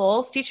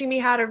novels, teaching me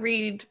how to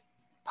read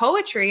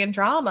poetry and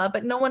drama,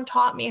 but no one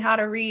taught me how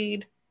to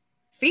read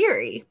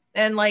theory.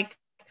 And like,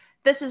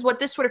 this is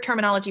what this sort of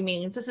terminology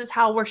means. This is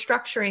how we're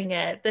structuring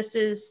it. This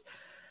is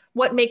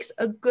what makes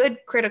a good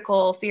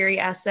critical theory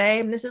essay,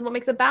 and this is what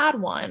makes a bad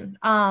one.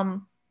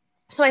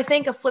 So I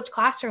think a flipped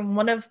classroom,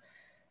 one of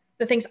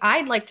the things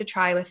I'd like to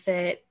try with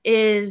it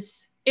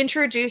is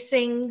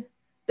introducing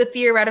the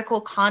theoretical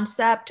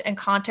concept and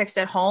context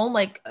at home,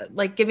 like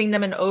giving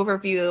them an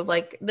overview of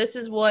like, this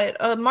is what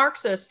a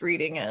Marxist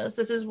reading is.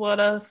 This is what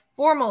a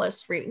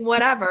formalist reading,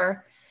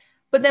 whatever.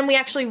 But then we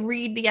actually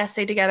read the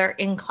essay together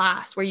in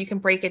class where you can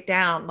break it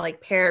down like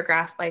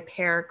paragraph by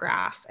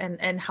paragraph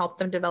and help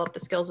them develop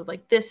the skills of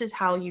like, this is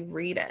how you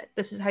read it.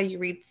 This is how you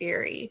read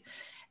theory.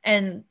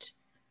 And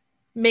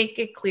make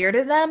it clear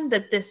to them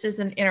that this is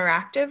an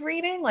interactive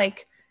reading.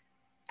 Like,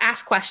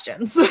 ask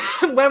questions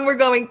when we're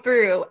going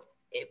through,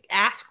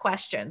 ask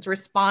questions,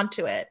 respond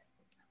to it.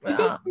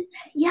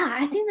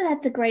 I think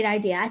that's a great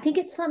idea. I think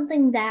it's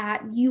something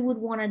that you would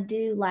want to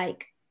do,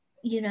 like,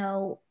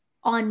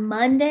 on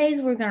Mondays,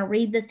 we're going to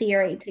read the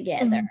theory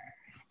together. Mm-hmm.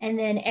 And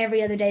then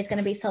every other day is going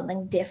to be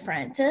something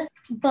different.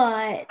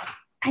 But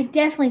I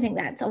definitely think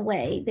that's a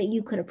way that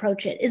you could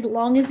approach it, as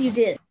long as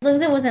it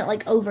wasn't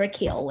like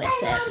overkill with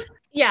it.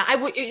 Yeah,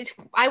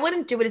 I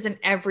wouldn't do it as an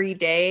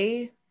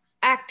everyday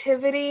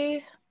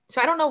activity.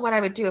 So I don't know what I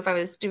would do if I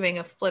was doing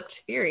a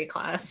flipped theory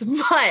class,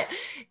 but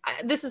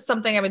this is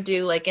something I would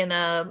do like in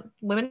a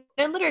women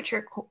in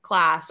literature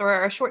class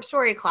or a short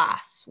story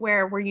class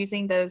where we're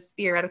using those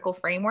theoretical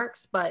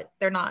frameworks, but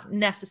they're not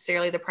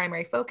necessarily the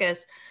primary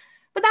focus.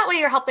 But that way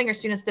you're helping your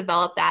students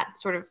develop that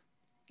sort of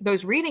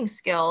those reading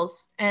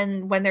skills.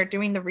 And when they're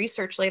doing the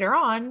research later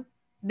on,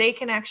 they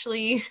can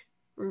actually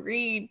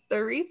read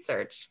the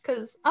research,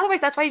 because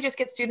otherwise that's why you just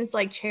get students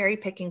like cherry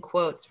picking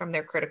quotes from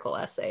their critical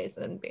essays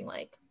and being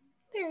like,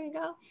 there you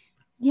go.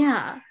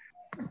 Yeah.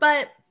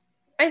 But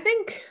I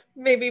think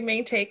maybe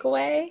main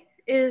takeaway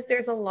is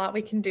there's a lot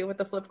we can do with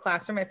the flipped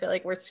classroom. I feel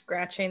like we're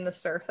scratching the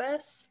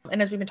surface.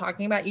 And as we've been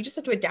talking about, you just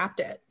have to adapt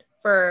it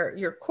for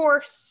your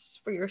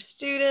course, for your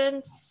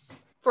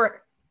students,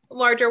 for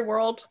larger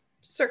world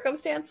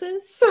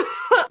circumstances.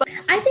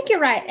 I think you're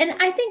right. And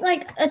I think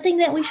like a thing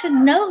that we should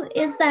note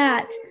is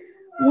that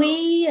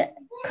we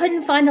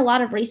couldn't find a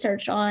lot of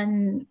research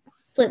on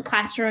flipped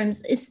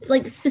classrooms, is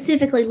like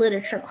specifically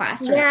literature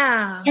classrooms.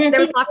 Yeah. And there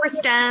was a lot for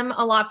STEM,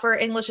 a lot for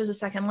English as a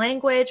second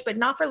language, but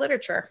not for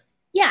literature.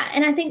 Yeah.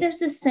 And I think there's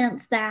this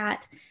sense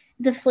that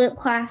the flipped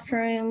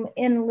classroom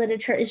in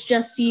literature is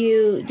just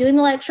you doing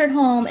the lecture at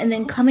home and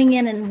then coming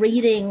in and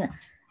reading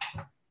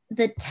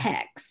the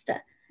text.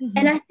 Mm-hmm.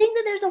 And I think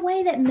that there's a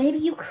way that maybe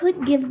you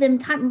could give them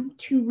time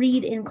to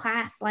read in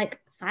class, like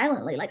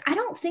silently. Like, I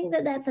don't think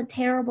that that's a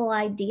terrible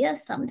idea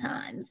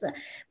sometimes,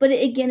 but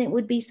again, it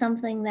would be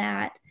something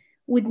that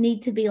would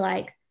need to be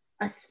like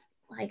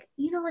like,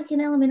 like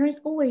in elementary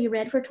school where you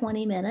read for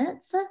 20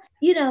 minutes,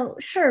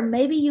 sure,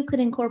 maybe you could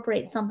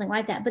incorporate something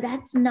like that, but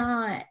that's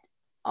not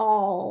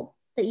all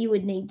that you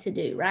would need to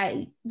do,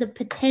 right? The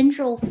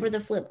potential for the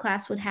flipped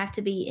class would have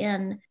to be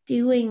in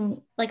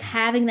doing, like,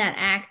 having that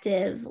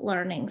active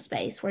learning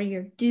space where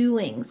you're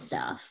doing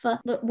stuff,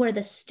 but where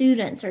the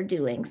students are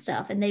doing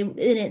stuff and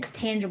it's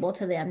tangible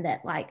to them,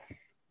 that like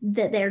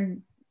that they're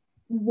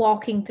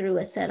walking through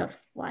a set of,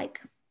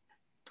 like,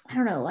 I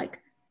don't know, like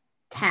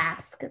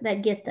tasks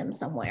that get them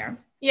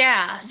somewhere.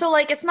 Yeah. So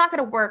like it's not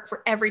going to work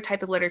for every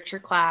type of literature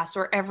class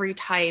or every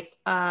type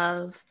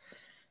of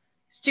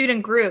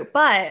student group,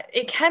 but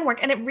it can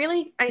work. And it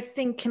really, I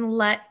think, can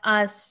let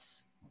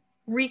us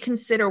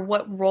reconsider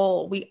what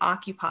role we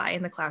occupy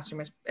in the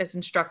classroom as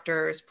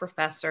instructors,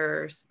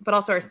 professors, but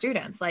also our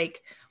students.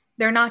 Like,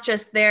 they're not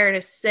just there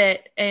to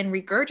sit and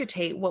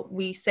regurgitate what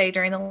we say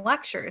during the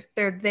lectures.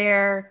 They're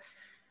there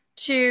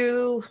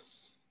to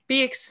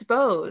be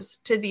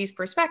exposed to these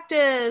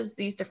perspectives,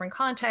 these different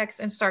contexts,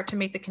 and start to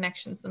make the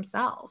connections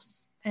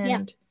themselves.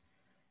 And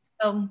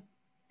so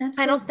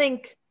absolutely. I don't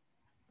think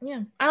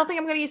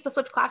I'm going to use the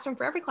flipped classroom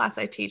for every class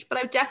I teach, but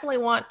I definitely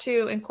want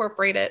to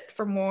incorporate it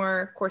for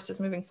more courses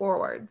moving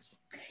forwards.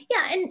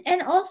 Yeah.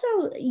 And also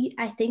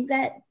I think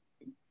that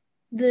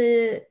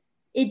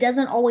it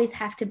doesn't always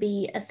have to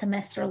be a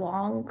semester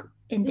long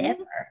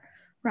endeavor,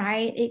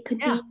 right? It could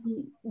be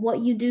what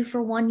you do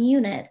for one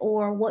unit,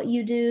 or what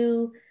you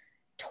do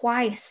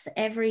twice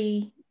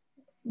every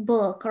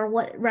book, or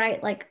what,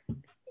 right? Like,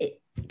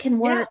 it can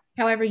work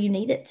however you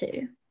need it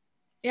to.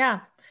 Yeah.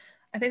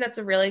 I think that's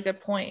a really good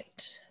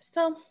point.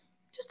 So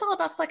just all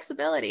about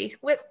flexibility,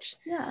 which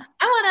I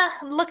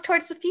want to look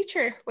towards the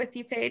future with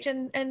you, Paige,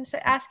 and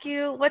ask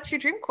you, what's your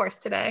dream course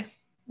today?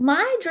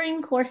 My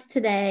dream course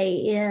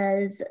today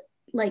is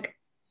like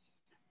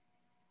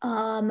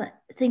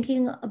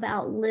thinking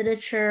about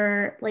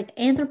literature, like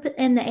and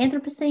the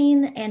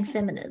Anthropocene and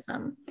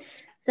feminism.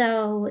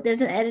 So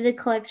there's an edited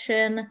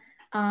collection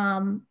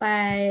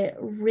by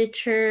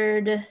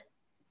Richard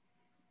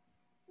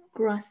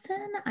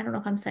Grusson. I don't know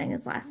if I'm saying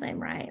his last name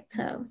right.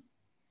 So,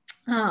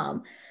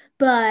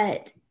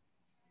 but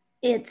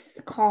it's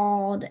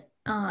called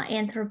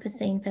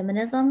Anthropocene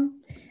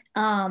Feminism.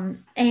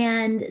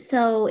 And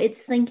so it's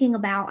thinking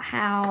about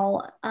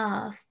how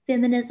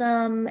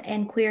feminism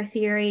and queer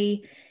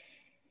theory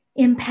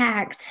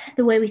impact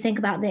the way we think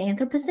about the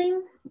Anthropocene.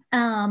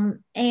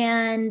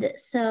 And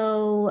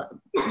so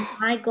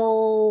my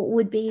goal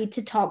would be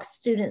to talk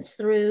students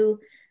through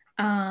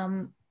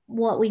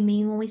what we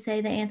mean when we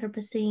say the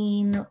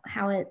Anthropocene,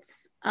 how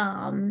it's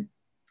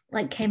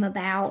like came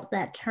about,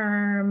 that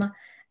term,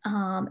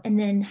 and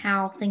then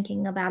how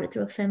thinking about it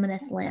through a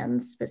feminist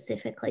lens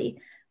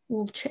specifically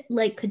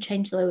could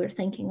change the way we're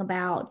thinking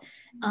about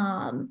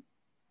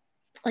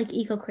like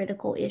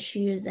eco-critical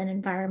issues and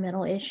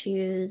environmental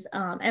issues.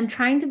 I'm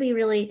trying to be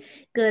really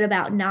good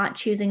about not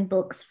choosing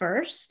books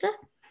first,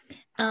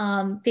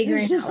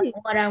 figuring out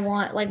like, what I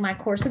want like my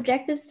course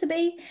objectives to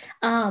be.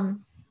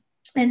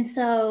 And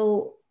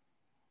so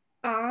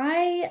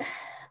I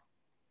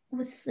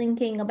was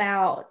thinking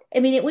about,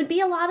 I mean, it would be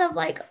a lot of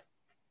like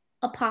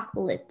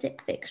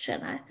apocalyptic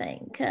fiction, I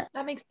think.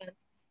 That makes sense.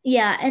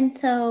 Yeah. And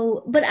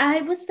so, but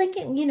I was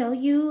thinking,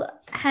 you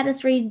had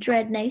us read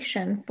Dread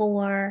Nation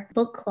for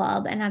book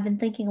club, and I've been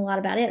thinking a lot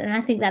about it. And I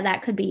think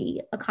that could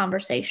be a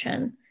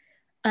conversation,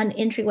 an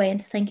entryway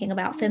into thinking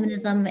about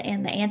feminism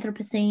and the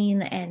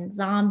Anthropocene and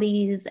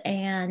zombies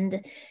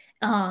and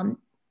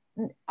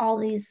all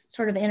these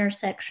sort of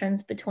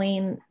intersections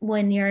between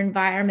when your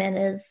environment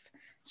is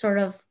sort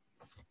of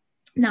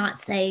not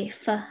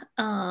safe,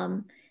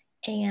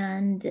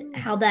 and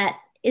how that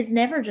is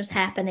never just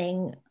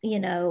happening,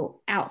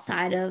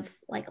 outside of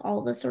like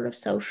all the sort of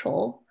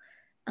social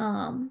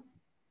kind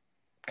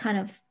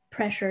of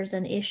pressures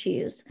and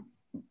issues.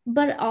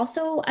 But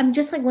also I'm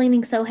just like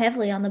leaning so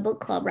heavily on the book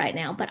club right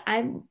now, but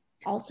I'm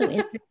also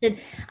interested.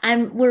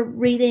 We're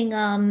reading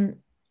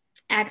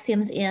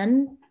Axiom's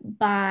End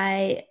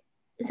by,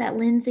 is that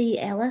Lindsay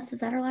Ellis? Is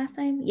that her last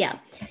name? Yeah.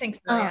 I think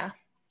so, yeah.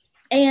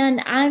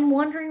 And I'm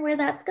wondering where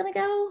that's going to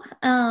go,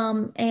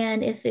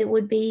 and if it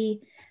would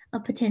be a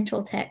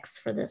potential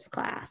text for this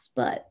class.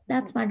 But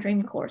that's my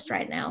dream course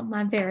right now,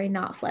 my very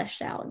not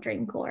fleshed out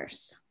dream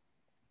course.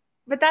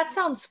 But that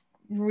sounds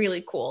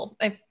really cool.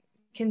 I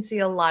can see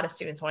a lot of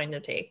students wanting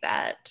to take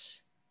that.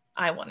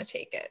 I want to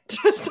take it.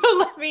 So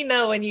let me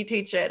know when you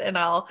teach it, and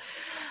I'll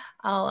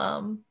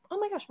oh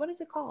my gosh, what is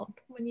it called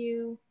when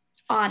you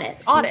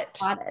audit?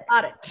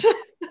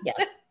 Yeah.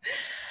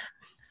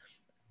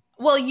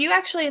 Well, you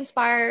actually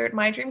inspired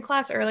my dream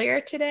class earlier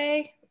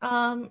today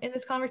in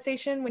this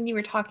conversation when you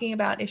were talking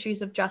about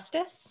issues of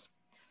justice,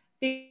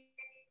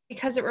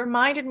 because it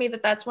reminded me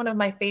that that's one of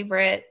my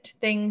favorite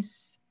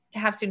things to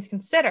have students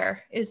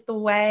consider, is the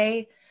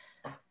way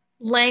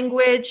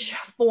language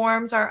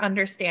forms our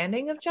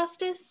understanding of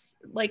justice,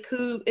 like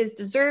who is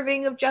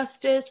deserving of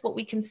justice, what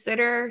we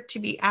consider to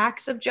be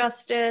acts of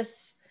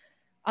justice,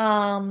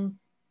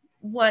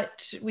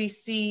 what we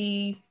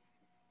see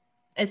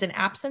as an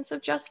absence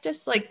of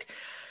justice. Like,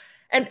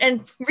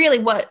 and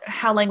really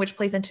how language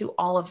plays into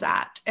all of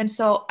that. And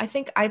so I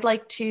think I'd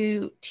like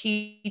to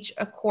teach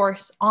a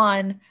course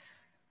on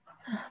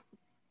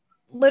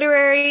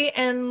literary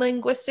and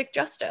linguistic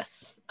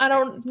justice. I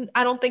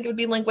don't think it would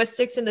be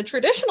linguistics in the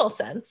traditional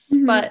sense,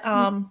 but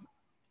and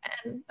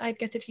I'd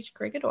get to teach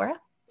Corregidora.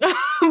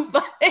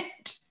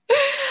 but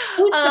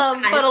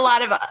a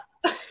lot of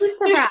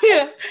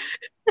yeah.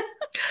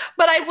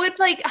 But I would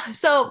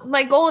so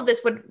my goal of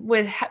this would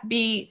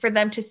be for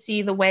them to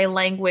see the way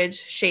language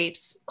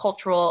shapes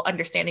cultural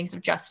understandings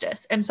of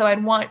justice. And so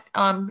I'd want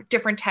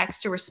different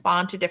texts to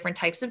respond to different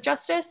types of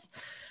justice.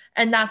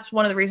 And that's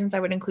one of the reasons I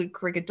would include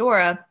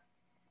Corregidora,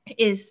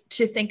 is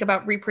to think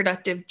about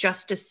reproductive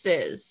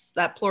justices,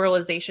 that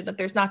pluralization, that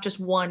there's not just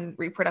one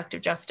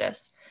reproductive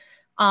justice.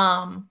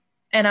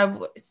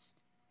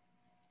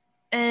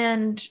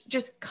 And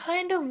just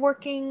kind of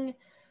working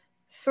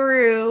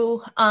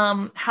through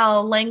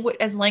how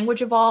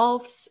language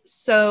evolves,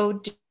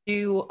 so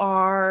do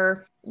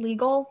our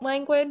legal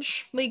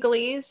language,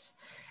 legalese,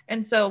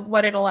 and so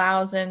what it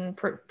allows and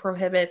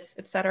prohibits,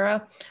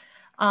 etc.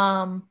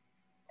 And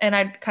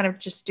I'd kind of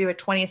just do a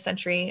 20th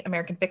century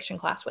American fiction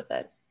class with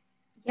it.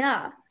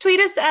 Yeah. Tweet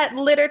us at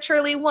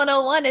Literaturely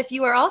 101 if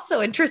you are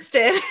also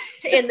interested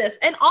in this.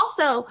 And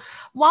also,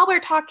 while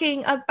we're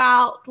talking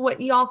about what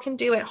y'all can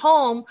do at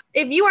home,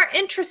 if you are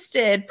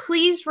interested,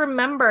 please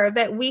remember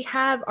that we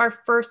have our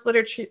first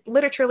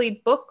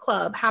Literaturely book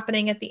club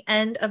happening at the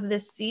end of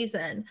this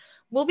season.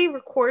 We'll be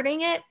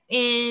recording it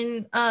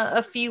in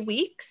a few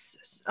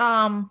weeks.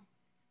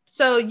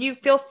 So you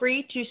feel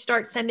free to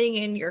start sending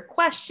in your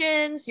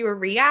questions, your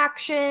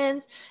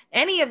reactions,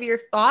 any of your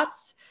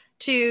thoughts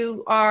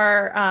to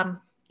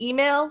our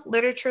email,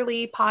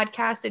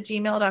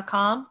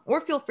 literaturelypodcast@gmail.com,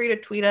 or feel free to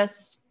tweet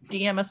us,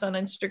 DM us on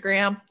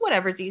Instagram,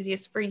 whatever's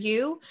easiest for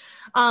you.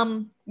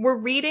 We're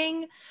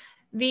reading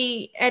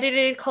the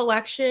edited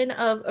collection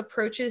of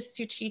approaches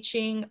to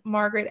teaching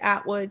Margaret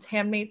Atwood's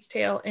Handmaid's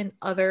Tale and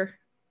other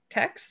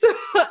texts.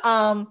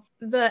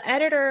 The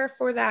editor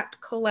for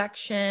that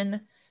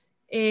collection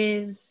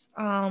is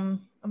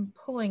I'm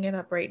pulling it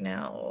up right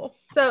now.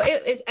 So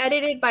it is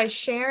edited by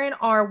Sharon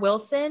R.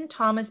 Wilson,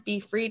 Thomas B.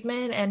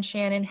 Friedman, and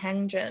Shannon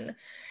Hengen.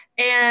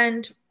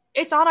 And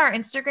it's on our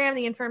Instagram,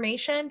 the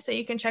information, so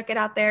you can check it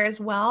out there as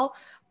well.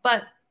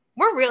 But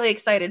we're really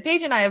excited.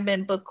 Paige and I have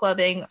been book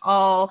clubbing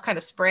all kind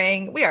of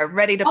spring. We are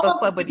ready to book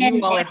club with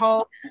you all at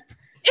home.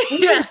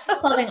 We've been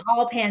book clubbing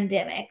all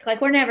pandemic. Like,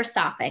 we're never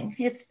stopping.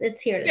 It's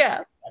here to stay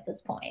at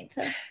this point.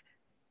 So. And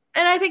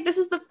I think this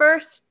is the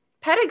first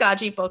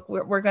pedagogy book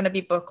we're going to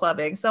be book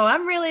clubbing, so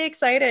I'm really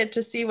excited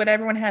to see what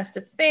everyone has to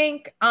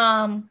think.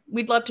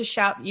 We'd love to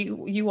shout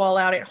you all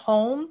out at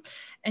home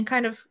and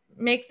kind of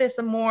make this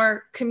a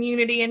more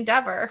community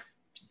endeavor.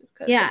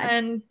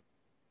 And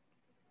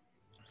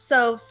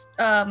so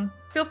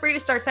feel free to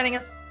start sending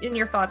us in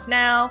your thoughts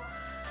now.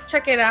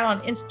 Check it out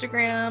on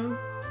Instagram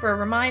for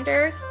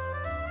reminders,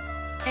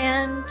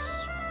 and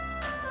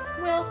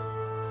we'll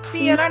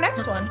see you at our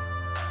next one.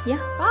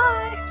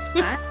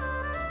 Bye.